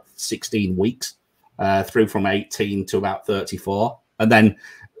 16 weeks, through from 18 to about 34. And then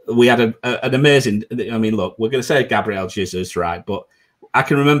we had an amazing, I mean, look, we're going to say Gabriel Jesus, right? But I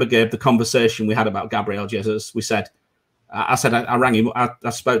can remember, Gabe, the conversation we had about Gabriel Jesus. We said, I rang him. I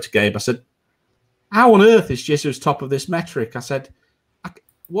spoke to Gabe. I said, how on earth is Jesus top of this metric? I said,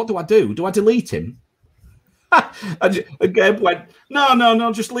 what do I do? Do I delete him? And Gabe went,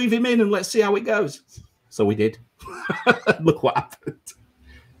 no, just leave him in and let's see how it goes. So we did. Look what happened.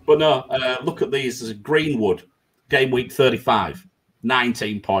 But no, look at these. There's a Greenwood, game week 35,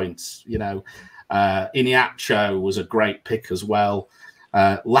 19 points. You know, Iniacho was a great pick as well.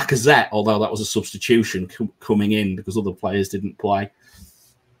 Lacazette, although that was a substitution coming in because other players didn't play.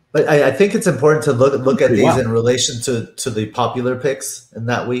 But I think it's important to look at these in relation to the popular picks in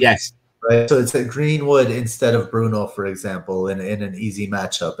that week. Yes. Right. So it's a Greenwood instead of Bruno, for example, in an easy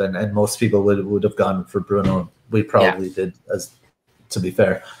matchup. And most people would have gone for Bruno. We probably did, as to be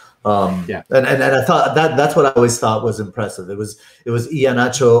fair. And I thought that's what I always thought was impressive. It was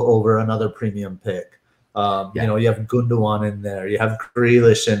Iheanacho over another premium pick. You know, you have Gundogan in there, you have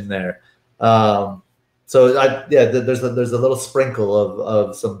Grealish in there. So there's a little sprinkle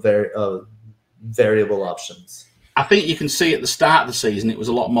of some variable options. I think you can see at the start of the season it was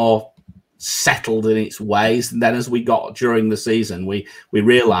a lot more settled in its ways, and then as we got during the season, we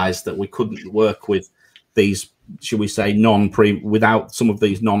realised that we couldn't work with these, should we say, without some of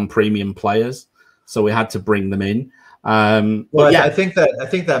these non-premium players, so we had to bring them in. Well, I think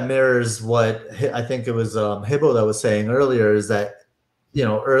that mirrors what I think it was Hibbo that was saying earlier, is that, you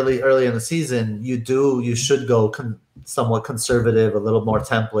know, early in the season you should go somewhat conservative, a little more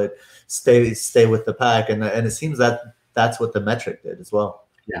template, stay with the pack, and it seems that that's what the metric did as well.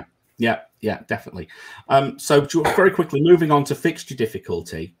 Yeah, definitely. So very quickly, moving on to fixture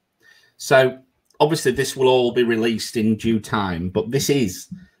difficulty. So obviously this will all be released in due time, but this is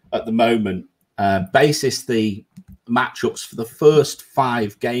at the moment basis the matchups for the first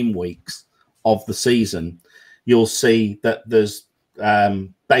 5 game weeks of the season. You'll see that there's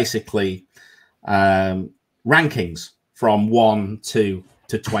basically rankings from 1 to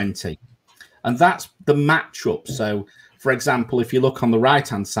 20, and that's the matchup. So for example, if you look on the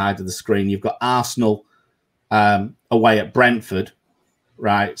right-hand side of the screen, you've got Arsenal away at Brentford,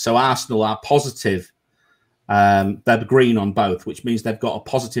 right? So Arsenal are positive. They're green on both, which means they've got a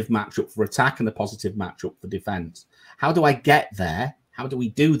positive matchup for attack and a positive matchup for defence. How do I get there? How do we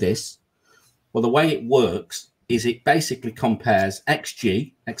do this? Well, the way it works is it basically compares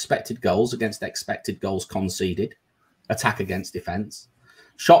XG, expected goals, against expected goals conceded, attack against defence,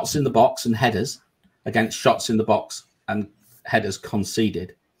 shots in the box and headers against shots in the box and headers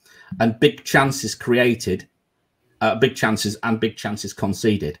conceded, and big chances created, big chances and big chances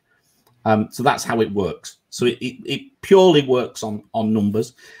conceded. So that's how it works. So it purely works on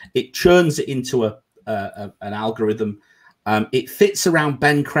numbers. It churns it into an algorithm. It fits around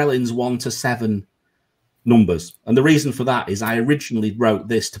Ben Krellin's 1 to 7 numbers. And the reason for that is I originally wrote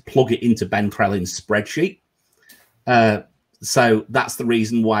this to plug it into Ben Krellin's spreadsheet. So that's the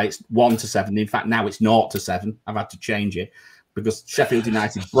reason why it's 1 to 7. In fact, now it's 0 to 7. I've had to change it because Sheffield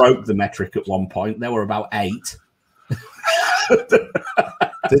United broke the metric at one point. They were about 8.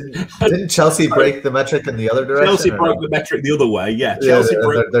 Didn't Chelsea break the metric in the other direction? Chelsea broke the metric the other way, yeah. Chelsea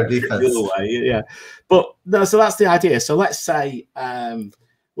broke their defense the other way, yeah. But no, so that's the idea. So let's say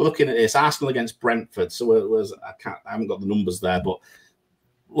we're looking at this Arsenal against Brentford. So I haven't got the numbers there, but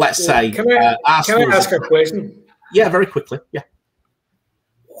let's say can I ask a question? Yeah, very quickly. Yeah.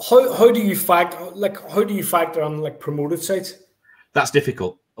 How do you factor on like promoted sites? That's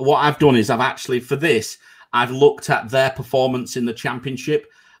difficult. What I've done is I've looked at their performance in the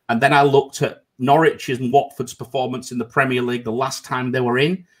Championship, and then I looked at Norwich's and Watford's performance in the Premier League the last time they were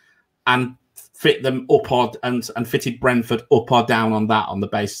in, and fit them up and fitted Brentford up or down on that on the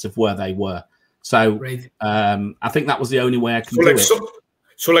basis of where they were. So I think that was the only way I can do it.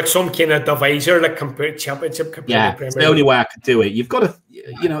 So like some kind of divisor, like compare Championship, compare It's the only way I could do it. You've got to,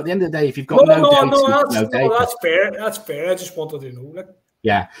 you know, at the end of the day, if you've got that's fair. That's fair. I just wanted to know.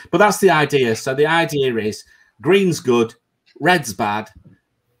 Yeah, but that's the idea. So the idea is green's good, red's bad.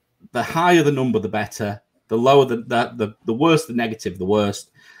 The higher the number, the better. The lower the worse the negative, the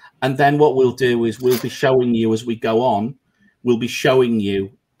worst. And then what we'll do is we'll be showing you as we go on. We'll be showing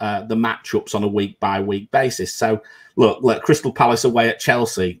you the matchups on a week-by-week basis. So look, Crystal Palace away at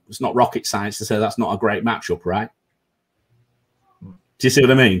Chelsea. It's not rocket science to say that's not a great matchup, right? Do you see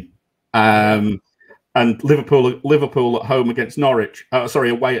what I mean? And Liverpool at home against Norwich.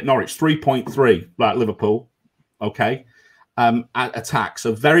 Away at Norwich, 3.3. Like Liverpool, okay. At attack,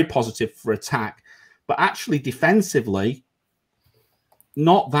 so very positive for attack, but actually defensively,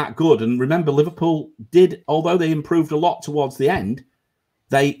 not that good. And remember, Liverpool did, although they improved a lot towards the end,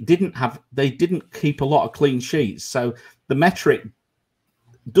 they didn't keep a lot of clean sheets. So the metric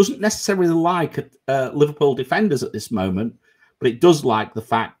doesn't necessarily like Liverpool defenders at this moment, but it does like the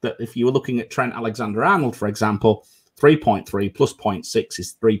fact that if you were looking at Trent Alexander-Arnold, for example, 3.3 plus 0.6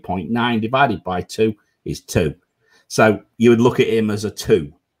 is 3.9 divided by 2 is 2. So you would look at him as a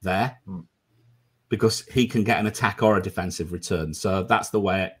 2 there because he can get an attack or a defensive return. So that's the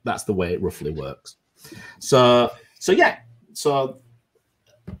way it roughly works. So yeah. So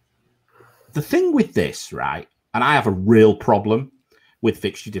the thing with this, right, and I have a real problem with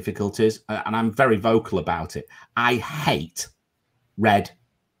fixture difficulties, and I'm very vocal about it. I hate red,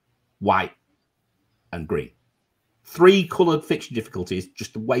 white, and green. 3 coloured fixture difficulty is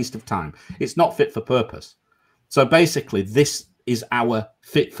just a waste of time. It's not fit for purpose. So basically, this is our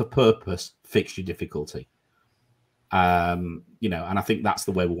fit for purpose fixture difficulty. You know, and I think that's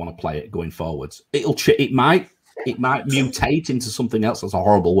the way we want to play it going forwards. It might mutate into something else. That's a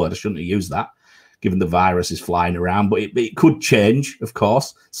horrible word. I shouldn't have used that, given the virus is flying around. But it could change, of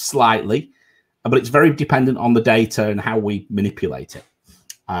course, slightly. But it's very dependent on the data and how we manipulate it.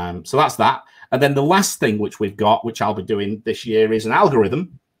 So that's that. And then the last thing which we've got, which I'll be doing this year, is an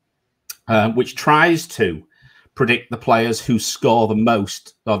algorithm which tries to predict the players who score the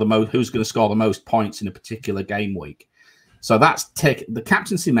most, or who's going to score the most points in a particular game week. So that's the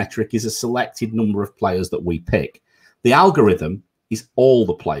captaincy metric is a selected number of players that we pick. The algorithm is all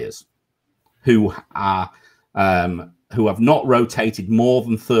the players who are who have not rotated more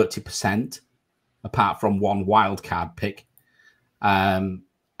than 30%, apart from one wildcard pick. And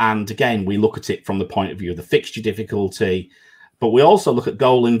again, we look at it from the point of view of the fixture difficulty, but we also look at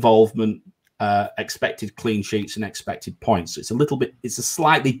goal involvement, expected clean sheets, and expected points. So it's a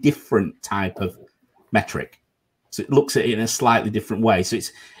slightly different type of metric. So it looks at it in a slightly different way. So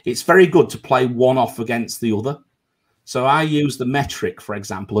it's very good to play one off against the other. So I use the metric, for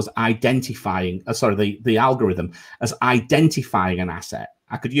example, as identifying, the algorithm as identifying an asset.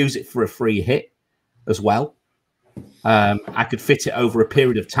 I could use it for a free hit as well. I could fit it over a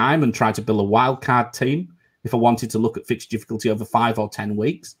period of time and try to build a wildcard team. If I wanted to look at fixture difficulty over 5 or 10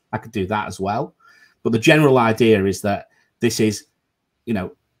 weeks, I could do that as well. But the general idea is that this is, you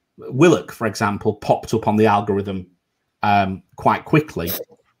know, Willock, for example, popped up on the algorithm quite quickly,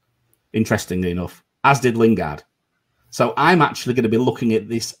 interestingly enough, as did Lingard. So I'm actually going to be looking at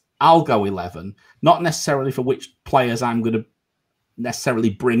this Algo 11, not necessarily for which players I'm going to necessarily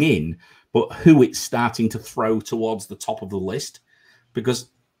bring in, but who it's starting to throw towards the top of the list, because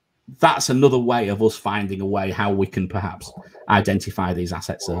that's another way of us finding a way how we can perhaps identify these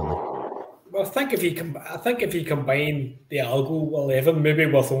assets early. Well, I think if you combine the Algo 11 maybe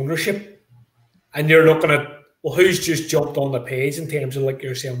with ownership, and you're looking at, well, who's just jumped on the page in terms of, like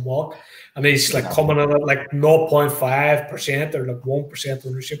you're saying, what, and he's like coming in at like 0.5% or like 1%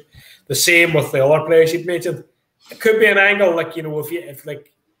 ownership. The same with the other players you've mentioned. It could be an angle, like, you know, if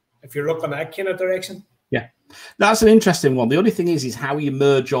you're looking that kind of direction. Yeah, that's an interesting one. The only thing is how you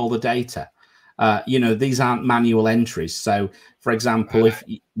merge all the data. You know, these aren't manual entries. So, for example, if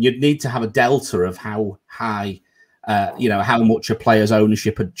you'd need to have a delta of how high, you know, how much a player's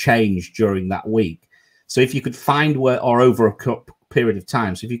ownership had changed during that week. So if you could find or over a period of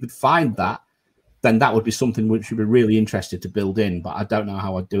time. So if you could find that, then that would be something which would be really interested to build in. But I don't know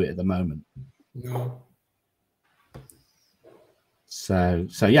how I'd do it at the moment. No. So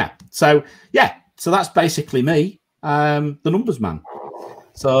that's basically me, the numbers man.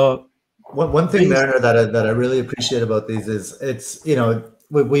 So one thing there that I really appreciate about these is it's, you know,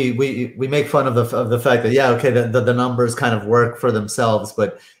 we make fun of the fact that, yeah, okay, the numbers kind of work for themselves,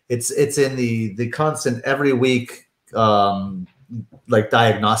 but it's in the constant every week like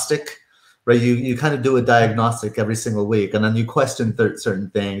diagnostic, right? You kind of do a diagnostic every single week, and then you question certain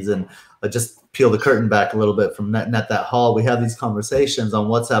things. And just peel the curtain back a little bit from net that haul. We have these conversations on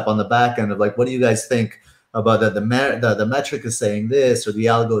WhatsApp on the back end of like, what do you guys think about that? The metric is saying this, or the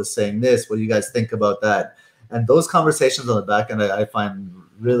algo is saying this. What do you guys think about that? And those conversations on the back end I find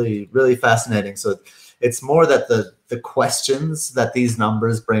really, really fascinating. So it's more that the questions that these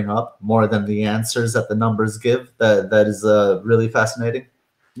numbers bring up more than the answers that the numbers give. That is really fascinating.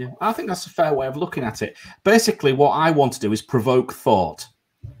 Yeah, I think that's a fair way of looking at it. Basically, what I want to do is provoke thought.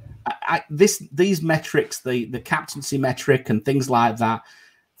 These metrics, the captaincy metric and things like that,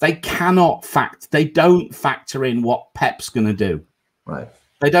 they don't factor in what Pep's going to do. Right.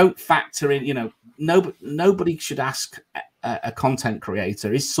 They don't factor in, you know, nobody should ask a content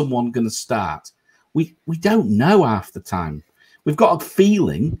creator, is someone going to start? We don't know half the time. We've got a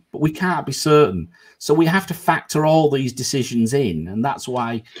feeling, but we can't be certain. So we have to factor all these decisions in, and that's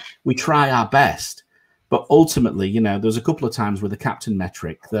why we try our best. But ultimately, you know, there's a couple of times with the captain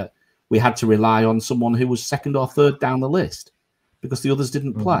metric that we had to rely on someone who was second or third down the list because the others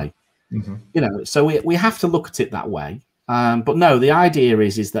didn't play. You know, so we have to look at it that way. But no, the idea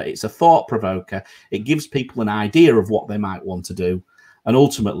is that it's a thought provoker. It gives people an idea of what they might want to do, and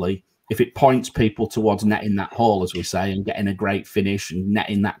ultimately, if it points people towards netting that haul, as we say, and getting a great finish and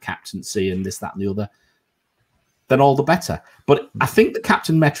netting that captaincy and this, that, and the other, then all the better. But I think the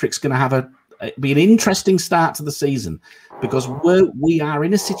captain metric's going to have be an interesting start to the season, because we are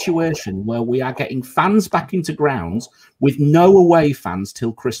in a situation where we are getting fans back into grounds with no away fans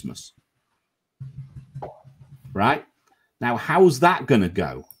till Christmas. Right? Now, how's that going to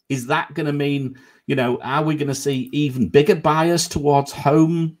go? Is that going to mean, you know, are we going to see even bigger bias towards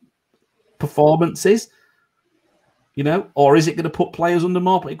home performances? You know, or is it going to put players under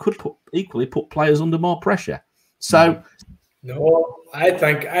more? It could equally put players under more pressure. So, no, I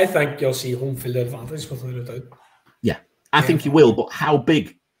think you'll see home field advantage without a doubt. Yeah, I think you will. But how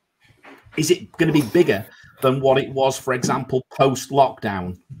big? Is it going to be bigger than what it was, for example, post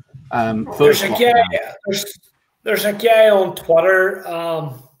lockdown? There's a guy on Twitter,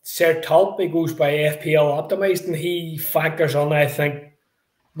 Sir Tulp. He goes by FPL Optimized, and he factors on, I think,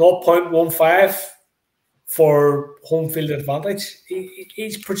 0.15 for home field advantage.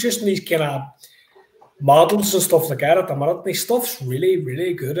 He's producing these kind of models and stuff like that at the minute. And his stuff's really,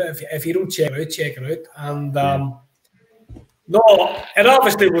 really good. If you don't check it out. And no, it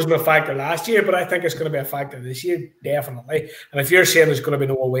obviously wasn't a factor last year, but I think it's going to be a factor this year, definitely. And if you're saying there's going to be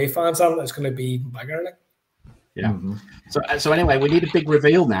no away fans on it, it's going to be even bigger. Like. Yeah. So anyway, we need a big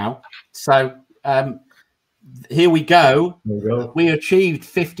reveal now. So here we go. We achieved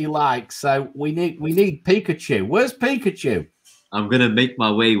 50 likes. So we need Picachu. Where's Pikachu? I'm gonna make my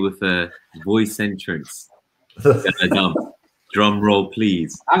way with a voice entrance. Drum roll,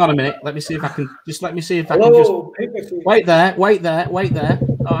 please. Hang on a minute. Let me see if I can. Wait there.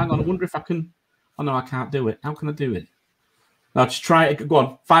 Oh, hang on. I wonder if I can. Oh no, I can't do it. How can I do it? No, just try it. Go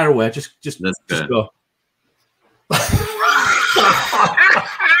on. Fire away. Just go.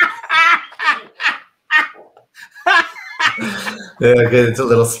 Yeah, okay, it's a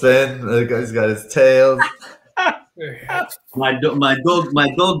little spin. The guy's got his tail. My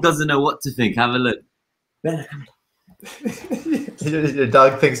dog doesn't know what to think. Have a look. Your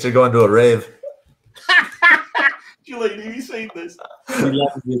dog thinks you're going to a rave. Julian, have you seen this? He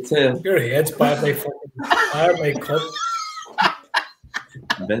loves your tail. Your head's badly fucking cut.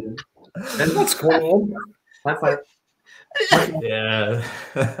 What's going on? High five. Yeah.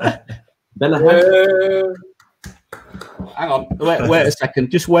 Bella, hang on. Wait a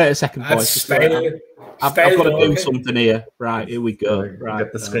second. Just wait a second, boys. I've got to do something here. Right, here we go. Right,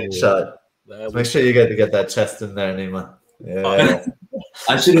 get the screenshot. Make sure you get that chest in there, Nima. Yeah.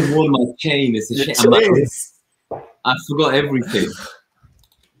 I should have worn my chain. It's a shame. I forgot everything.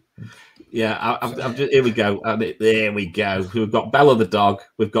 Yeah, I'm just, here we go. There we go. We've got Bella the dog.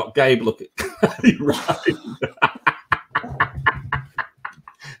 We've got Gabe. Look at right.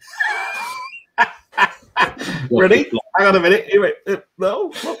 Ready? Hang on a minute.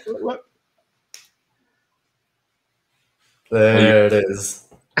 No. Look. There it is.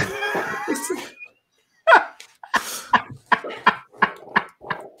 I'll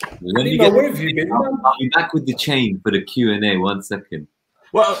be back with the chain for the Q&A. 1 second.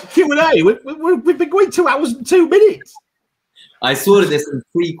 Well, Q&A. We've been going 2 hours and 2 minutes. I saw that there's some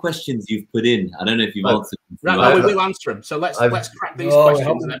 3 questions you've put in. I don't know if you've answered them. Right, we will answer them. So let's crack these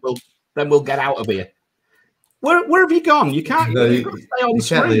questions, and then we'll get out of here. Where have you gone? You can't. No, you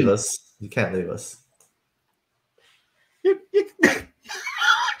can't leave us. You can't leave us.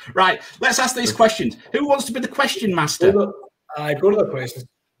 Right. Let's ask these questions. Who wants to be the question master? I go to the questions.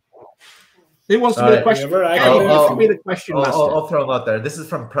 Who wants to be the question? I'll throw them out there. This is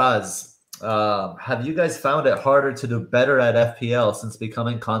from Praz. Have you guys found it harder to do better at FPL since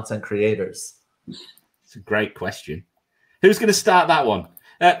becoming content creators? It's a great question. Who's going to start that one?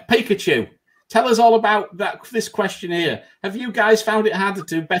 Pikachu, tell us all about this question here. Have you guys found it harder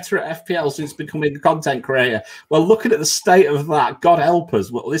to do better at FPL since becoming a content creator? Well, looking at the state of that, God help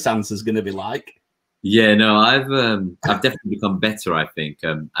us what this answer is going to be like. Yeah, no, I've definitely become better, I think.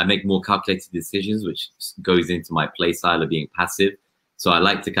 I make more calculated decisions, which goes into my play style of being passive. So I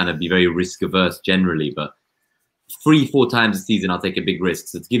like to kind of be very risk averse generally, but 3-4 times a season, I'll take a big risk.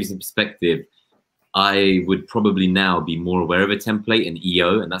 So to give you some perspective, I would probably now be more aware of a template and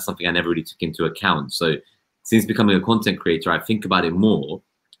EO, and that's something I never really took into account. So since becoming a content creator, I think about it more,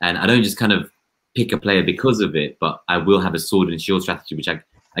 and I don't just kind of pick a player because of it, but I will have a sword and shield strategy, which I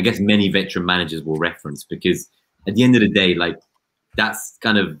guess many veteran managers will reference, because at the end of the day, like, that's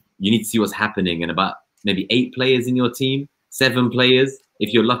kind of, you need to see what's happening, and about maybe 8 players in your team, 7 players,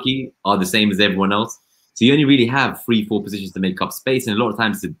 if you're lucky, are the same as everyone else. So you only really have 3-4 positions to make up space, and a lot of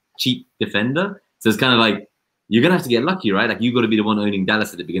times it's a cheap defender. So it's kind of like you're gonna have to get lucky, right? Like you got to be the one owning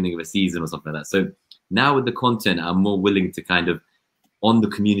Dallas at the beginning of a season or something like that. So now with the content, I'm more willing to kind of on the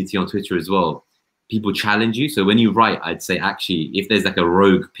community on Twitter as well. People challenge you. So when you write, I'd say actually, if there's like a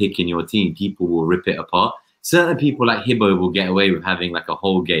rogue pick in your team, people will rip it apart. Certain people like Hibbo will get away with having like a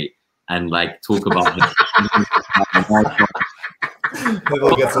whole gate and like talk about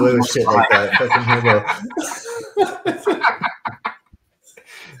Hibbo gets away with shit like that. Fucking Hibbo.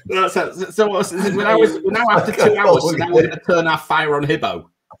 So we're now after 2 hours, so now we're going to turn our fire on Hibbo.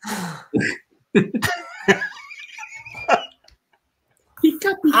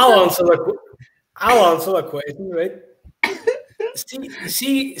 I'll answer the question, right?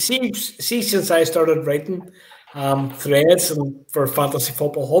 See, since I started writing threads and for Fantasy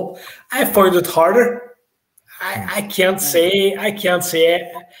Football Hub, I found it harder. I can't say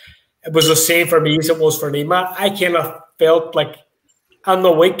it was the same for me as it was for Nima. I kind of felt like on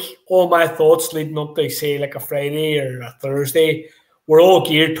the week, all my thoughts leading up to say like a Friday or a Thursday were all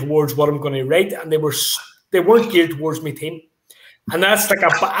geared towards what I'm going to write, and they weren't geared towards my team. And that's like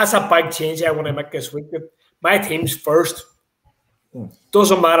that's a big change I want to make this week. My team's first.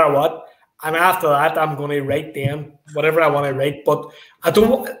 Doesn't matter what. And after that, I'm going to write then whatever I want to write. But I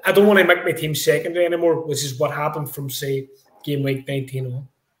don't want to make my team secondary anymore, which is what happened from, say, game week 19 on.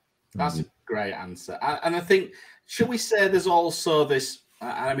 That's a great answer. And I think, should we say there's also this,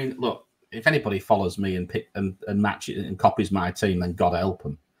 I mean, look, if anybody follows me and match it and copies my team, then God help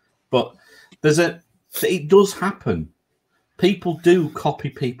them. But it does happen. People do copy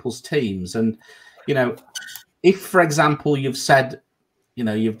people's teams. And, you know, if, for example, you've said, you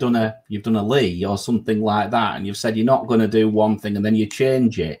know, you've done a Lee or something like that, and you've said you're not going to do one thing and then you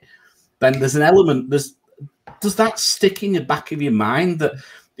change it, then there's an element, does that stick in the back of your mind that,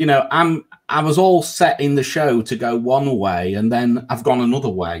 you know, I was all set in the show to go one way and then I've gone another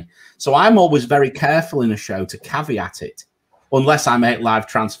way. So I'm always very careful in a show to caveat it, unless I make live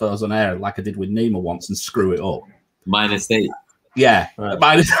transfers on air like I did with Nima once and screw it up. -8. Yeah, right.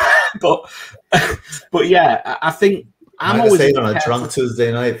 but yeah, I think I'm always on a drunk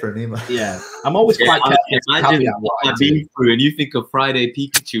Tuesday night for Nima. Yeah, I'm always quite careful. Imagine what I've been through, and you think a Friday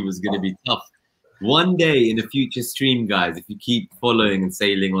Picachu was going to be tough. One day in the future stream, guys, if you keep following and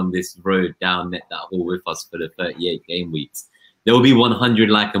sailing on this road down Net That Hall with us for the 38 game weeks, there will be 100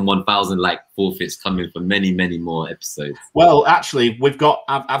 like and 1,000 like forfeits coming for many, many more episodes. Well, actually,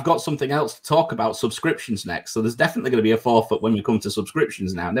 I've got something else to talk about, subscriptions next. So there's definitely going to be a forfeit when we come to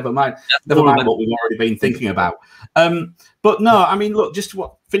subscriptions now. Never mind what we've already been thinking about. But no, I mean, look, just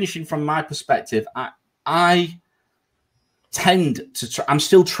finishing from my perspective, I tend to I'm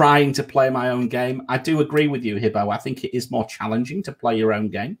still trying to play my own game. I do agree with you, Hibbo. I think it is more challenging to play your own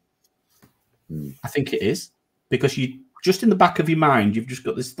game. I think it is, because you just in the back of your mind, you've just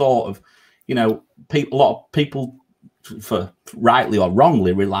got this thought of, you know, a lot of people, for rightly or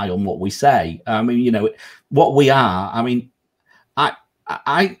wrongly, rely on what we say. I mean, you know, what we are. I mean,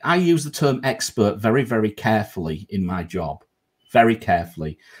 I use the term expert very, very carefully in my job, very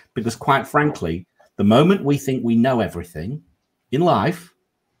carefully, because quite frankly, the moment we think we know everything in life,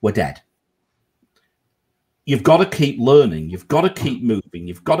 we're dead. You've got to keep learning. You've got to keep moving.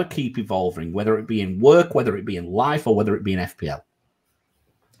 You've got to keep evolving, whether it be in work, whether it be in life, or whether it be in FPL.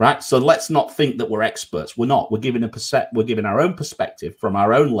 Right? So let's not think that we're experts. We're not. We're giving our own perspective from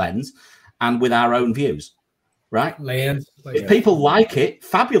our own lens and with our own views. Right? If people like it,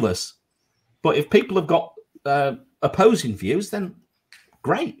 fabulous. But if people have got opposing views, then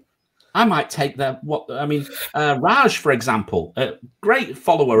great. I might take Raj, for example, a great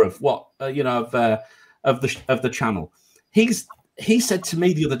follower of of the channel. He said to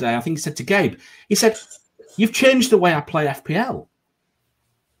me the other day, I think he said to Gabe, he said, "You've changed the way I play FPL."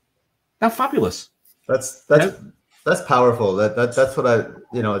 Now, fabulous. That's powerful. That's what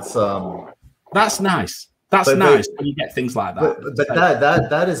it's that's nice. That's nice when you get things like that. But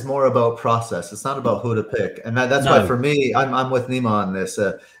that is more about process. It's not about who to pick, and that's why for me, I'm with Nima on this.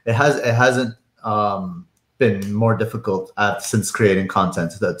 It hasn't been more difficult since creating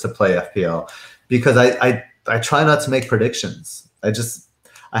content to play FPL, because I try not to make predictions.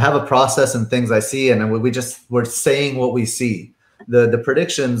 I have a process and things I see, and we're saying what we see. The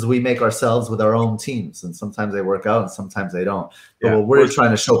predictions we make ourselves with our own teams, and sometimes they work out and sometimes they don't. But what we're trying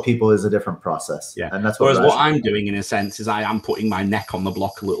to show people is a different process. Yeah. And that's what I'm doing in a sense is I am putting my neck on the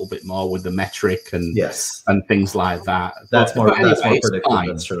block a little bit more with the metric and things like that. That's more predictable.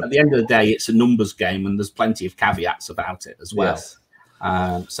 That's true. At the end of the day, it's a numbers game, and there's plenty of caveats about it as well.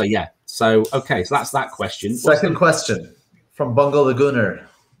 Yes. So that's that question. Second question from Bungo Lagooner.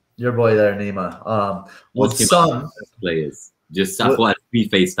 Your boy there, Nima. With Son players, just I thought I'd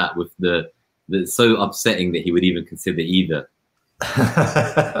preface that with the so upsetting that he would even consider either. That's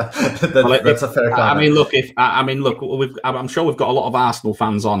a fair comment. I mean, look, I'm sure we've got a lot of Arsenal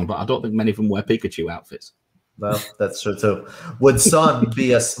fans on, but I don't think many of them wear Picachu outfits. Well, that's true too. Would Son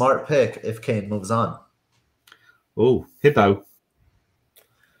be a smart pick if Kane moves on? Oh, Hibbo.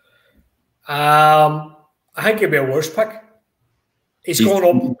 I think he'd be a worse pick. He's gone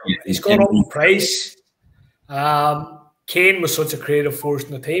up. He's gone up in price. Kane was such a creative force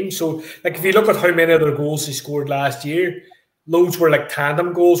in the team. So, like, if you look at how many other goals he scored last year, loads were like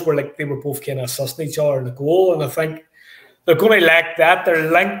tandem goals, where like they were both kind of assisting each other in the goal. And I think they're going to lack that.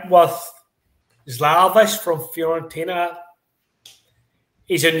 They're linked with Slavish from Fiorentina.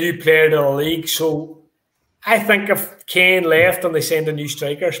 He's a new player to the league, so I think if Kane left and they send a new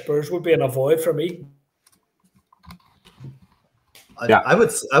striker, Spurs would be an avoid for me. Yeah, I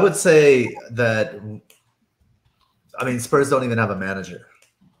would say that. I mean, Spurs don't even have a manager.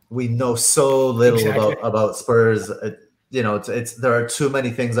 We know so little about Spurs. You know, there are too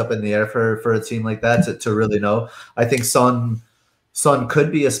many things up in the air for a team like that to really know. I think Son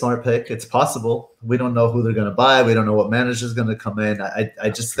could be a smart pick. It's possible. We don't know who they're going to buy. We don't know what manager is going to come in. I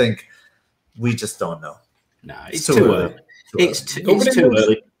just think we just don't know. No, it's too early. It's too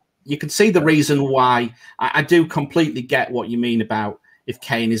early. You can see the reason why. I do completely get what you mean about if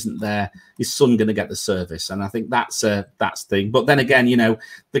Kane isn't there, is Son going to get the service? And I think that's the thing. But then again, you know,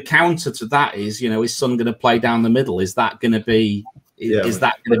 the counter to that is, you know, is Son going to play down the middle? Is that going to be is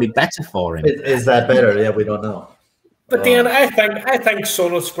that going to be better for him? Is that better? Yeah, we don't know. But then I think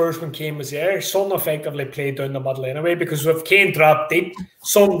Son at Spurs when Kane was there, Son effectively played down the middle anyway, because if Kane dropped deep,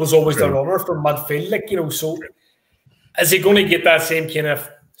 Son was always the runner from midfield. Like, you know, so is he going to get that same kind of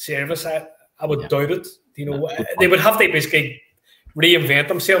service? I would doubt it. You know, they would have to basically reinvent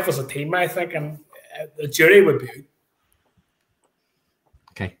themselves as a team, I think, and the jury would be out.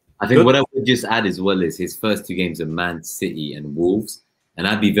 Okay. I think what I would just add as well is his first two games are Man City and Wolves. And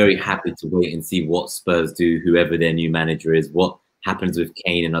I'd be very happy to wait and see what Spurs do, whoever their new manager is, what happens with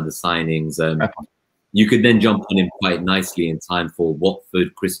Kane and other signings. You could then jump on him quite nicely in time for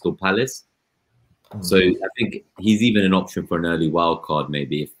Watford, Crystal Palace. So I think he's even an option for an early wild card,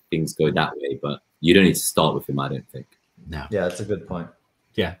 maybe, if things go that way. But you don't need to start with him, I don't think. No. Yeah, that's a good point.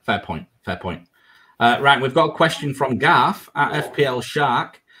 Yeah, fair point. Fair point. Right, we've got a question from Garth at FPL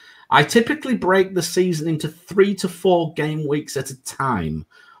Shark. I typically break the season into 3 to 4 game weeks at a time.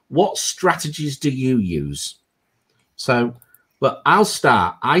 What strategies do you use? So, look, I'll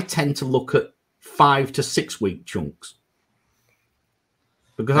start. I tend to look at 5 to 6 week chunks.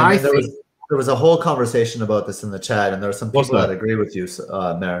 Because there was a whole conversation about this in the chat, and there are some people that agree with you,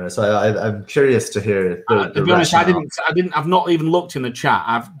 Mariner. So I'm curious to hear. To be honest, I've not even looked in the chat.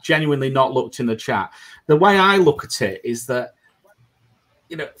 I've genuinely not looked in the chat. The way I look at it is that,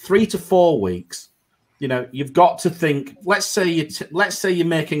 you know, 3 to 4 weeks, you know, you've got to think. Let's say you're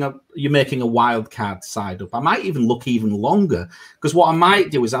making a wild card side up. I might even look even longer, because what I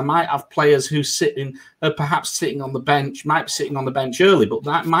might do is I might have players who perhaps sitting on the bench, might be sitting on the bench early, but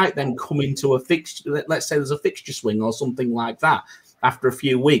that might then come into a fixture. Let's say there's a fixture swing or something like that after a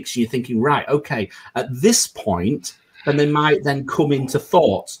few weeks. You're thinking, right, okay, at this point, then they might then come into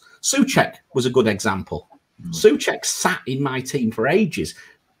thoughts. Souček was a good example. Souček sat in my team for ages,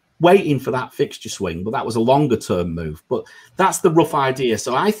 waiting for that fixture swing, but that was a longer term move. But that's the rough idea.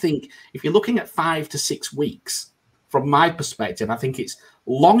 So I think if you're looking at 5 to 6 weeks, from my perspective, I think it's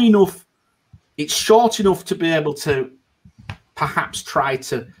long enough, it's short enough to be able to perhaps try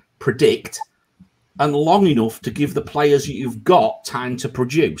to predict, and long enough to give the players you've got time to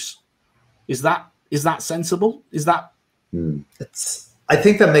produce. Is that sensible? Is that? I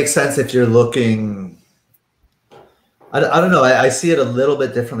think that makes sense if you're looking. I don't know. I see it a little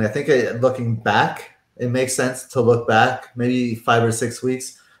bit differently. I think looking back, it makes sense to look back maybe 5 or 6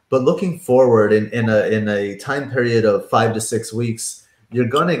 weeks. But looking forward in a time period of 5 to 6 weeks, you're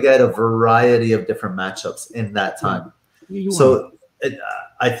going to get a variety of different matchups in that time. So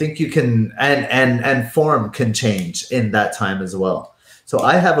I think you can, and form can change in that time as well. So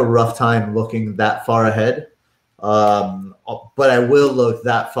I have a rough time looking that far ahead. But I will look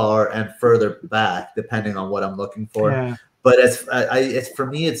that far and further back depending on what I'm looking for. Yeah. But it's for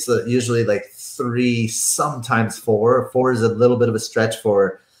me, it's usually like 3, sometimes 4. 4 is a little bit of a stretch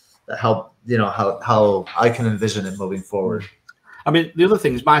for how I can envision it moving forward. I mean, the other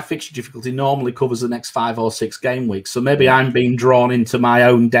thing is my fixture difficulty normally covers the next 5 or 6 game weeks. So maybe I'm being drawn into my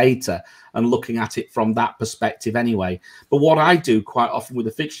own data and looking at it from that perspective anyway. But what I do quite often with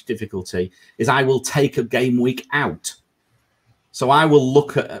the fixture difficulty is I will take a game week out. So I will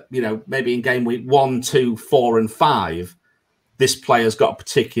look at, you know, maybe in game week 1, 2, 4, and 5, this player's got a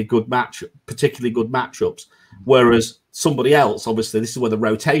particularly good matchups. Whereas somebody else, obviously, this is where the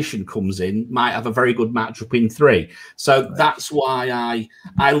rotation comes in, might have a very good matchup in 3. So that's why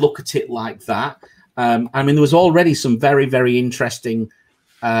I look at it like that. I mean, there was already some very, very interesting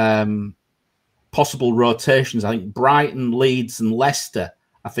possible rotations. I think Brighton, Leeds, and Leicester,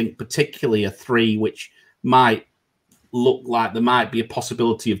 I think particularly are 3 which might look like there might be a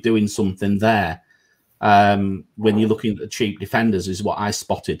possibility of doing something there. When you're looking at the cheap defenders, is what I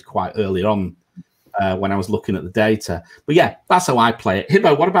spotted quite early on when I was looking at the data. But yeah, that's how I play it.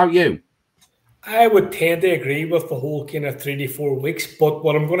 Hibbo, what about you? I would tend to agree with the whole kind of 3 to 4 weeks, but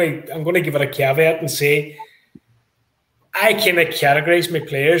what I'm gonna give it a caveat and say I kind of categorize my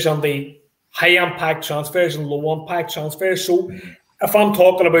players on the high impact transfers and low impact transfers. So if I'm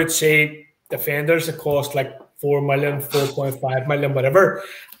talking about, say, defenders that cost like 4 million, 4.5 million, whatever,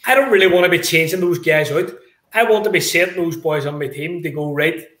 I don't really want to be changing those guys out. I want to be setting those boys on my team to go,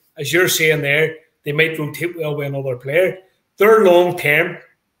 right, as you're saying there, they might rotate well with another player. They're long term.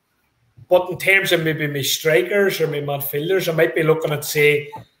 But in terms of maybe my strikers or my midfielders, I might be looking at, say,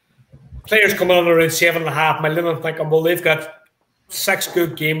 players coming on around 7.5 million and thinking, well, they've got 6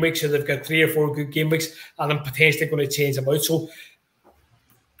 good game weeks, or they've got 3 or 4 good game weeks, and I'm potentially going to change them out. So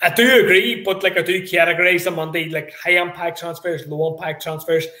I do agree, but like I do categorize them on the like high impact transfers, low impact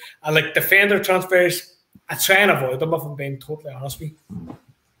transfers, and like defender transfers. I try and avoid them if I'm being totally honest with you.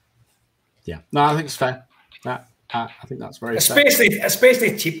 Yeah, no, I think it's fair. I think that's very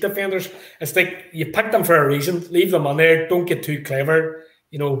especially cheap defenders. It's like you pick them for a reason. Leave them on there. Don't get too clever.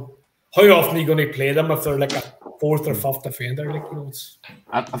 You know, how often are you going to play them if they're like a 4th or 5th defender? Like, you know,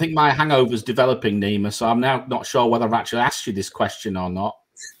 I think my hangover's developing, Nima. So I'm now not sure whether I've actually asked you this question or not.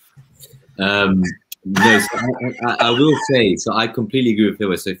 No, so I will say, so I completely agree with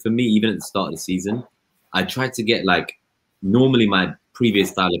Hibbo. So for me, even at the start of the season, I tried to get like, normally my previous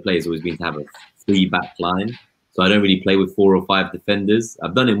style of play has always been to have a 3 back line. So I don't really play with 4 or 5 defenders.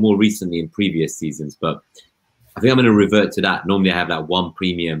 I've done it more recently in previous seasons, but I think I'm going to revert to that. Normally I have that 1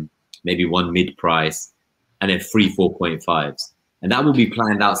 premium, maybe 1 mid price, and then 3 4.5s. And that will be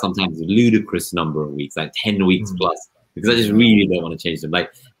planned out sometimes a ludicrous number of weeks, like 10 weeks plus, because I just really don't want to change them.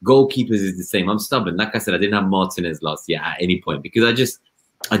 Like goalkeepers is the same. I'm stubborn. Like I said, I didn't have Martinez last year at any point because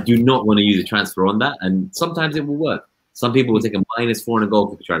I do not want to use a transfer on that. And sometimes it will work. Some people will take a -4 on a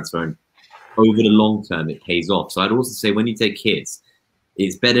goalkeeper transfer, and over the long term, it pays off. So I'd also say when you take hits,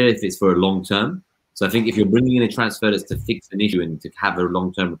 it's better if it's for a long term. So I think if you're bringing in a transfer that's to fix an issue and to have a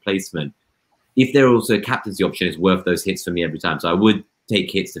long-term replacement, if there also a captaincy option, it's worth those hits for me every time. So I would take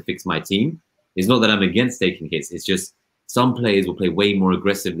hits to fix my team. It's not that I'm against taking hits. It's just some players will play way more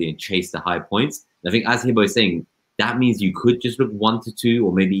aggressively and chase the high points. And I think as Hibbo is saying, that means you could just look 1 to 2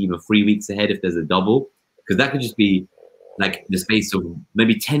 or maybe even 3 weeks ahead if there's a double, because that could just be like the space of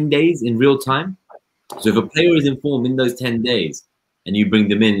maybe 10 days in real time. So if a player is informed in those 10 days and you bring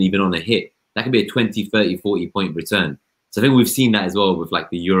them in even on a hit, that could be a 20, 30, 40 point return. So I think we've seen that as well with like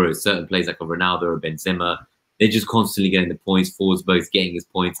the Euros, certain players like a Ronaldo or Benzema, they're just constantly getting the points, forwards both getting his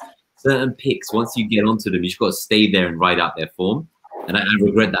points. Certain picks, once you get onto them, you just got to stay there and ride out their form. And I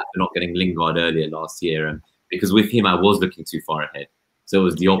regret that for not getting Lingard earlier last year. Because with him, I was looking too far ahead. So it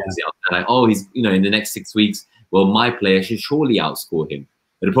was the opposite. Yeah. I was like, oh, he's, you know, in the next 6 weeks, well, my player should surely outscore him.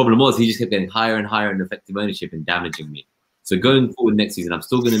 But the problem was he just kept getting higher and higher in effective ownership and damaging me. So going forward next season, I'm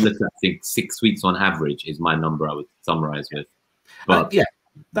still going to look at, I think, 6 weeks on average is my number I would summarize with. But yeah,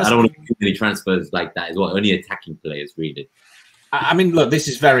 I don't want to do any transfers like that as well. Only attacking players, really. I mean, look, this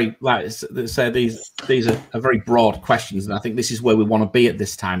is very, like, say these are very broad questions, and I think this is where we want to be at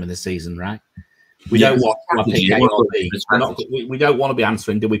this time of the season, right? We don't want to pick A or B. We don't want to be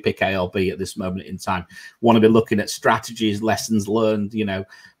answering, do we pick A or B at this moment in time? We want to be looking at strategies, lessons learned, you know,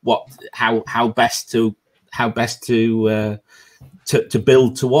 how best to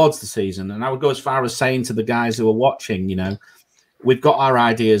build towards the season. And I would go as far as saying to the guys who are watching, you know, we've got our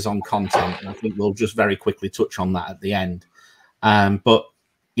ideas on content, and I think we'll just very quickly touch on that at the end. But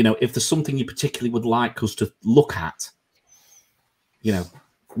you know, if there's something you particularly would like us to look at, you know,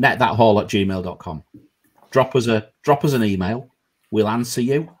 netthathall@gmail.com. Drop us an email. We'll answer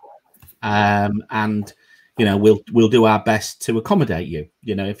you, and you know, we'll do our best to accommodate you.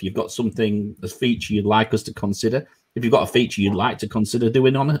 You know, if you've got something, a feature you'd like us to consider, if you've got a feature you'd like to consider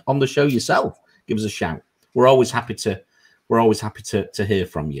doing on the show yourself, give us a shout. We're always happy to hear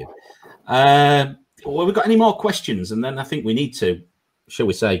from you. Well, we've got any more questions, and then I think we need to, shall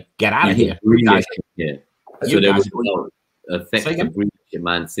we say, get out of here. Yeah. So there was effective reach at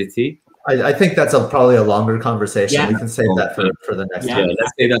Man City. I think that's probably a longer conversation. Yeah. We can save that for the next time.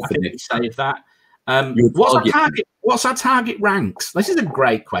 Let's say that for next. Save that. What's our target ranks? This is a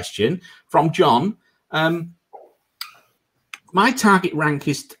great question from John. My target rank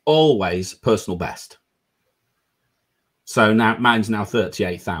is always personal best. So now mine's now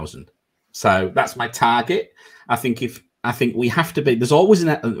 38,000. So that's my target. I think we have to be. There's always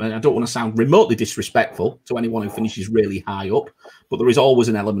I don't want to sound remotely disrespectful to anyone who finishes really high up, but there is always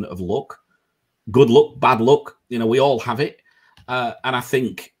an element of luck, good luck, bad luck. You know, we all have it, and I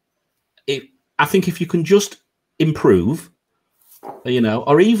think if you can just improve, you know,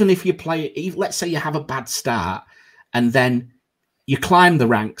 or even if you play, let's say you have a bad start and then you climb the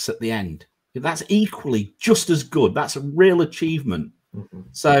ranks at the end, that's equally just as good. That's a real achievement.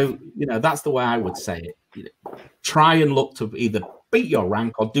 So, you know, that's the way I would say it. You know, try and look to either beat your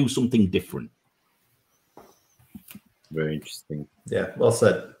rank or do something different. Very interesting. Yeah, well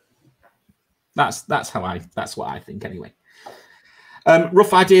said. That's what I think anyway.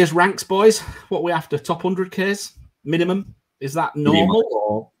 Rough ideas, ranks, boys. What we after? Top 100Ks minimum? Is that normal?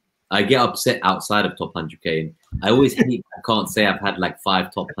 Or I get upset outside of top 100K. I always hate. I can't say I've had like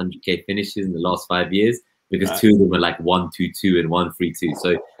 5 top 100K finishes in the last 5 years because 2 of them were like 1-2-2 and 1-3-2.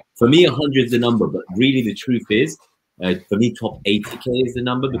 So for me, 100 is the number, but really the truth is, for me, top 80K is the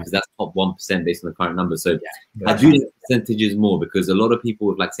number because that's top 1% based on the current number. So I do the percentages more because a lot of people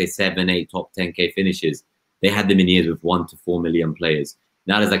with like say 7, 8 top 10K finishes, they had them in years with 1 to 4 million players.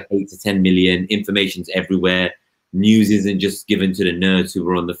 Now there's like 8 to 10 million. Information's everywhere. News isn't just given to the nerds who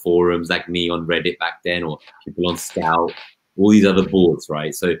were on the forums like me on Reddit back then or people on Scout, all these other boards,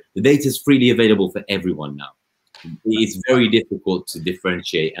 right? So the data is freely available for everyone now. It's very difficult to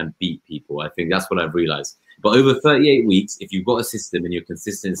differentiate and beat people. I think that's what I've realized. But over 38 weeks, if you've got a system and you're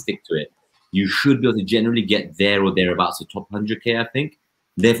consistent and stick to it, you should be able to generally get there or thereabouts to top 100K, I think.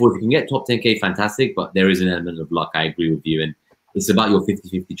 Therefore, if you can get top 10K, fantastic, but there is an element of luck. I agree with you. And it's about your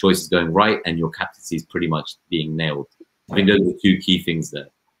 50-50 choices going right and your captaincy is pretty much being nailed. I think those are the 2 key things there.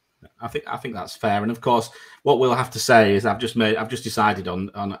 I think that's fair. And of course, what we'll have to say is I've just decided on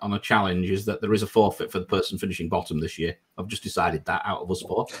a challenge is that there is a forfeit for the person finishing bottom this year. I've just decided that out of us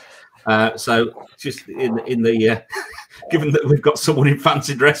 4. So just in the given that we've got someone in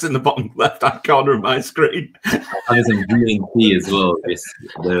fancy dress in the bottom left-hand corner of my screen. There's some green tea as well.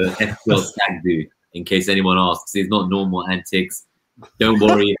 The FPL Stag do, in case anyone asks. It's not normal antics. Don't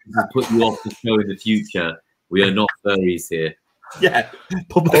worry. If we put you off the show in the future, we are not furries here. Yeah.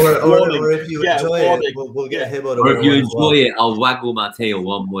 Or if you enjoy it, we'll get Hibbo to. Or if you enjoy it, I'll waggle my tail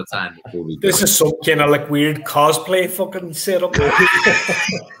one more time before we go. This is some kind of like weird cosplay fucking setup.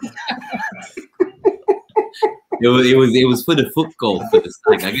 It was for the foot golf for the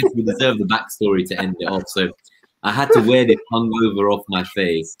Stag. I guess we deserve the backstory to end it off. So I had to wear this hungover off my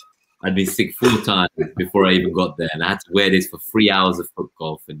face. I'd been sick full time before I even got there, and I had to wear this for 3 hours of foot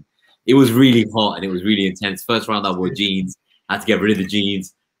golf, and it was really hot and it was really intense. First round I wore jeans. I had to get rid of the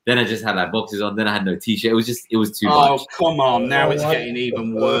jeans. Then I just had like boxes on. Then I had no t-shirt. It was too much. Oh, come on. Now it's getting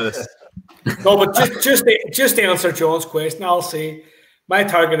even worse. No, but just to answer John's question, I'll say my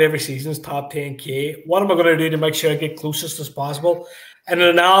target every season is top 10K. What am I going to do to make sure I get closest as possible? And an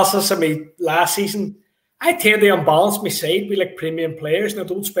analysis of me last season, I tend to unbalance my side with like premium players, and I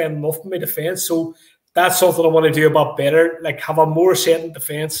don't spend enough on my defense. So that's something I want to do a bit better. Like have a more certain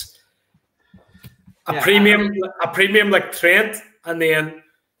defense. A premium like Trent, and then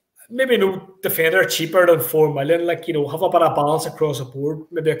maybe no defender cheaper than 4 million. Like, you know, have a bit of balance across the board.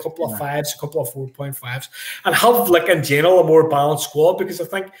 Maybe a couple of 5s, a couple of 4.5s, and have like in general a more balanced squad. Because I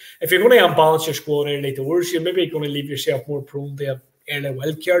think if you're going to unbalance your squad early doors, you're maybe going to leave yourself more prone to an early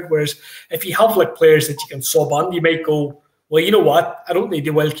wild card. Whereas if you have like players that you can sub on, you might go, well, you know what? I don't need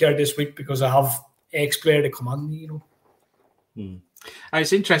the wild card this week because I have X player to come on. You know. And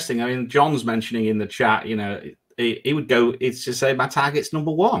it's interesting. I mean, John's mentioning in the chat, you know, he would go, it's to say my target's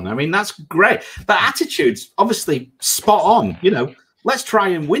number 1. I mean, that's great. That attitude's obviously spot on. You know, let's try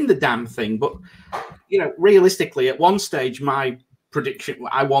and win the damn thing. But, you know, realistically, at one stage, my prediction,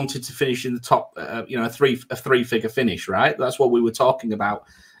 I wanted to finish in the top, you know, a three-figure finish, right? That's what we were talking about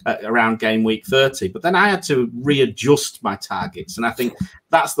around game week 30. But then I had to readjust my targets. And I think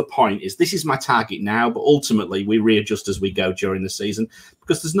that's the point, is this is my target now, but ultimately we readjust as we go during the season,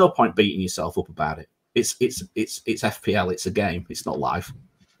 because there's no point beating yourself up about it. It's FPL, it's a game, it's not live.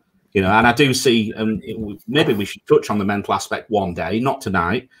 You know, and I do see, maybe we should touch on the mental aspect one day, not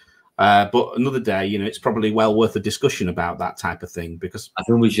tonight, But another day, you know, it's probably well worth a discussion about that type of thing, because I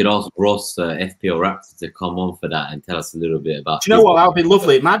think we should ask Ross, FPL Raptor, to come on for that and tell us a little bit about. Do you know what? That would be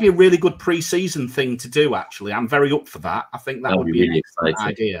lovely. It might be a really good pre-season thing to do. Actually, I'm very up for that. I think that would be really an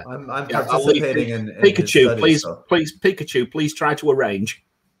idea. I'm participating in Pikachu. Studies, please, Pikachu, please try to arrange.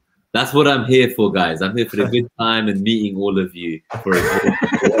 That's what I'm here for, guys. I'm here for the good time and meeting all of you.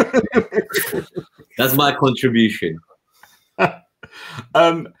 That's my contribution.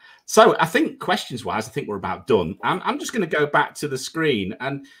 So I think questions-wise, I think we're about done. I'm just going to go back to the screen,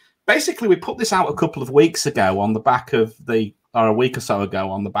 and basically we put this out a couple of weeks ago on the back of or a week or so ago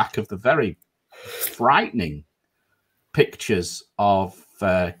on the back of the very frightening pictures of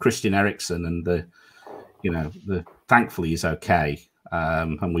Christian Eriksen, and thankfully he's okay.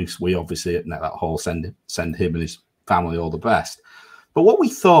 And we obviously at that Hall send him and his family all the best. But what we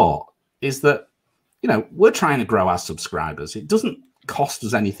thought is that, you know, we're trying to grow our subscribers. It doesn't cost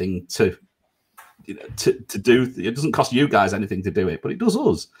us anything to do. It doesn't cost you guys anything to do it, but it does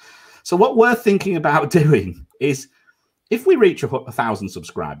us. So what we're thinking about doing is, if we reach 1,000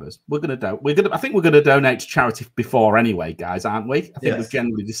 subscribers, I think we're gonna donate to charity before anyway, guys, aren't we? I think we've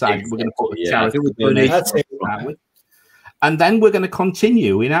generally decided we're gonna put the charity aren't we? And then we're going to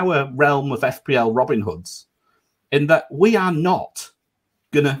continue in our realm of FPL Robin Hoods, in that we are not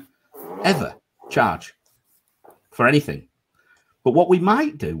going to ever charge for anything. But what we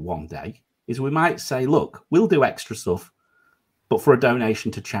might do one day is we might say, look, we'll do extra stuff, but for a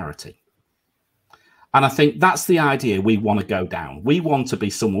donation to charity. And I think that's the idea we want to go down. We want to be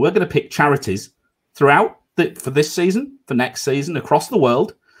someone. We're going to pick charities throughout for this season, for next season, across the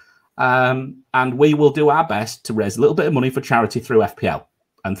world. And we will do our best to raise a little bit of money for charity through FPL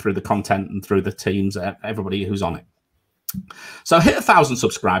and through the content and through the teams, everybody who's on it. So hit 1,000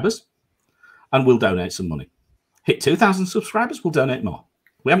 subscribers and we'll donate some money. Hit 2,000 subscribers, we'll donate more.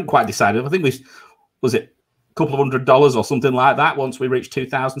 We haven't quite decided. I think was it a couple of $100 or something like that once we reach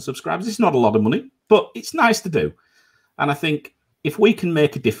 2,000 subscribers. It's not a lot of money, but it's nice to do. And I think if we can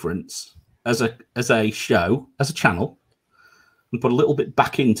make a difference as a show, as a channel, and put a little bit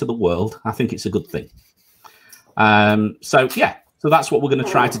back into the world, I think it's a good thing. So that's what we're going to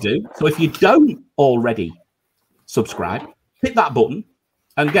try to do. So if you don't already subscribe, hit that button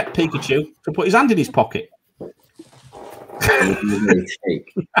and get Pikachu to put his hand in his pocket.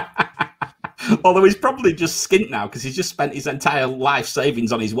 Although he's probably just skint now because he's just spent his entire life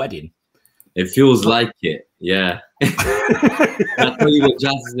savings on his wedding. It feels like it, yeah. I'll tell you what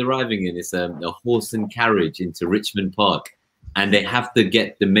Jazz is arriving in. It's a horse and carriage into Richmond Park. And they have to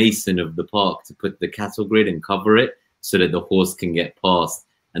get the mason of the park to put the cattle grid and cover it so that the horse can get past.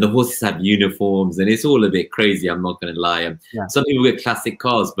 And the horses have uniforms, and it's all a bit crazy, I'm not going to lie. Some people get classic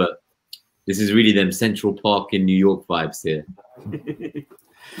cars, but this is really them Central Park in New York vibes here.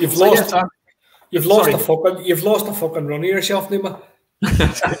 You've lost the fucking run of yourself, Nima.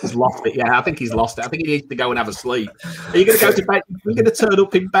 He's lost it. Yeah, I think he's lost it. I think he needs to go and have a sleep. Are you going to go to bed? Are you going to turn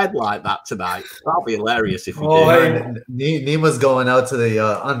up in bed like that tonight? That'll be hilarious if you do. Nima's going out to the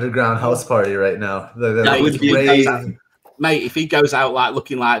underground house party right now. Mate, if he goes out like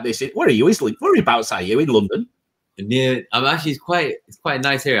looking like this, where are you? Whereabouts are you? In London? Near, I'm actually it's quite a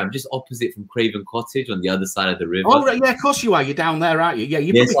nice area. I'm just opposite from Craven Cottage on the other side of the river. Oh, right, yeah, of course you are. You're down there, aren't you? Yeah,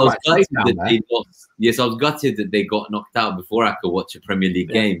 you're quite safe down there. Yes, I was gutted that they got knocked out before I could watch a Premier League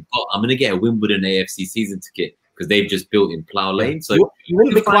game. But I'm going to get a Wimbledon AFC season ticket because they've just built in Plough Lane. So you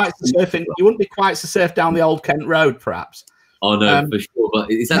wouldn't be quite so surfing. You wouldn't be quite so safe down the Old Kent Road, perhaps. Oh no, for sure.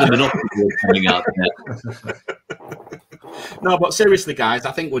 But it's at the Monopoly coming out there. No, but seriously, guys,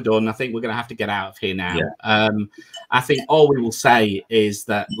 I think we're done. I think we're going to have to get out of here now. Yeah. I think all we will say is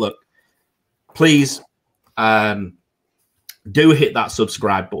that, look, please do hit that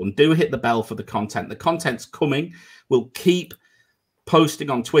subscribe button. Do hit the bell for the content. The content's coming. We'll keep posting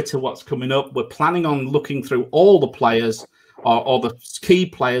on Twitter what's coming up. We're planning on looking through all the players or the key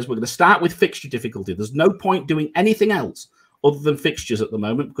players. We're going to start with fixture difficulty. There's no point doing anything else other than fixtures at the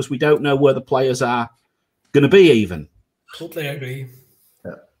moment because we don't know where the players are going to be even. Totally agree.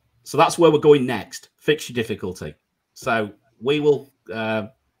 Yeah. So that's where we're going next, fixture difficulty. So we will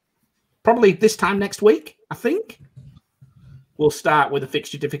probably this time next week, I think. We'll start with the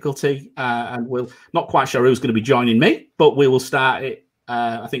fixture difficulty and we'll not quite sure who's going to be joining me, but we will start it.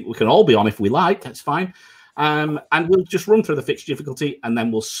 I think we can all be on if we like. That's fine. And we'll just run through the fixture difficulty and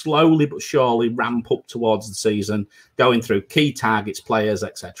then we'll slowly but surely ramp up towards the season, going through key targets, players,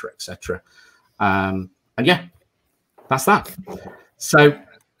 etc., etc. And yeah, that's that. So,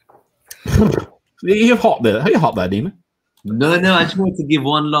 you're hot there. Are you hot there, Nima? No. I just wanted to give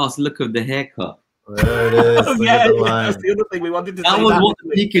one last look of the haircut. There it is. Look at the line. That's the other thing we wanted to see. That was what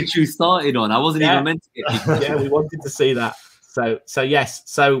Pikachu started on. I wasn't even meant to get Pikachu. Yeah, we wanted to see that. So yes.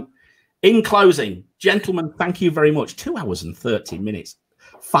 So in closing, gentlemen, thank you very much. 2 hours and 30 minutes.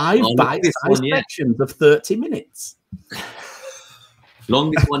 5 bite-sized sections of 30 minutes.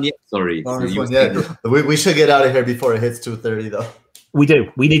 Longest one yet. Sorry. Longest one yet. We should get out of here before it hits 2:30 though. We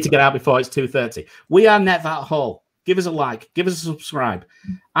do. We need to get out before it's 2:30. We are FPL Haul. Give us a like. Give us a subscribe.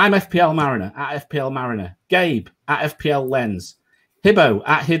 I'm FPL Mariner at FPL Mariner. Gabe at FPL Lens. Hibbo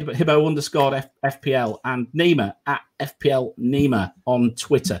at Hibbo_FPL. And Nima at FPL Nima on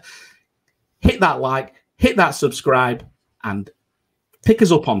Twitter. Hit that like. Hit that subscribe. And pick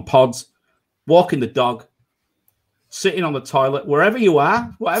us up on pods. Walking the dog. Sitting on the toilet. Wherever you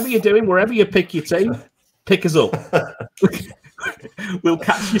are. Whatever you're doing. Wherever you pick your team. Pick us up. We'll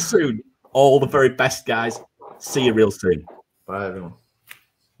catch you soon. All the very best, guys. See you real soon. Bye, everyone.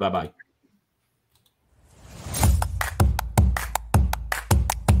 Bye-bye.